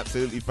 That is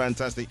absolutely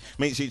fantastic.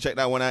 Make sure you check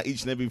that one out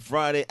each and every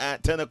Friday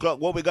at 10 o'clock.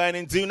 What we're going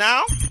into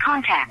now?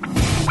 Contact.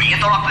 We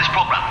interrupt this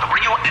program to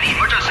bring you an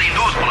emergency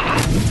news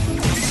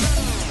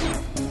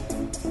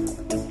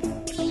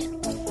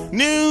bulletin.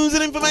 News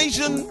and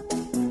information.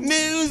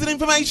 News and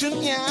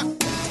information, yeah.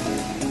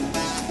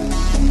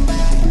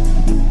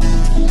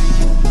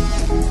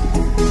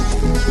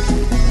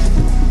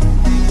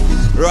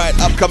 Right,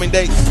 upcoming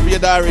dates for your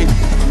diary.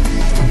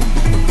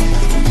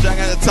 Shout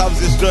out to Tubbs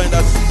just joined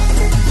us.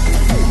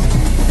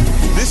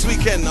 This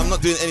weekend, I'm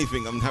not doing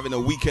anything. I'm having a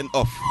weekend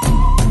off.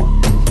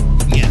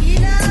 Yeah,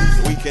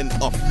 weekend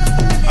off.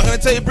 I'm going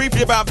to tell you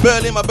briefly about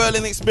Berlin. My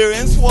Berlin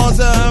experience was,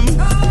 I'm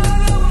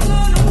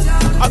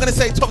going to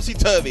say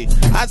topsy-turvy.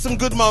 I had some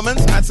good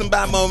moments, I had some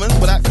bad moments,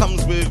 but that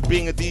comes with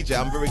being a DJ.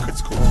 I'm very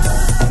critical.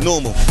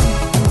 Normal.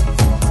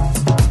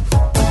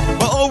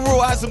 But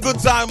overall, I had some good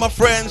time with my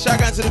friends.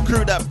 Shout out to the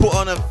crew that put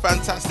on a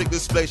fantastic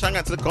display. Shout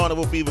out to the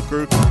Carnival Fever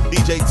crew,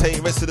 DJ Tate,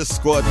 rest of the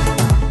squad.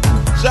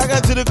 Shout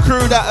out to the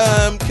crew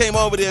that came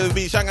over there with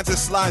me. Shout out to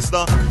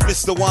Slicer,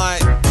 Mr. White.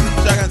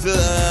 Shout out to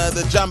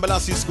the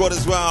Jambalassi squad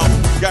as well.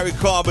 Gary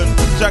Carbon.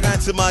 Shout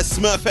out to my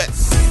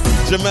Smurfettes,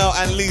 Jamel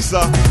and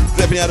Lisa.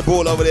 Definitely had a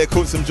ball over there.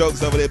 Caught some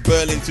jokes over there.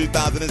 Berlin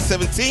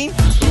 2017.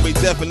 We'll be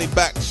definitely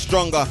back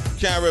stronger.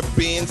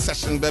 Caribbean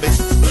session, baby.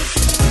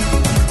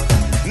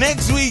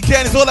 Next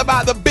weekend is all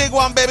about the big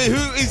one, baby.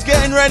 Who is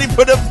getting ready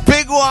for the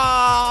big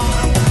one?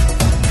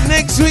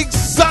 Next week,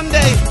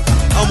 Sunday.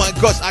 Oh my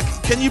gosh,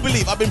 can you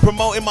believe I've been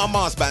promoting my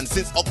mass band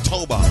since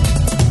October?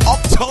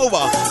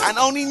 And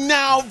only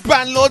now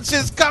band launch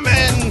is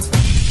coming.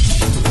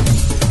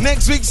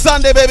 Next week,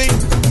 Sunday, baby.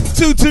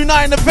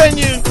 229 the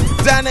venue.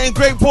 Down there in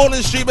Great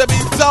Portland Street, baby.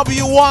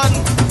 W1.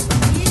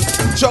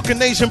 Chocolate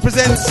Nation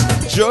presents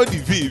Joy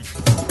DeVive.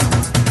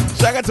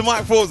 Shout out to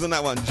Mike Forbes on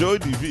that one. Joy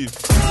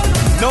DeVive.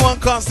 No one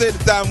can't say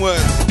the damn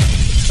words.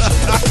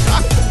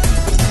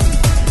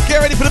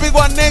 Get ready for the big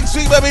one next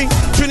week, baby.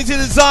 Trinity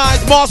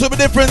Designs, Mars will be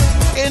different.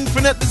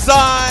 Infinite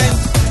Designs,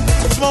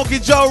 Smokey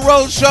Joe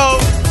Road Show,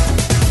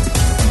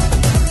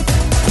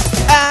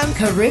 and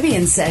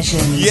Caribbean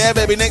Sessions. Yeah,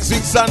 baby. Next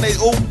week Sunday,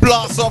 all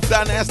blasts off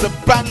down there. That's the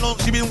band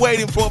launch you've been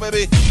waiting for,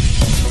 baby.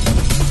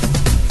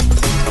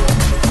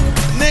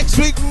 Next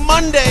week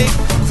Monday,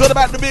 it's all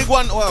about the big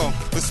one. Well,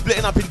 we're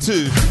splitting up in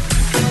two.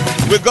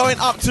 We're going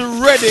up to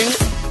Reading.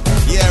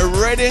 Yeah,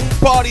 Reading,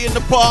 party in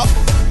the park.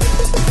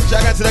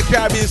 Shout out to the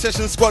Caribbean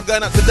Session squad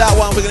going up to that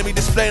one. We're going to be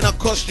displaying our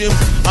costume.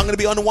 I'm going to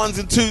be on the 1s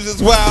and 2s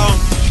as well.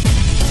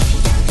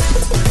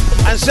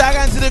 And shout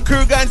out to the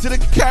crew going to the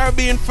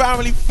Caribbean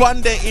Family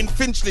Fun Day in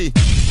Finchley.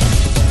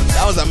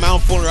 That was a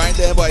mouthful right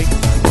there, boy.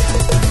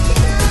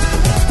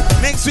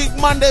 Next week,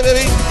 Monday,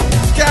 baby.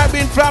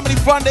 Caribbean Family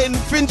Fun Day in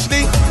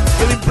Finchley.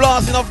 We'll be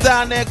blasting off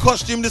down there.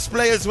 Costume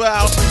display as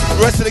well.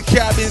 The rest of the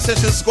Caribbean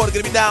Session squad are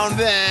going to be down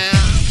there.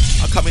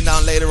 I'm coming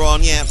down later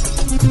on, yeah.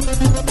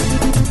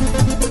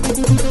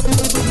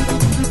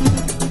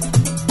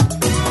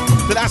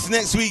 So that's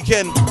next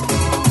weekend. I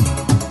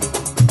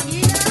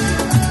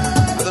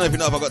don't know if you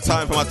know if I've got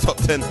time for my top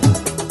 10.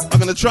 I'm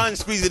going to try and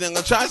squeeze it in. I'm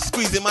going to try and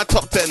squeeze in my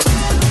top 10.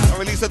 I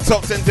released a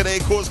top 10 today,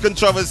 caused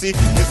controversy.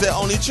 It's the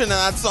only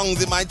Trinidad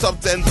songs in my top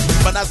 10.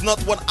 But that's not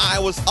what I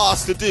was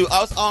asked to do. I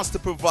was asked to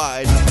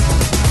provide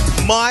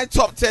my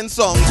top 10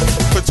 songs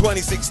for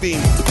 2016.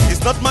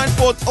 It's not my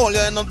fault all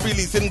you're not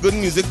releasing good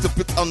music to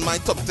put on my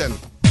top 10.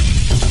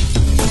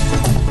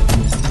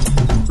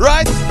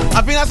 Right?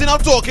 I think that's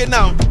enough talking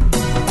now.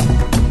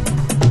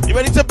 You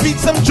ready to beat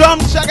some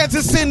drums? Shout out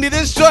to Cindy,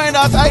 just joined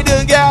us. How you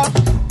doing, girl?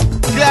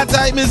 Glad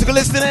type musical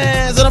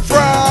listeners on a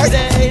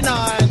Friday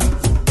night.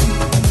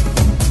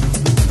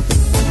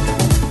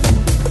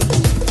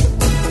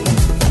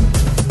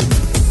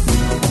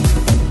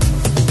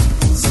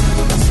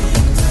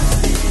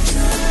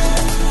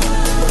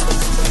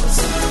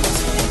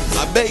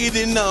 I bet you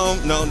didn't know.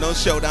 No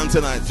showdown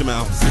tonight,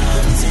 Jamal.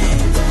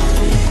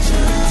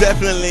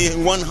 Definitely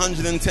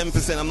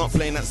 110%. I'm not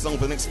playing that song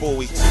for the next 4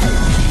 weeks.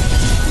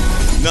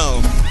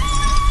 No.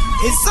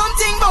 It's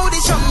something about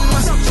the drum.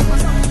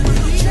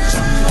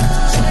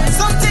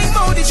 Something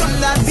about the drum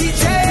that beat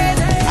it.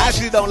 I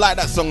actually don't like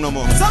that song no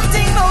more.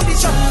 Something about the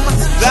drum.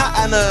 That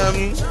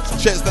and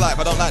Chase the Life.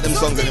 I don't like them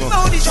songs anymore.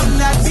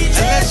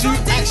 Unless you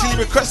actually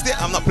request it,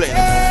 I'm not playing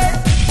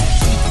it.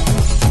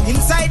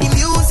 Inside the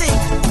music,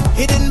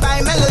 hidden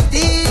by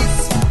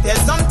melodies,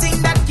 there's something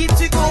that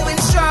keeps you going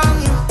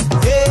strong.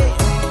 Yeah.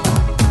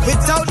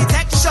 Without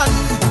detection,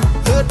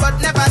 heard but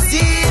never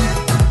seen.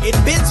 It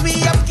builds me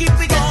up, keep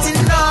me getting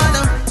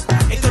on.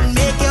 It can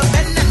make you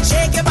bend and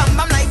shake your bam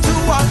bam like you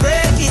or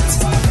break it.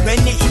 When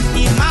you're in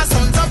the mass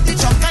sounds of the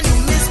truck and you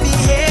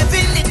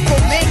misbehaving, it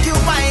could make you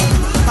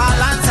whine.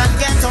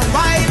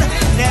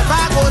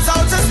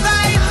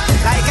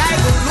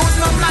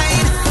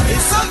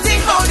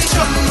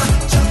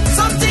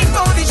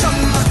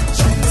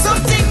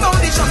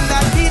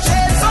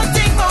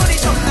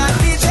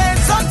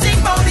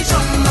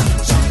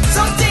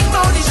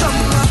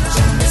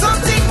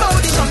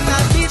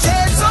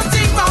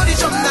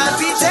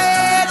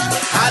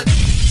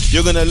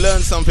 gonna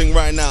learn something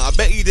right now. I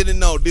bet you didn't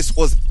know this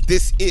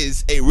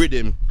is a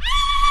rhythm.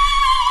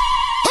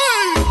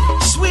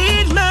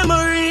 Sweet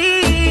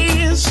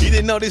memories. You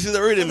didn't know this is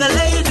a rhythm. The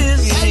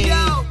ladies.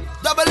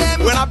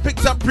 When I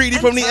picked up Pretty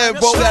from the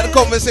airport, we had a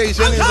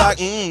conversation. It's like,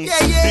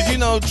 did you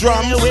know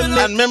drums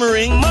and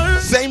memory,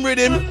 same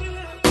rhythm?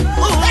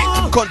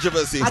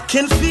 Controversy. I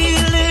can feel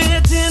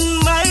it in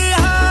my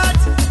heart.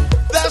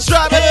 That's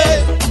right,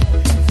 baby.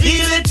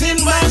 Feel it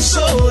in my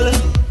soul.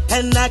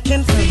 And I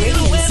can feel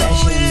when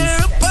we're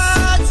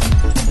apart.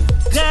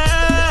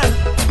 Girl,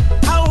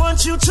 I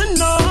want you to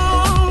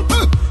know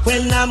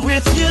when I'm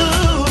with you,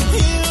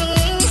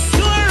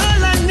 you're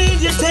all I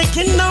need. You're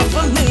taking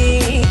over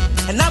me.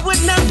 And I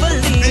would never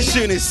leave. This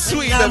tune is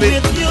sweet,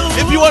 baby.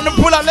 If you want to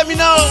pull out, let me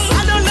know.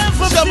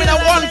 Show me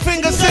that one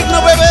finger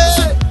signal,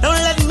 baby. Don't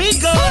let me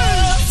go.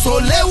 So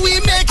let we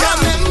make a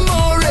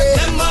memory.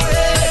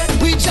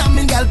 We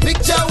jamming girl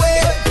picture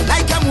way.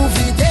 Like a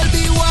movie, they'll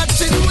be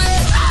watching way.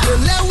 So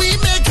let we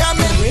make a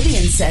memory.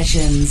 Caribbean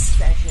Sessions.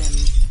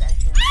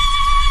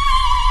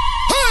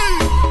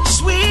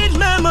 Sweet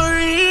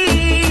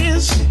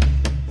memories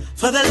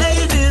for the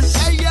ladies.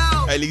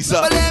 Hey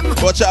Lisa,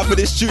 watch out for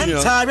this tune,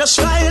 yo. Tyra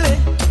Smiley.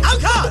 Oh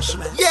gosh,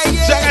 man.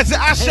 Shout out to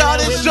Asha,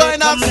 this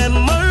join us.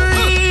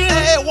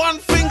 Hey, one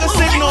finger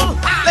signal.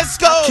 Let's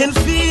go. I can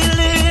feel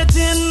it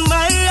in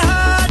my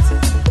heart.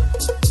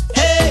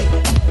 Hey,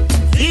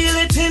 feel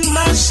it in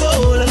my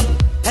soul.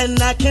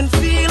 And I can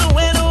feel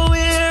when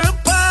we're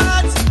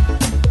apart.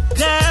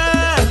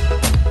 Girl,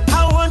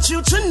 I want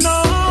you to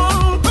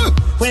know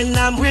when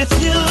I'm with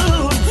you,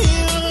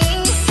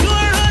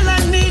 you're all I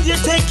need. You're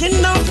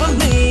taking over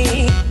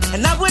me.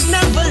 And I would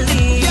never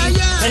leave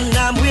when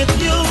I'm with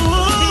you.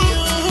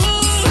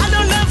 I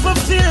don't ever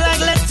feel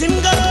like letting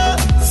go.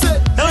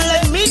 Don't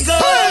let me go.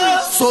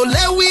 So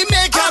let we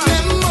make a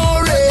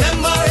memory.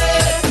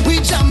 We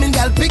jamming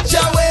girl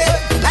picture way.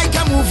 Like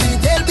a movie,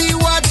 they'll be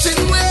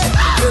watching way.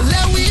 So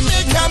let we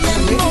make a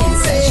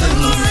memory.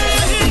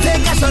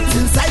 Take a shot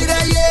inside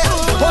a year.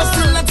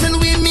 Hustle until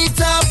we meet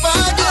up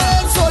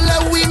again. So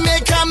let we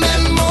make a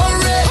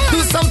memory. Do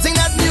something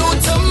that new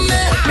to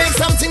me. Make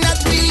something that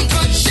we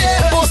could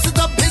share. Post it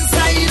up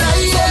inside a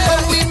year. So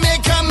we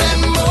make a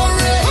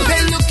memory.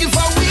 They looking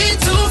for we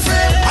to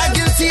frame. I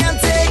guilty and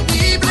take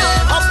the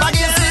blame. Up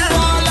against the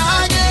wall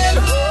again.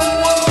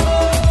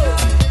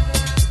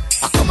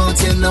 I come out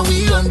here now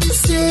we on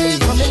this day.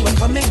 We're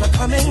coming.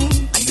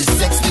 And this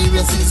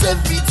experience is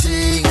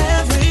everything.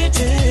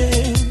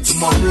 Everything.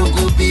 Tomorrow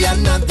could be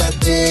another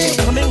day.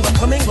 We're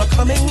coming.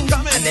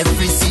 And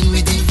every scene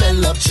we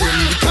develop.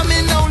 We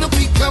coming now, look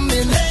we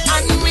coming.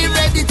 And we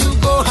ready to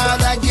go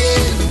hard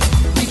again.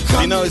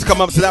 You know it's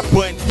come up to that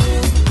point.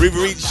 We've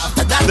reached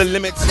the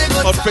limit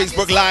on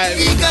Facebook Live.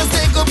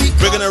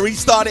 We're gonna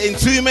restart it in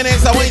 2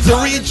 minutes. I want you to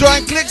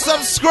rejoin, click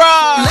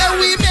subscribe. Let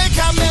we make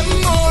a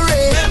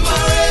memory.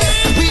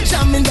 We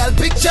jamming that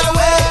picture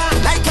way.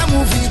 Like a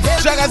movie.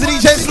 Check out the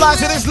DJ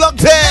Slice and it's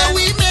locked in. Let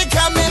we make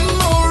a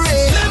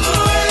memory.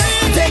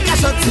 Take a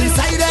shot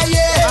inside a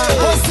year.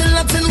 Hustle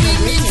until we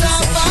meet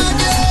up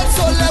again.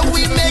 So let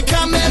we make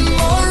a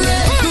memory.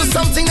 Do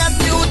something that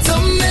new to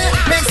me.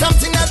 Make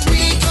something that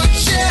we could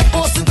share.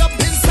 Post it up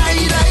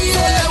inside a year.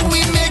 Let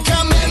we make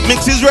a memory.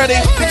 Mix is ready.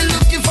 They're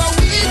looking for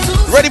we to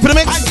Ready for the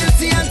mix?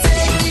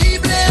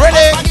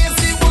 Ready.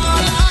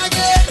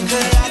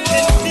 Girl, I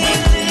can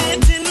feel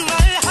it in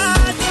my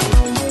heart.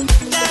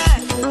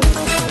 Yeah.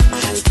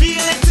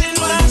 Feel it in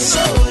my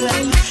soul.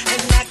 And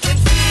I can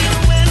feel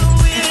when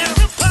we're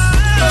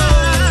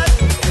apart.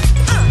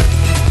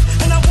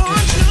 And I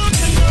want you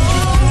to know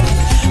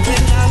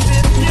when I'm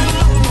with you,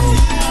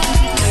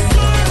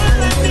 you're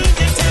all I need.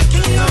 You're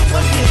taking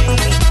over me.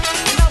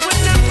 And I would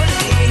never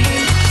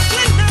leave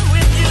when I'm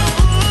with you.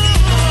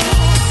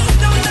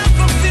 Don't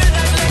ever feel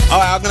like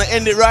Alright, I'm gonna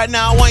end it right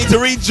now. I want you to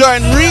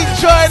rejoin.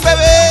 Rejoin,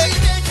 baby.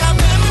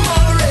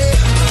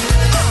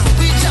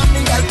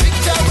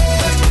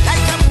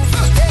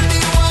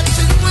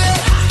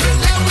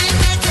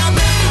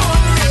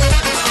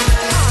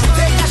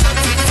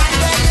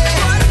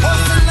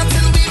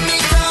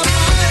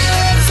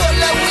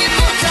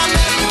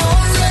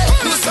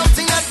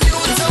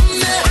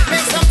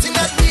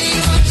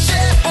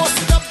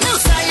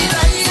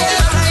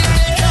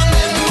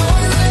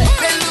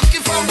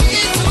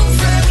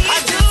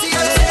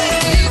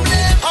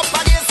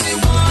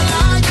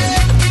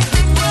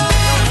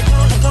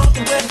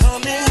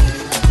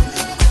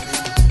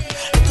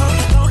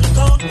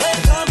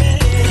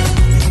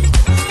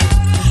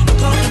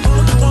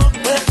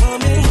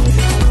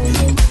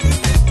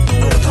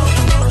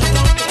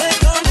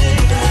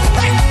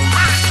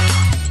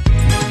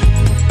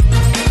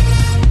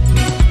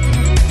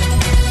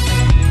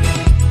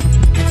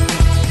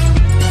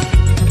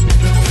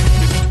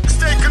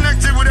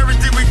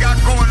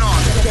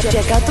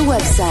 Check out the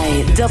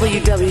website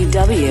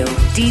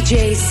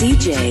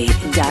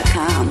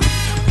www.djcj.com.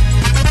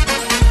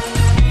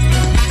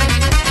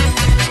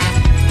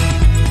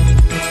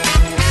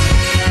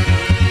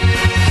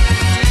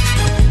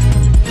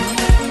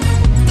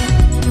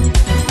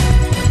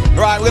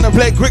 Right, we're gonna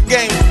play a quick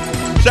game.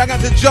 Shout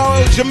out to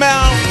Joel,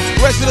 Jamel,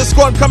 rest of the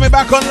squad coming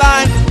back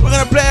online. We're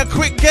gonna play a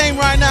quick game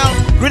right now.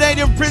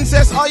 Grenadian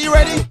Princess, are you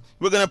ready?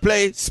 We're gonna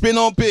play Spin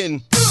or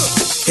Bin.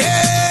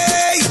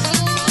 Hey!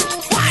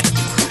 What?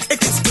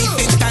 It is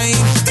deep time.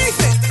 Deep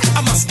it.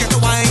 I must get the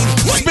wine.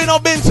 Spin or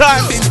Bin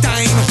time. Deep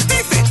time.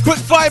 Deep it. Quick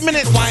 5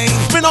 minutes. Wine.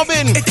 Spin or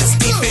Bin. It is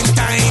deep in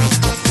time.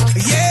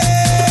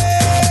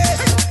 Yeah!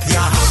 You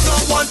have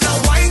no one to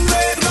wine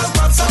with. Well,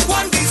 grab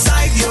someone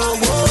beside you.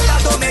 Whoa,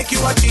 that don't make you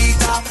a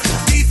cheater.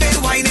 Deep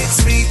in wine,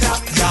 it's sweeter.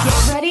 Yeah.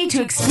 Get ready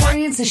to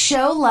experience a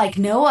show like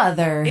no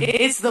other.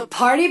 It's the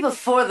party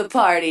before the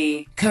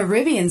party.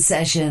 Caribbean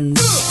Sessions.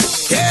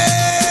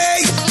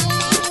 Hey!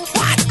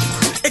 What?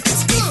 It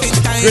is deep in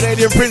time.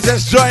 Grenadian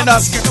Princess, join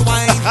us. Get the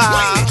wine.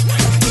 Wine it.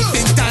 Deep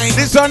in time.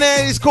 This one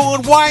here is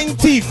called Wine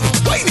Teeth.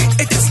 Wine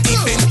it. It is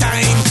deep in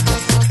time.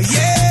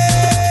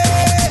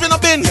 Yeah! Spin or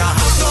Bin. You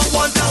have no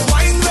one to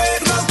wine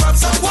with. Well, grab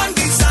someone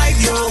beside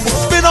you.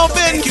 Whoa, Spin or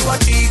Bin. make you a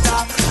cheater.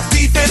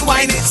 Deep in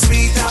wine, it's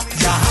sweeter.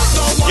 You have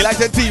no one You like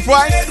the teeth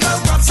white? well,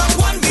 grab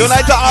someone Don't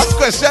like to ask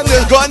questions,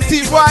 just go on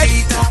teeth white.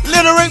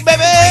 Little ring,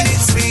 baby.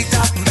 it's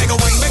sweeter. Make a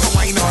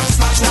wine on.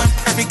 Smash one.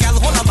 Every girl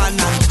hold a man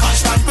and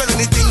cash one. Well,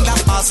 anything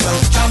that pass well,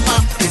 jump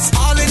on. It's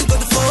all in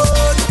good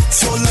fun.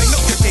 So line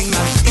up your thing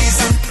and ease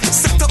in.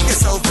 Set up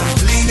yourself and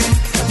lean in.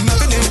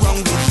 Nothing is wrong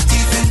with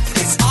teething.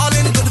 It's all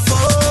in good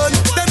fun.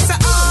 Them say,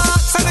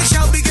 so they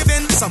shall be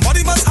given.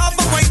 Somebody must have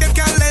a wine them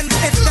can lend.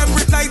 If them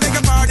reply, beg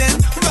a pardon.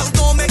 Well,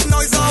 don't make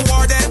noise or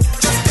warden.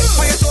 Just take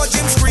quiet or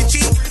Jim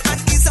Screechy and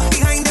ease up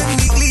behind them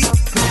neatly.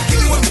 Give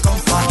me when we come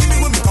far. Give me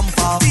when we come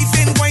far. Deep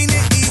in wine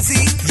it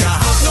easy. You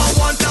have no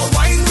one to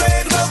wine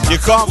with. Well, You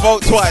can't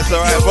vote twice,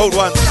 alright? Vote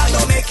once. that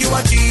don't make you a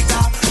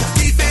cheater.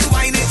 Deep in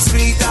wine it's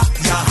sweeter.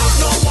 You have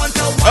no one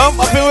to wine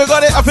I think we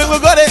got it. I think we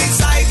got it.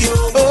 beside you.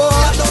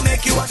 That don't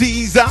make you a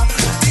Teaser.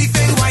 deep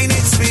in wine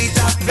it's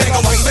sweeter. Make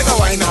a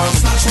wine on.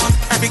 Smash one.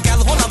 Every girl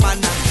hold a man.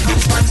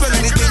 Find for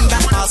anything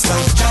that pass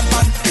well. Jump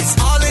on. It's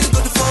all in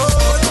good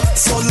fun.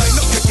 So line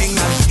up your thing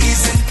and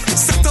ease in.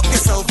 Set up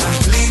yourself and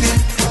lean in.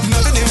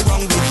 Nothing is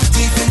wrong with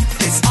teething.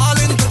 It's all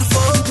in good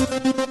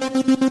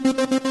fun.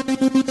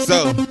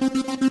 So,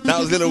 that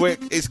was Little Wick.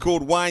 It's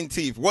called Wine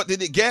Teeth. What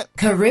did it get?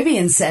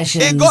 Caribbean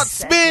Sessions. It got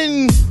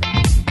Spin.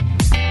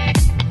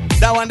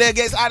 That one there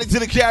gets added to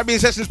the Caribbean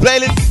Sessions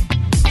playlist.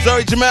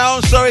 Sorry,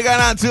 Jamel. Sorry, going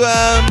out to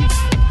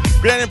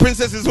Grenadian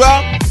Princess as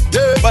well.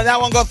 But that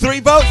one got 3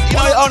 votes. You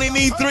know, you only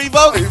need 3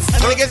 votes.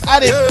 And then it gets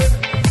added.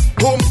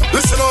 Boom,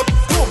 listen up,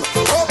 boom.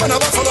 Open a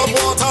bottle of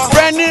water.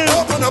 Brand new.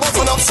 Open a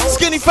bottle of soda.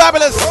 Skinny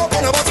Fabulous.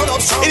 Open a bottle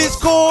of soda. It is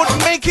called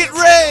Make It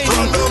Rain.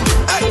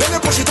 Then you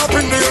push it up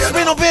in the air.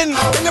 Spin or Bin.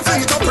 Then you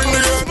fling it up in the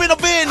air. Spin or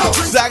Bin.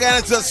 Zagan,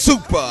 it's a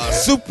super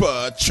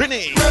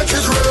Trini. Make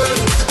it rain.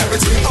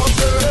 Everything up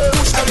there.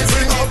 Push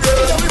everything up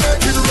there. Then we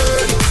make it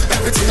rain.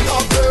 Everything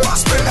up there.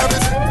 Spin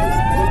everything.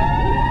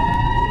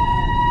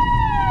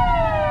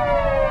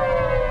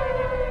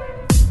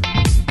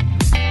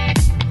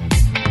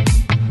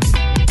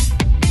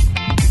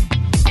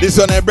 This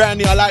one is brand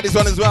new. I like this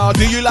one as well.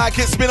 Do you like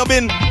it? Spin or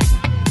Bin.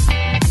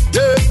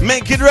 Yeah.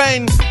 Make It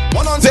Rain.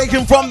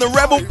 Taken from the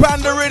Rebel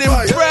Panda Rhythm.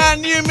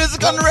 Brand new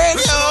music on the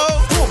radio.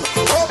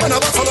 Open a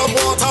bottle of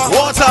water.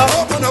 Water.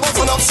 Open a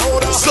bottle of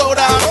soda.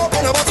 Soda.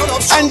 Open a bottle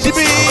of Angie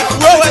B. Then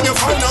Rowan. you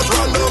find out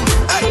random.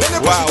 Then you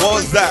push Wow, it what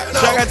was that?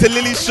 Shout out to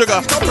Lily Sugar.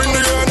 up in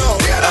the air now.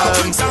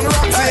 Drinks and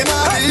rocks in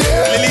the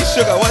air. Lily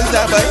Sugar, what is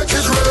that, Make man?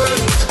 it rain.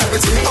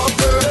 Everything up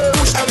there.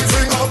 Push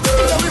everything up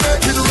there. Let me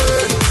make it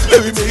rain. Let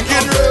me make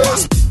it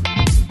rain.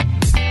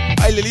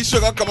 Hey, Lily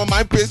Sugar, come on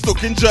my place,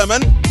 talking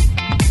German.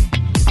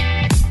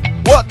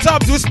 What,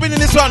 Tubbs? We're spinning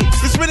this one.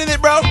 We're spinning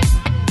it, bro.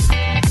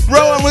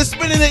 Rowan, we're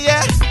spinning it,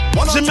 yeah?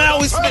 Jamal,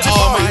 we're spinning.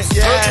 Oh, my,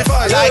 yeah.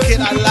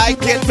 I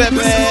like it,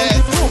 baby.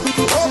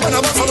 Open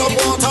a bottle of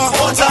water.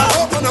 Water.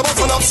 Open a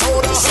bottle of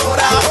soda.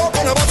 Soda.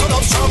 Open a bottle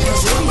of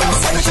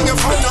champagne. Anything you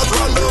find out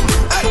random.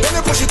 Then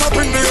you push it up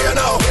in the air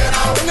now.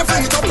 Then you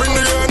fling it up in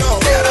the air now.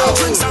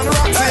 Drinks and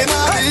rocks in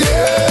the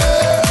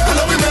air. And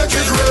then we make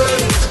it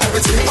rain.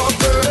 Everything up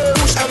there.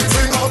 Push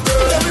everything up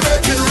there. Then we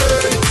make it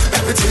rain.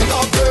 Everything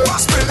up there.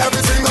 Spin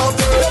everything up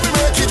there. Then we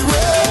make it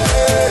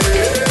rain.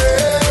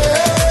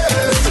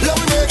 Then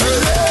we make it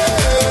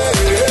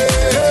rain.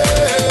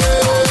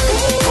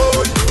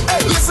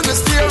 Hey, listen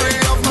this theory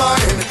of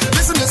mine.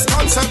 Listen this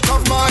concept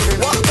of mine.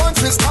 What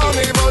once is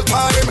carnival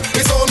time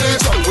is only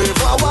jump with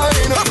a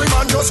wine. Every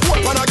man just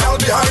walk on a girl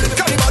behind.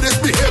 Anybody's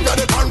behavior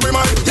they can't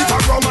remind. If a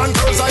Roman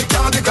girls I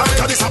can't decline.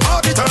 That is a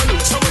party turn.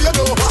 So what you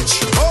do? Watch.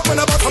 Open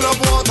a bottle of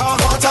water.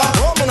 Water.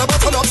 Open a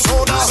bottle of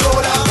soda.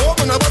 Soda.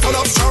 Open a bottle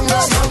of strong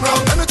rum. Strong rum.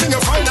 Anything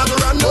you find at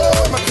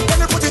random. Then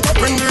you put it up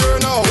in the air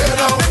now.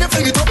 Then you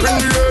fling it up in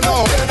the air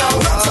now.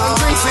 Rocks and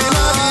drinks in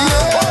the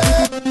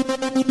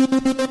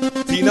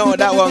air. You know what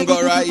that one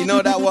got, right? You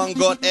know that one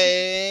got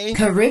a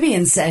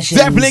Caribbean Sessions.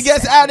 definitely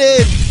gets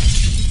added.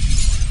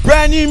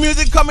 Brand new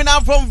music coming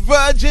out from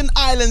Virgin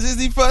Islands. This is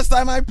the first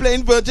time I'm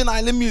playing Virgin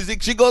Island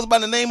music. She goes by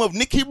the name of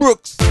Nikki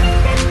Brooks.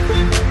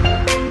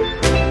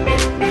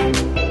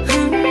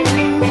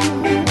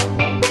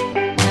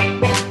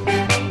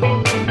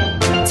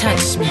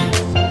 Touch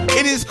me.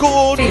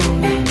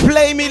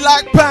 Play me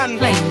like pan.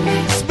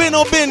 Spin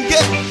or bin,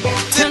 get.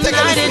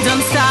 Tonight it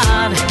don't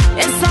start.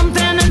 It's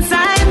something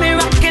inside me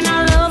rocking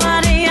all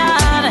over the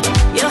yard.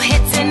 You're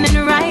hitting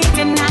and right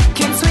and I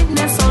can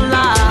sweetness so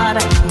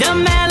loud. The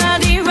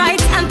melody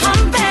right and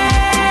pumping.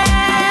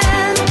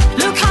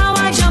 Look how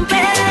I jump in.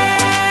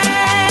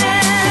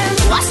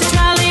 Watch the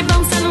trolley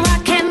bounce and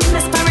rockin'.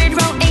 This parade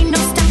road ain't no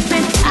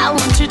stopping. I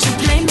want you to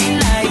play me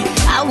like.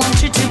 I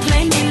want you to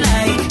play me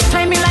like.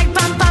 Play me like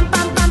pam pam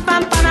pam pam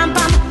pam pam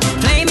pam.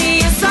 Play me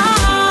a song,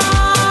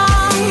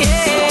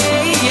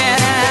 yeah, yeah.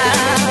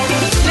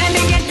 Let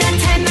me get that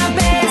tenor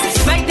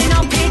bass. Right then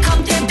I'll pick up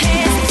the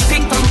pace.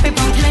 Ping pong,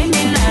 play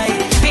me like.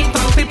 Ping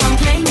pong,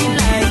 play me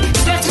like.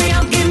 Stretch me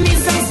out, give me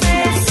some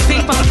space.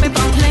 Ping pong,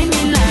 play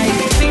me like.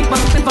 Ping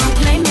pong,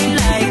 play me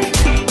like.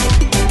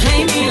 Play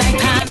me like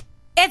that.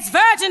 It's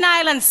Virgin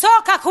Island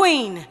Soca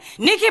Queen,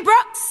 Nikki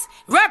Brooks.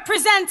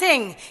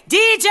 Representing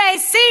DJ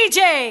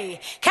CJ,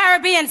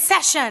 Caribbean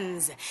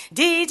Sessions.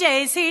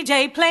 DJ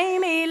CJ, play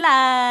me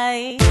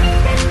like.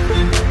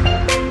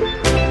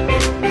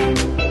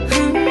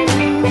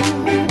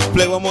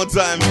 Play one more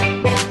time.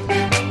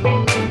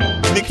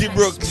 Nikki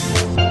Brooks.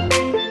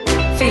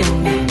 Feel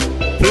me.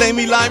 Play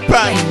me like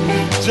pan.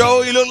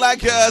 Joe, you look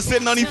like you're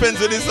sitting on the fence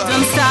with this song.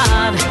 Don't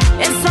start.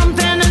 It's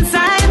something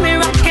inside me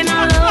rocking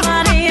all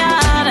over the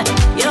yard.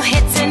 You're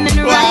hitting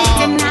and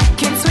right and I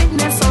can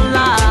sweetness so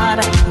loud.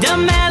 The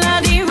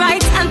melody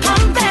right and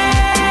pumping.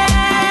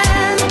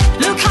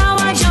 Look how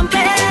I jump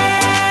in.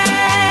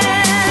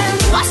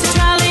 Watch the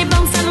trolley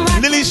bounce and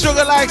rock. Lily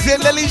Sugar likes it.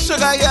 Lily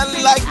Sugar,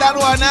 you like that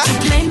one, huh?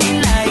 Play me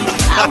like.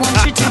 I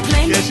want you to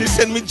play me. Yeah, she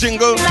sent me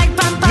jingle. Like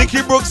pam, pam.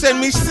 Nikki Brooks sent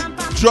me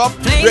drop,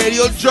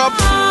 radio drop,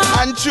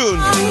 and tune.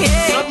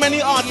 Not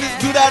many artists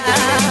do that.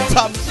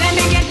 Tom. Let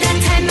me get that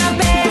tenor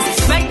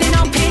bass. Right then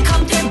I'll pick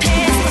up the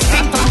pace.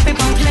 Ping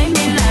pong, play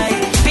me like.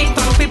 Ping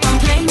pong,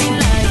 play me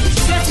like.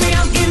 Stretch me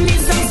out, give me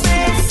some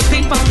space.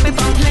 Ping pong,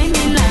 play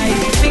me like.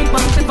 Ping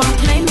pong,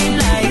 play me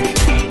like.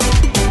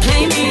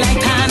 Play me like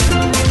pan.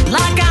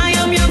 Like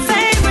I am your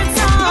favorite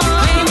song.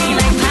 Play me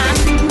like pan.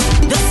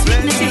 The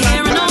sweetness you're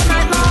hearing all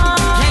night long.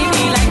 Play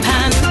me like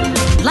pan.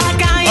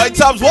 Like I am. Alright,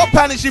 Tubbs, what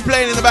pan is she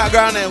playing in the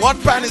background there?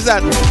 What pan is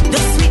that?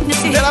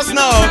 Let us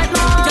know.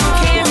 Don't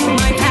care who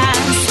might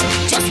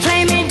pass. Just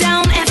play me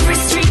down every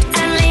street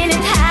and lean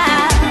it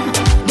high.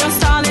 The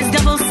stall is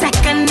double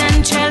second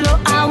and cello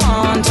I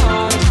want.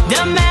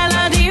 The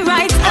melody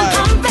right and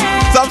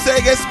pumping. Some say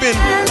get spin.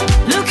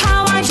 Look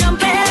how I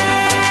jump in.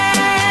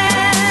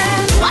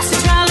 Watch the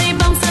trolley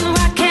bounce and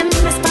rockin'.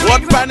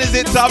 What pan is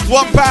it, Tubbs?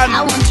 What pan?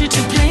 I want you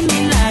to play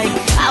me like.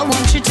 I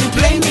want you to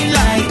play me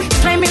like.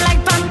 Play me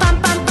like pam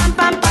pam pam pam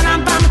pam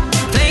pam pam.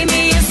 Play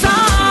me a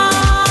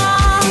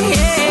song,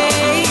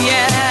 yeah,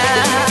 yeah.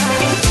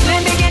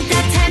 Let me get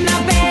that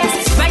tenor bass.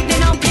 Right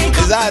then I'll pick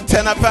up. Is that a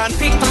tenor pan?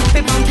 Ping pong,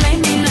 play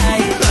me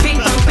like. Ping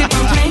pong,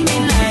 play me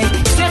like.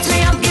 Stretch me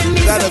out, give me.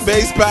 Is that a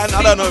bass pan?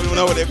 I don't even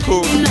know what they're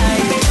called.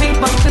 Ping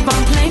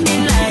pong, play me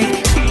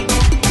like.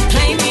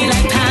 Play me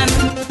like pan.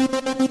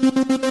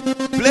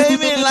 Play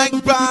me like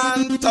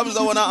pan. Tubbs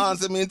don't wanna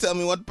answer me and tell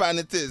me what pan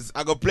it is.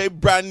 I go play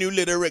brand new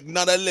lyric,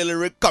 not a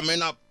lyric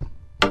coming up.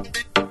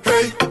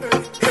 Hey,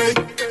 hey,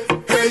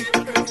 hey,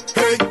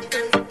 hey,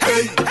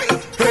 hey,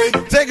 hey.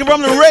 Take it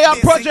from the Ray Up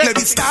Project. Let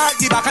me start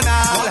the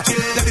bacchanal.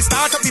 Let me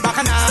start up the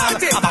bacchanal.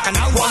 A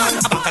bacchanal 1,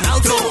 a bacchanal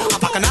 2, a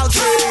bacchanal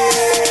 3.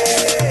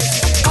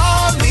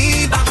 Call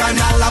me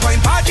bacchanal. I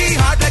wine party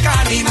hard like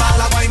animal.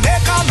 I wine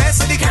make a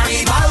mess of the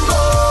carnival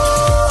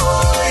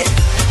boy.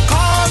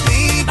 Call me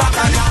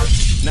bacchanal.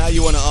 Now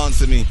you wanna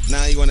answer me.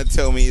 Now you wanna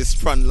tell me it's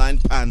frontline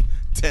pan,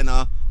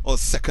 tenor, or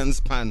seconds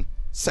pan.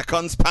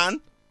 Seconds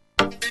pan?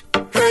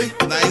 Hey,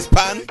 nice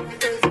pan.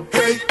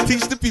 Hey,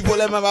 teach the people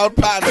them about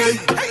pan. Hey,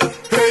 hey,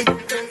 hey.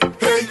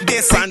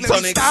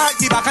 Frantonic, start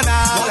the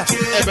bacchanal.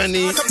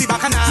 Ebony,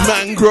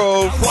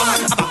 Mangrove.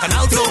 A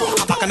bacchanal 2,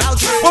 a bacchanal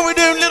 3. What we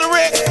doing, Little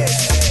Rick?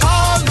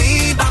 Call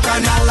me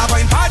bacchanal. I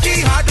wine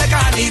party hard like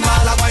animal.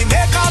 I wine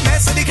make a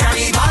mess of the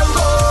carnival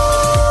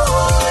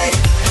boy.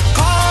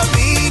 Call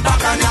me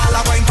bacchanal.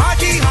 I wine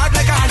party hard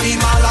like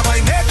animal. I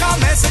wine make a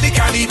mess of the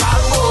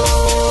carnival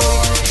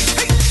boy.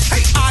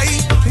 Hey, I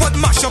would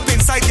mash up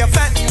inside your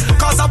fat,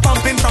 cause I'm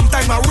pumping from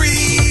time I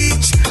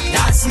reach.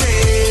 That's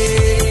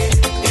me.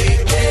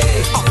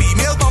 A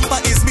female bumper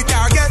is me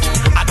target.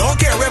 I don't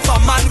care if a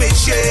man with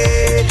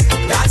shit.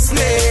 That's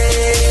me.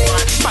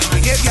 My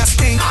behavior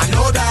stink. I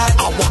know that.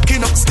 I'm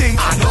walking up stink.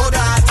 I know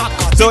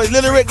that. So it's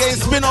Little Rick getting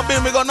spin up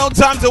in. We got no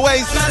time to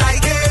waste. I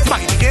like it. My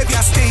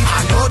behavior stink.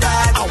 I know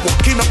that. I'm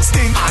walking up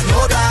stink. I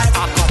know that.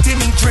 I got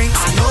him in drinks.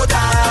 I know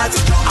that.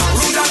 I'm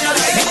rude on your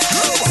leg.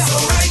 So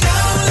right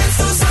now, let's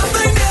do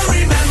something to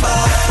remember.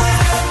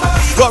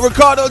 Got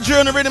Ricardo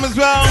during the rhythm as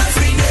well.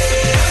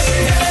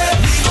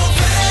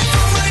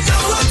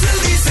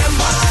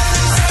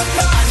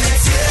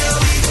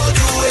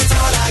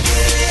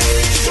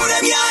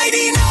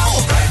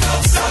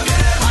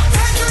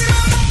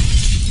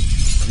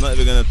 I'm not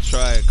even gonna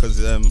try it because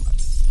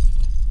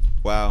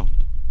wow,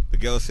 the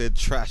girl said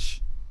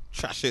trash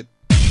it.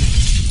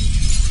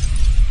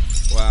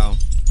 Wow.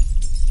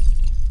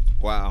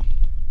 Wow.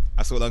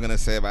 That's all I'm going to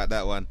say about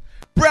that one.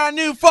 Brand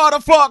new Father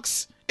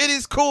Fox. It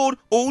is called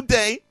All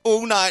Day,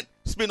 All Night,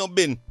 Spin or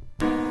Bin.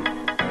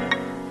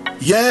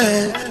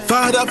 Yeah,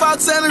 Father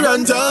Fox and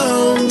run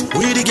down.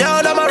 We the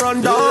girl that I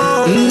run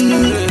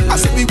down. I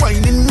say we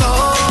whining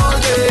all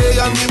day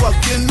and we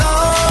walking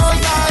all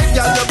night.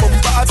 Girl, the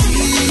bumper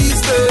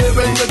tease me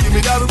when you give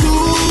me that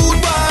rude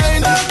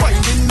wine.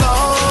 Whining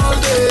all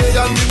day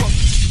and we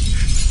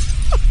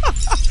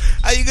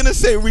Are you gonna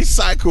say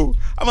recycle?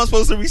 Am I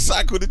supposed to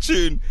recycle the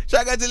tune? Should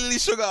I go to Lily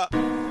Sugar?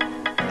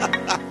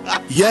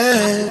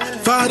 Yeah,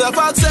 Father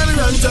Fox and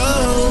run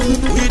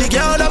down. We the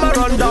girl that I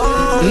run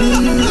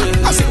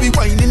down. I say we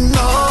whining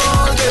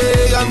all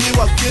day and we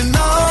walking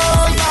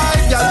all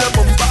night. Girl, the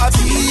bumper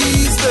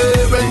tease me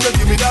when you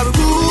give me that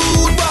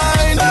rude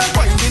wine.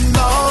 Whining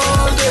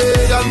all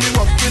day and we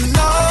walking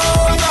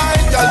all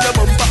night. Girl, the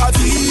bumper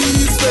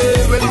tease me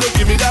when you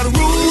give me that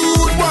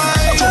rude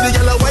wine. Show the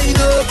yellow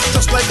wine up,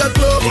 just like a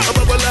club. A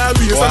bubble and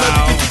race and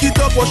I pick it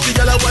up. Watch the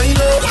yellow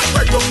wine up,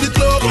 right down the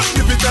club.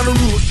 Flip it on the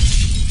road.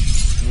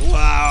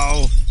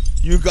 Wow,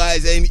 you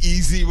guys ain't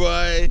easy,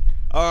 boy.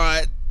 All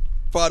right,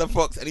 Father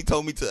Fox, and he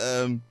told me to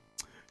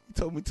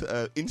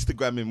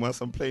Instagram him whilst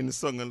I'm playing the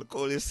song and look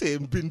all this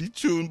same bindi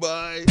tune,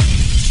 boy.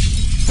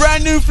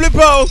 Brand new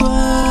Flippo.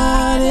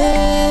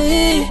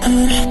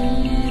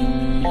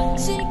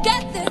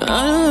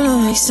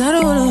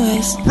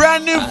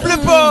 Brand new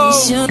Flippo.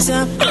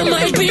 I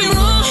might be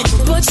wrong,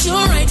 but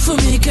you're right for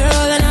me, girl,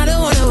 and I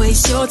don't wanna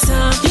waste your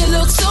time. You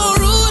look so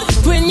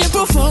rude when you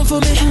perform for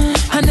me.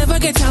 I never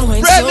get time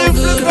when so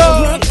good.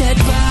 Rock that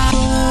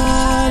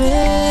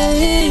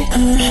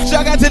body.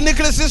 Shout out to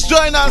Nicholas just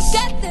join us.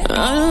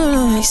 I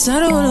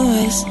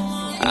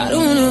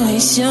don't wanna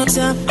waste your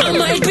time. I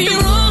might be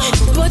wrong,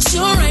 but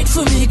you're right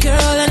for me,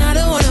 girl, and I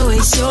don't wanna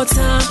waste your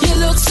time. You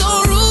look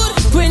so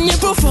rude when you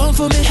perform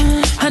for me.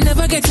 I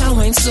never get time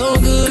when so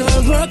good.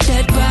 Girl, rock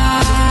that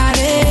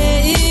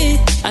body.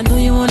 I know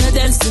you wanna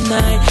dance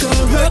tonight.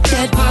 Girl, rock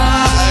that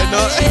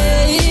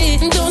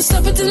body. Don't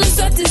stop until you're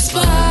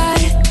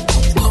satisfied.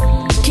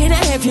 Can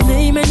I have your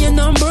name and your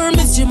number?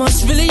 Miss, you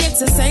must really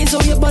exercise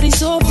on your body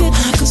so fit.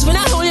 Cause when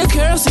I hold your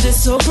curves, it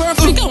is so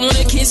perfect. I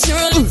wanna kiss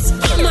your lips.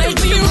 I might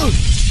be rude.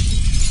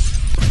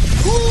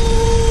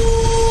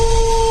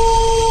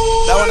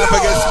 That one up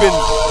against spin.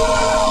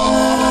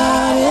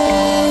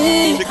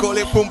 They call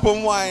it pum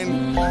pum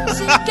wine.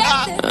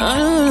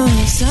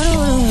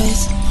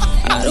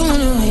 I don't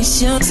wanna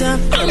waste your time.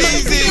 I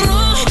might be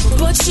wrong,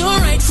 but you're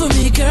right for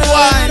me, girl.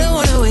 I don't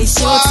wanna waste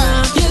your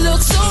time. You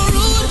look so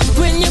rude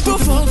when you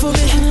perform for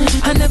me.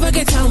 I never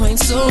get time when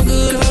so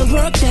good. Girl,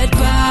 rock that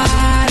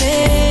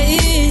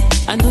body.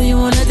 I know you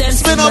wanna dance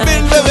spin tonight. up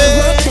in, baby. Girl,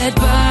 rock that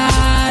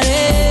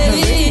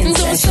body.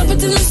 Don't stop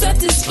until you're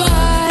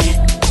satisfied.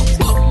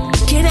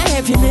 Can I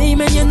have your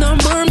name and your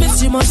number?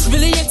 Miss, you must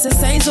really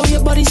exercise on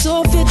your body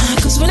so fit.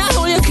 Cause when I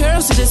hold your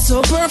curves, it is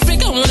so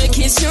perfect. I wanna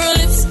kiss your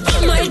lips.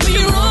 I might be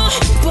wrong,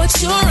 but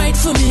you're right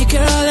for me,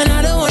 girl, and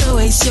I don't wanna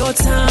waste your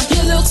time.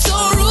 You look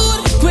so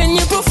rude when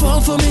you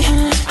perform for me.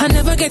 I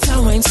never get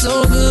time when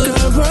so good.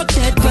 Girl, rock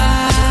that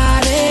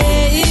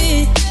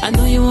body. I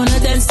know you wanna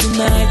dance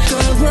tonight.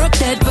 Girl, rock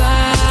that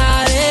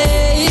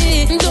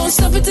body. Don't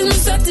stop until you're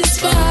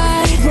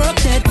satisfied. Rock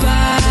that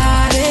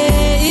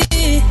body.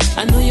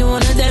 I know you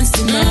wanna dance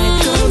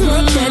tonight. Girl,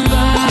 rock that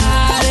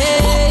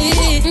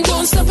body.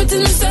 Don't stop until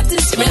you're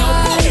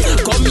satisfied.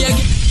 Come here.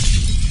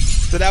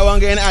 So that one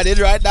getting added,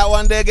 right? That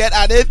one there get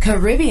added.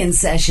 Caribbean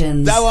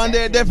Sessions. That one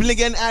there definitely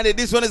getting added.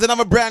 This one is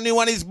another brand new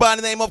one. It's by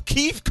the name of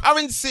Keith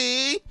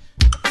Currency.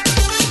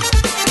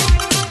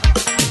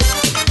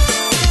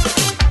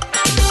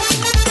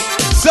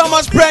 So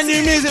much brand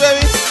new music,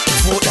 baby.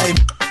 Full time.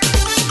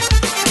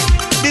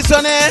 This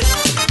one here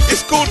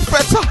is called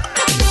Feta.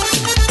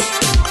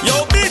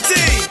 Yo, BT.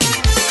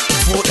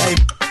 Full time.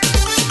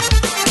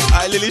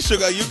 Alright, Lily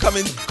Sugar, you come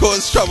and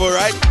cause trouble,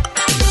 right?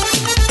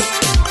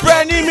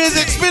 Brand new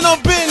music, spin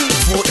on bin.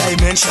 Full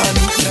dimension.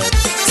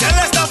 Tell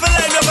us stuff and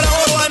line up for the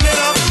whole one, you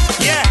know.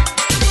 Yeah.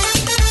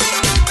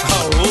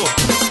 Oh,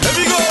 here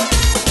we go.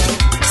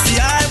 See,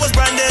 I was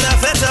branded a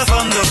Feta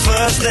from the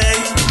first day.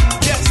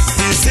 Yes.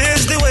 This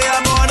is the way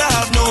I'm gonna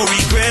have no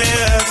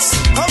regrets.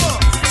 Come on.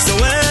 So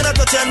when I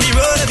touch on the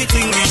road,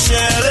 everything we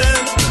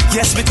sharing.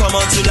 Yes, we come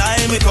out to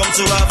line, we come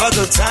to have a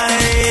good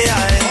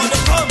time.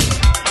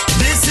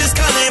 This is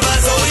Carnival,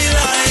 so we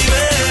live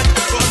it.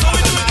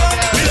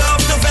 We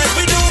love the fact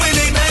we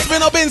doing it. Spin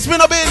up in, spin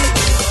up in.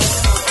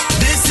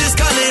 This is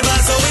Carnival,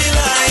 so we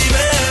live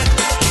it.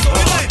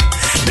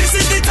 This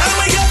is the time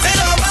we get it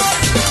up.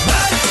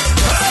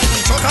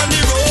 Truck on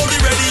the road, we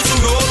ready to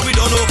roll. We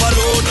don't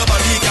overload,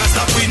 nobody can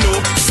stop. We know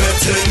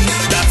setting,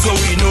 that's what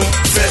we know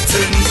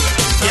setting.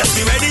 Yes,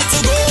 we ready to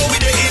go.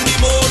 We dey in the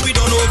mode. We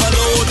don't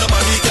overload,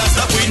 nobody can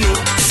stop. We know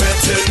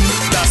setting,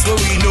 that's what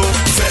we know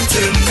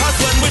setting. Cause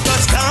when we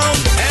touch down,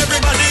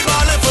 everybody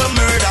ballin' for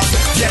murder.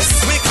 Yes,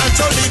 we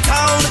control the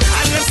town,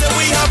 and them say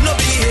we have no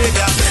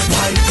behavior.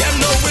 Why them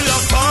know we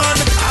love fun?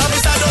 How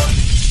is that done?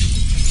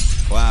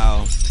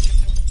 Wow.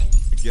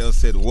 The girl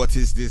said, what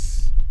is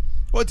this?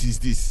 What is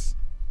this?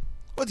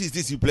 What is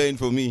this you playing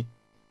for me?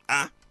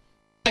 Ah?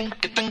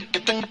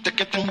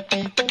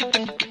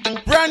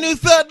 Brand new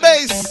third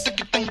bass.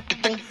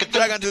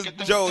 Drag on to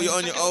Joe, you're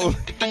on your own.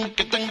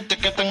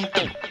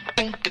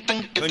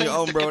 On your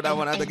own, bro. That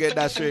one had to get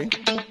that string.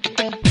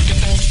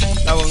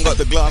 That one got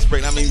the glass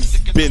break. That means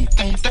spin.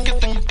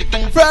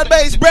 Third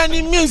bass, brand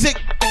new music.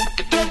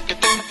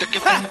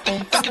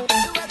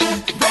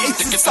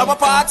 Bass is summer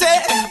party.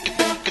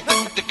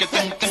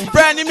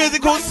 Brand new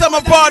music called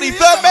Summer Party.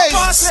 Third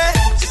bass.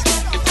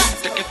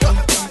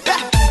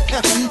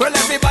 Well,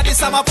 everybody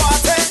summer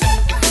party.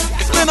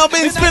 Spin up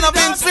in, spin up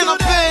in, spin up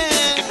in.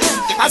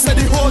 I said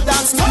the whole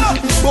dance turn up,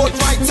 both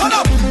right turn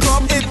up,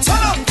 club it turn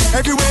up,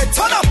 everywhere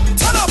turn up,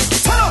 turn up,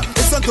 turn up.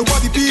 Listen to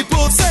what the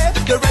people say,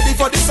 they're ready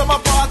for the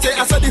summer party.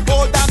 I said the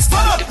whole dance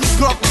turn up,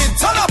 club it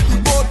turn up,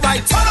 both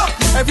right turn up,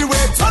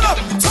 everywhere turn up,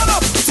 turn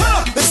up, turn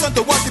up. Listen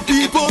to what the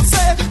people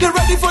say, they're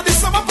ready for the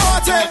summer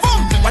party.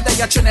 Boom. Whether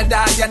you're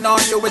Trinidad, you know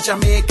you is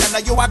Jamaican,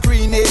 or you a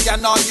Greenage, you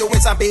know you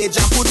is a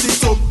Bajan. Put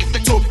it up,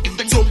 up,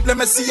 up. Let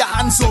me see your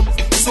hands up,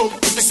 up,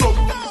 up.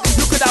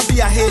 Could I be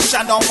a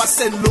Haitian or a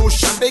St.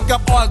 Lucian? Big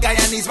up all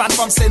Guyanese man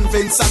from St.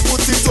 Vincent.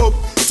 Put it up,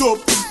 top,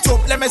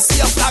 top. Let me see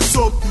your flag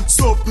top,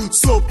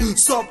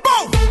 stop.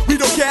 Boom! We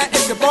don't care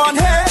if you're born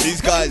here.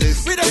 These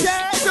guys, we don't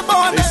care if you're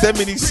born they send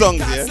me these songs,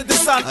 yeah.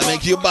 I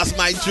make you bust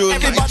my tune,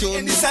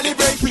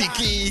 celebrate.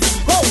 Freaky.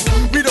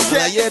 We don't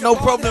care. Yeah, no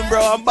problem,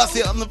 bro. I'm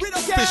busting on the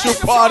official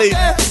party.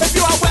 If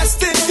you are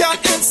West Indian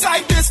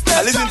inside this place,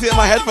 I listen to it in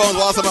my headphones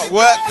whilst I'm at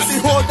work. The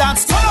whole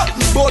dance turn up,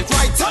 both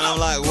right turn up. And I'm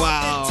like,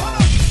 wow.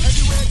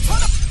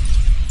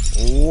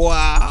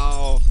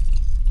 Wow.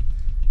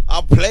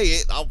 I'll play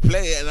it,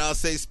 and I'll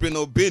say spin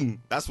or bin.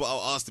 That's what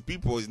I'll ask the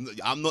people.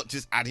 I'm not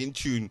just adding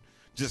tune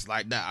just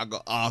like that. I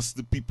got to ask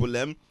the people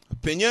them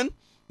opinion.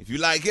 If you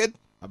like it,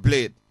 I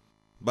play it.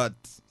 But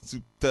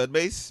third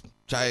bass,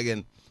 try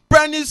again.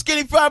 Brand new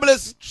Skinny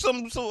Fabulous,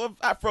 some sort of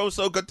Afro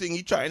soca thing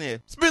you trying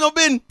here. Spin or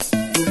bin.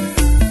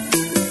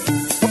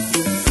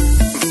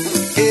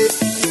 Hey,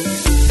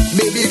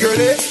 baby girl,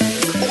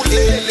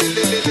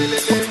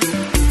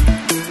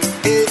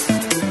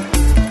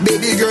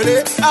 baby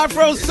girl,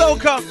 Afro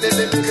soca.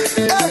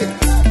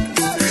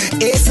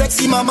 Hey,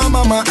 sexy mama,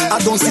 I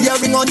don't see a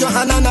ring on your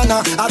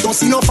hanana. I don't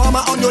see no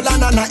farmer on your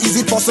lanana. Is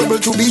it possible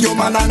to be your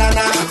manana?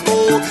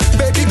 Oh,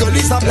 baby girl,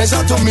 it's a pleasure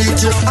to meet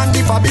you. And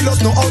the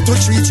fabulous know how to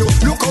treat you.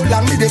 Look how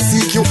long me they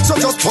seek you. So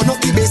just turn up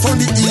the bass on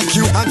the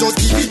EQ and just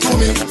give it to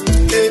me.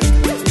 Hey,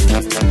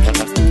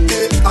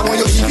 hey, I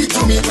want you to give it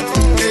to me.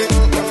 Hey,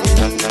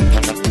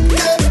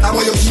 hey, I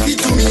want you to give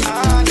it to me.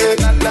 Hey,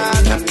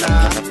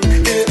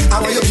 hey, I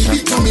want you to give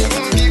it to me.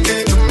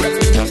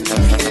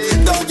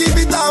 Hey, don't give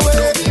it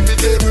away.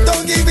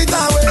 Don't give it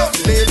away.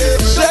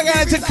 Shout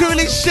out to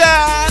Cooley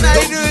Shan. How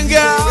you doing,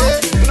 girl?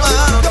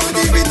 Don't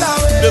give it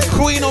away. The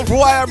Queen of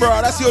Wire,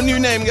 bro. That's your new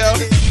name, girl.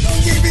 Don't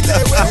give it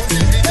away.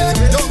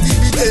 Don't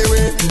give it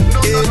away.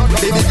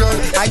 Baby girl,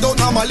 I don't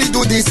normally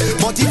do this,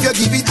 but if you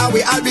give it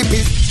away, I'll be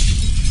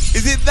pissed.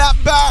 Is it that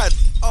bad?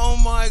 Oh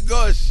my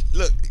gosh.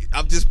 Look,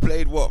 I've just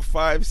played,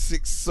 5,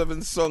 6,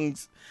 7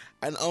 songs,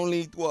 and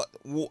only,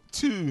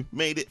 2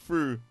 made it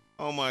through.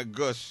 Oh my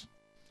gosh.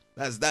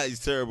 That is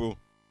terrible.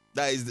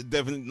 That is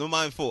definitely not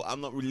my fault.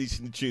 I'm not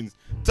releasing the tunes.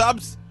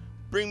 Tubbs,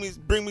 bring me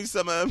some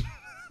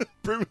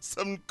bring me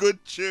some good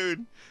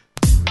tune.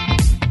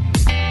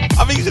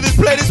 I think you should just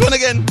play this one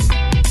again.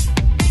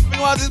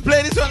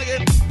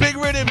 Big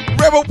rhythm,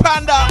 Rebel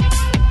Panda.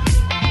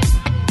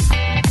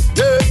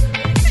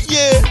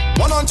 Yeah.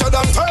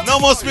 110. No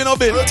more spin or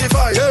bin.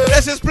 35. Yeah.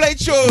 Let's just play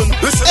tune.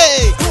 Listen.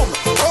 Hey.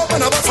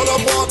 Open a bottle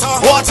of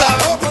water.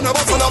 Open a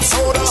bottle of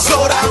soda.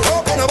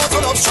 Open a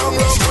bottle of strong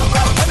rum.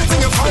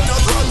 Anything you find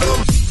at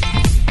random.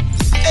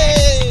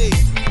 Hey.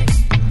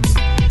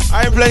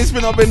 I ain't playing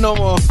spin or bin no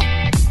more.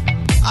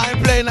 I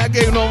ain't playing that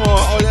game no more.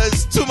 Oh,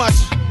 there's too much.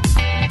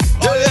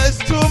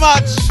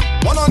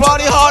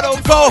 Party hard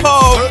or go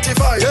home.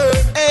 35. Yeah.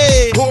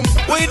 Hey.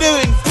 What you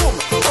doing?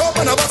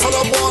 Open a bottle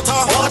of water.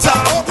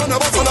 Open a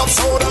bottle of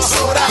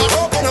soda.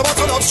 Open a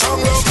bottle of strong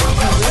rum.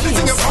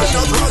 Anything you find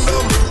at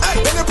random. Hey,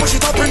 then you push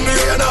it up in the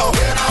air now.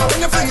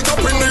 Then you fling it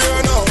up in the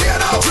air now.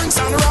 Drinks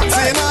and rocks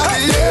in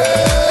the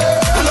air.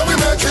 And then we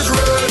make it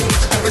rain.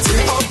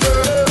 Everything up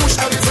there.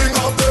 Push everything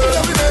up there.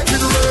 Then we make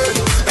it rain.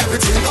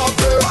 Everything up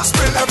there.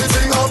 Spin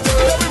everything up there.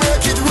 Then we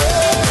make it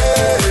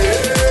rain.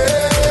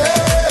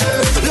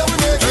 Then we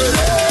make it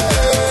rain.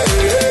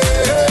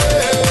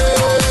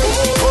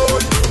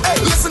 Hey,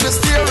 listen this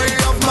theory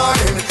of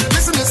mine.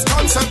 Listen this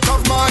concept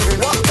of mine.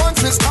 What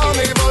once is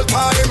carnival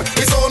time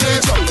is only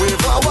jump with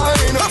a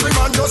wine. Every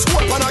man just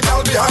walk on a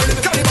gal behind.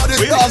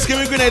 We asking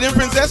we Grenadian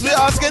princess. We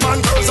asking.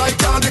 Man, girls, I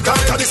can't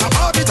decline. Cause it's a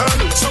party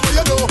time. So what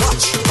you do?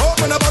 Watch.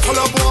 Open a bottle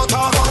of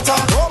water.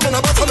 Open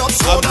a bottle of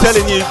soda. I'm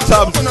telling you,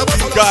 Tubbs,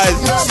 these guys.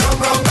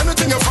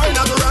 Anything you find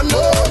at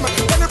random.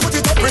 Then you put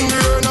it up in the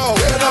air now.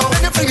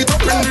 Then you fling it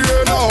up in the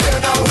air now.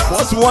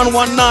 What's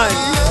 119?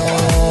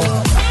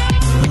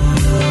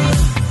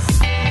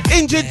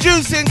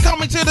 Introducing,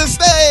 coming to the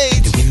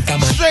stage.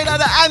 Straight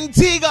out of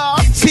Antigua,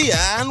 Tia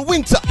and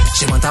Winter.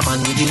 She want a man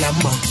with the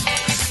Lambo.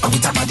 And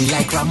with a body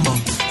like Rambo,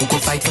 who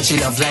could fight for she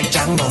love like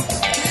Django.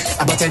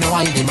 But I know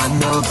I demand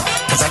no,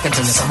 cause I can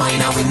tell you some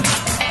in a winter.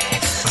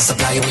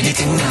 Supply with the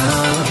thing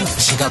now.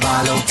 She got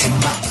ball out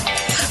timber.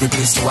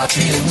 Replace to her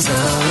feelings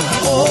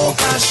now. Oh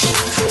gosh,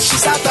 she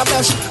start to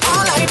blush.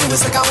 All I do is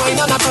take a wine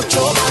and a touch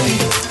your body.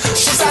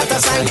 She start to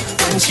sign.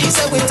 When she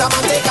say winter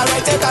man take a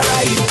ride, take a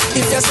ride.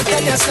 If you sit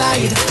then you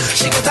slide.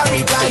 She get a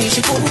reply,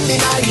 she couldn't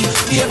deny.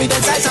 The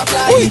evidence I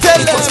supply. We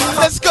tell them,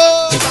 let's go.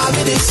 They call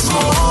me the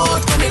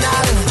smooth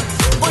criminal.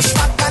 Push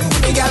back and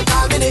give me girl,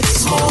 call me the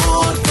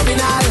smooth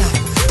criminal.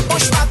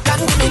 Push back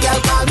and give me girl,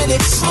 call me the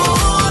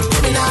smooth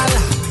criminal.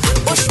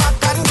 Push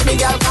back and give me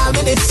girl, call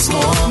me the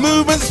smooth.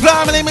 Movements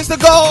family, Mr.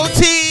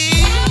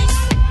 Goldie.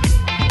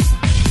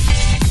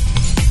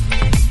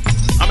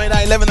 I mean,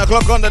 at 11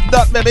 o'clock on the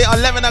dot, baby.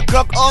 11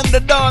 o'clock on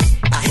the dot.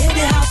 I hear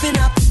they hopping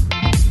up.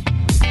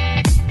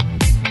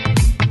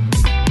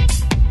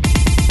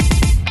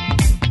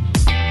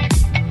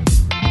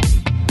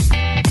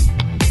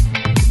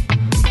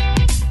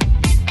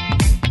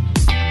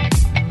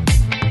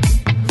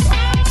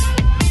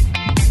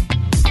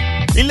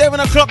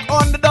 O'clock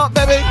on the dot,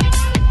 baby.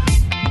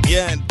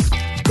 Yeah,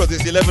 because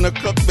it's 11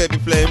 o'clock, baby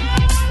flame.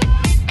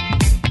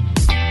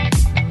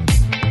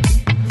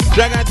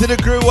 Drag out to the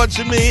crew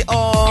watching me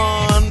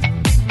on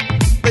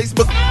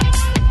Facebook.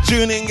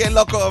 Tune in, get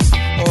lock off.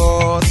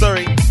 Oh,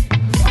 sorry.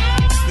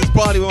 This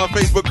party with my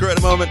Facebook crew at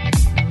the moment.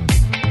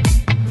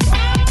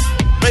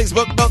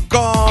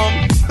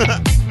 Facebook.com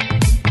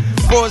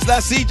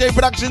 /CJ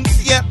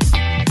Productions. Yep.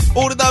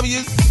 All the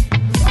W's.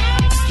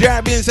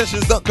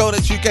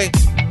 CaribbeanSessions.co.uk.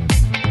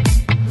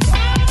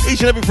 Each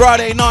and every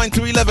Friday, 9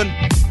 to 11.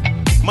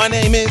 My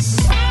name is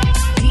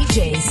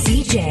DJ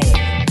CJ.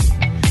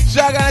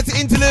 Shout out to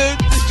Interlude.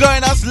 Just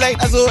join us late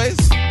as always.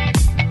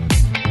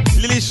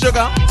 Lily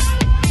Sugar.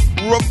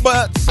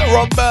 Roberts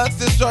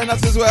just join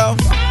us as well.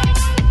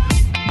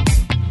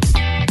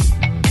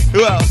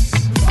 Who else?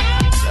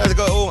 Let's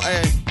go. Oh,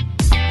 hey.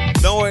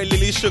 Don't worry,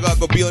 Lily Sugar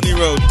go be on the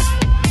road.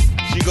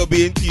 She go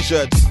be in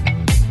t-shirts.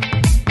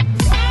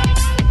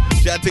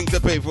 She had things to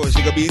pay for.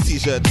 She go be in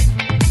t-shirts.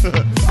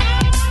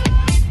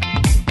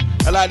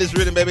 I like this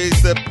rhythm, baby.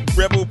 It's the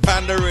Rebel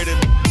Panda rhythm.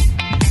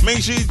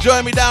 Make sure you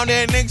join me down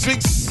there next week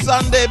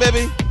Sunday,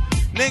 baby.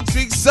 Next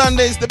week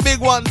Sunday is the big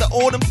one, the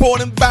all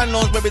important band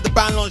launch, baby. The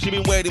band launch you've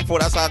been waiting for.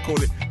 That's how I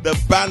call it. The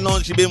band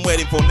launch you've been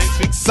waiting for. Next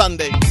week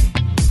Sunday.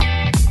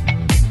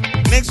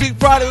 Next week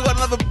Friday we got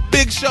another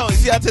big show. You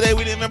see how today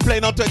we didn't even play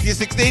no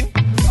 2016.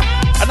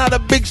 Another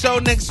big show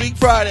next week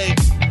Friday.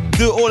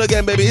 Do it all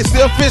again, baby. It's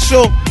the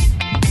official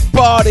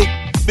party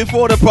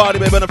before the party,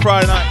 baby, on a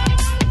Friday night.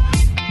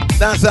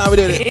 That's how we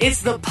did it.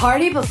 It's the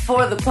party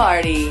before the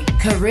party.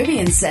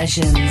 Caribbean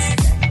Sessions.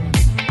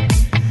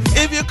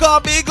 If you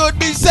can't be good,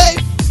 be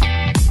safe.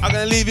 I'm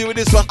gonna leave you with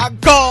this one. I'm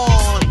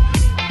gone.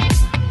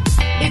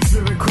 It's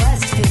the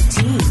Request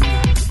 15.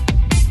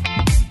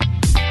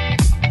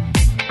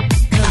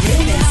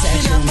 Caribbean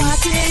Sessions.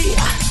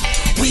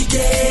 We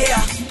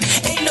there.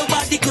 Ain't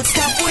nobody could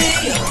stop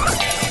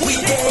we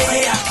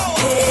there.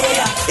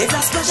 It's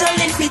a special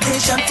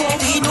invitation for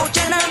we. No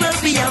general,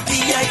 we are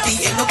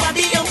VIP. Ain't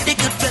nobody out there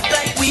could fit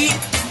like we.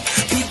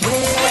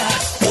 Beware.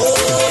 Oh,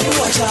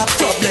 watch our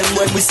problem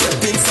when we step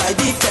inside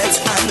the fence.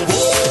 And oh,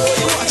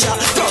 watch our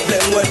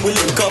problem when we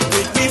link up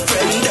with we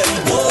friend.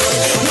 And oh,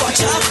 watch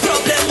our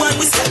problem when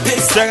we step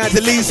inside. Shout out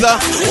to Lisa.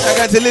 Shout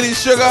out to Lily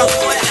Sugar.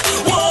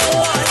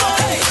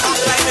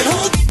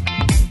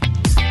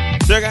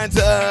 Shout out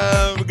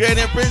to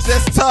Granny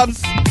Princess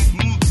Tubbs.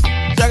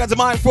 Shout out to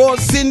my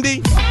force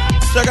Cindy.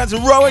 Shout out to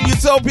Rowan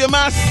Utopia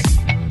Mass.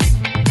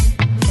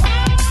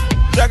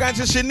 Shout out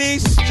to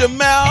Shanice,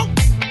 Jamel.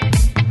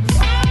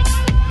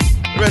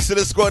 The rest of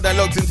the squad that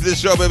logged into the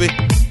show, baby.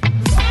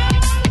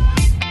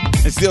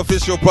 It's the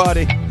official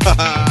party.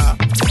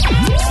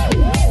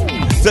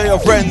 Tell your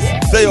friends,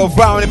 tell your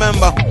family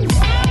member.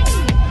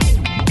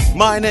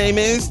 My name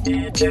is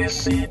DJ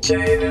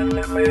CJ in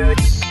the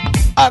mix.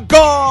 I'm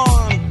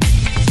gone.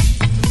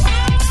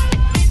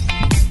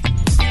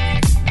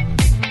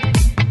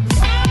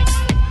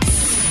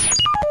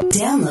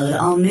 Download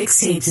all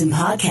mixtapes and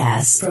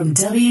podcasts from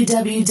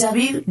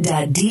www.djcj.com.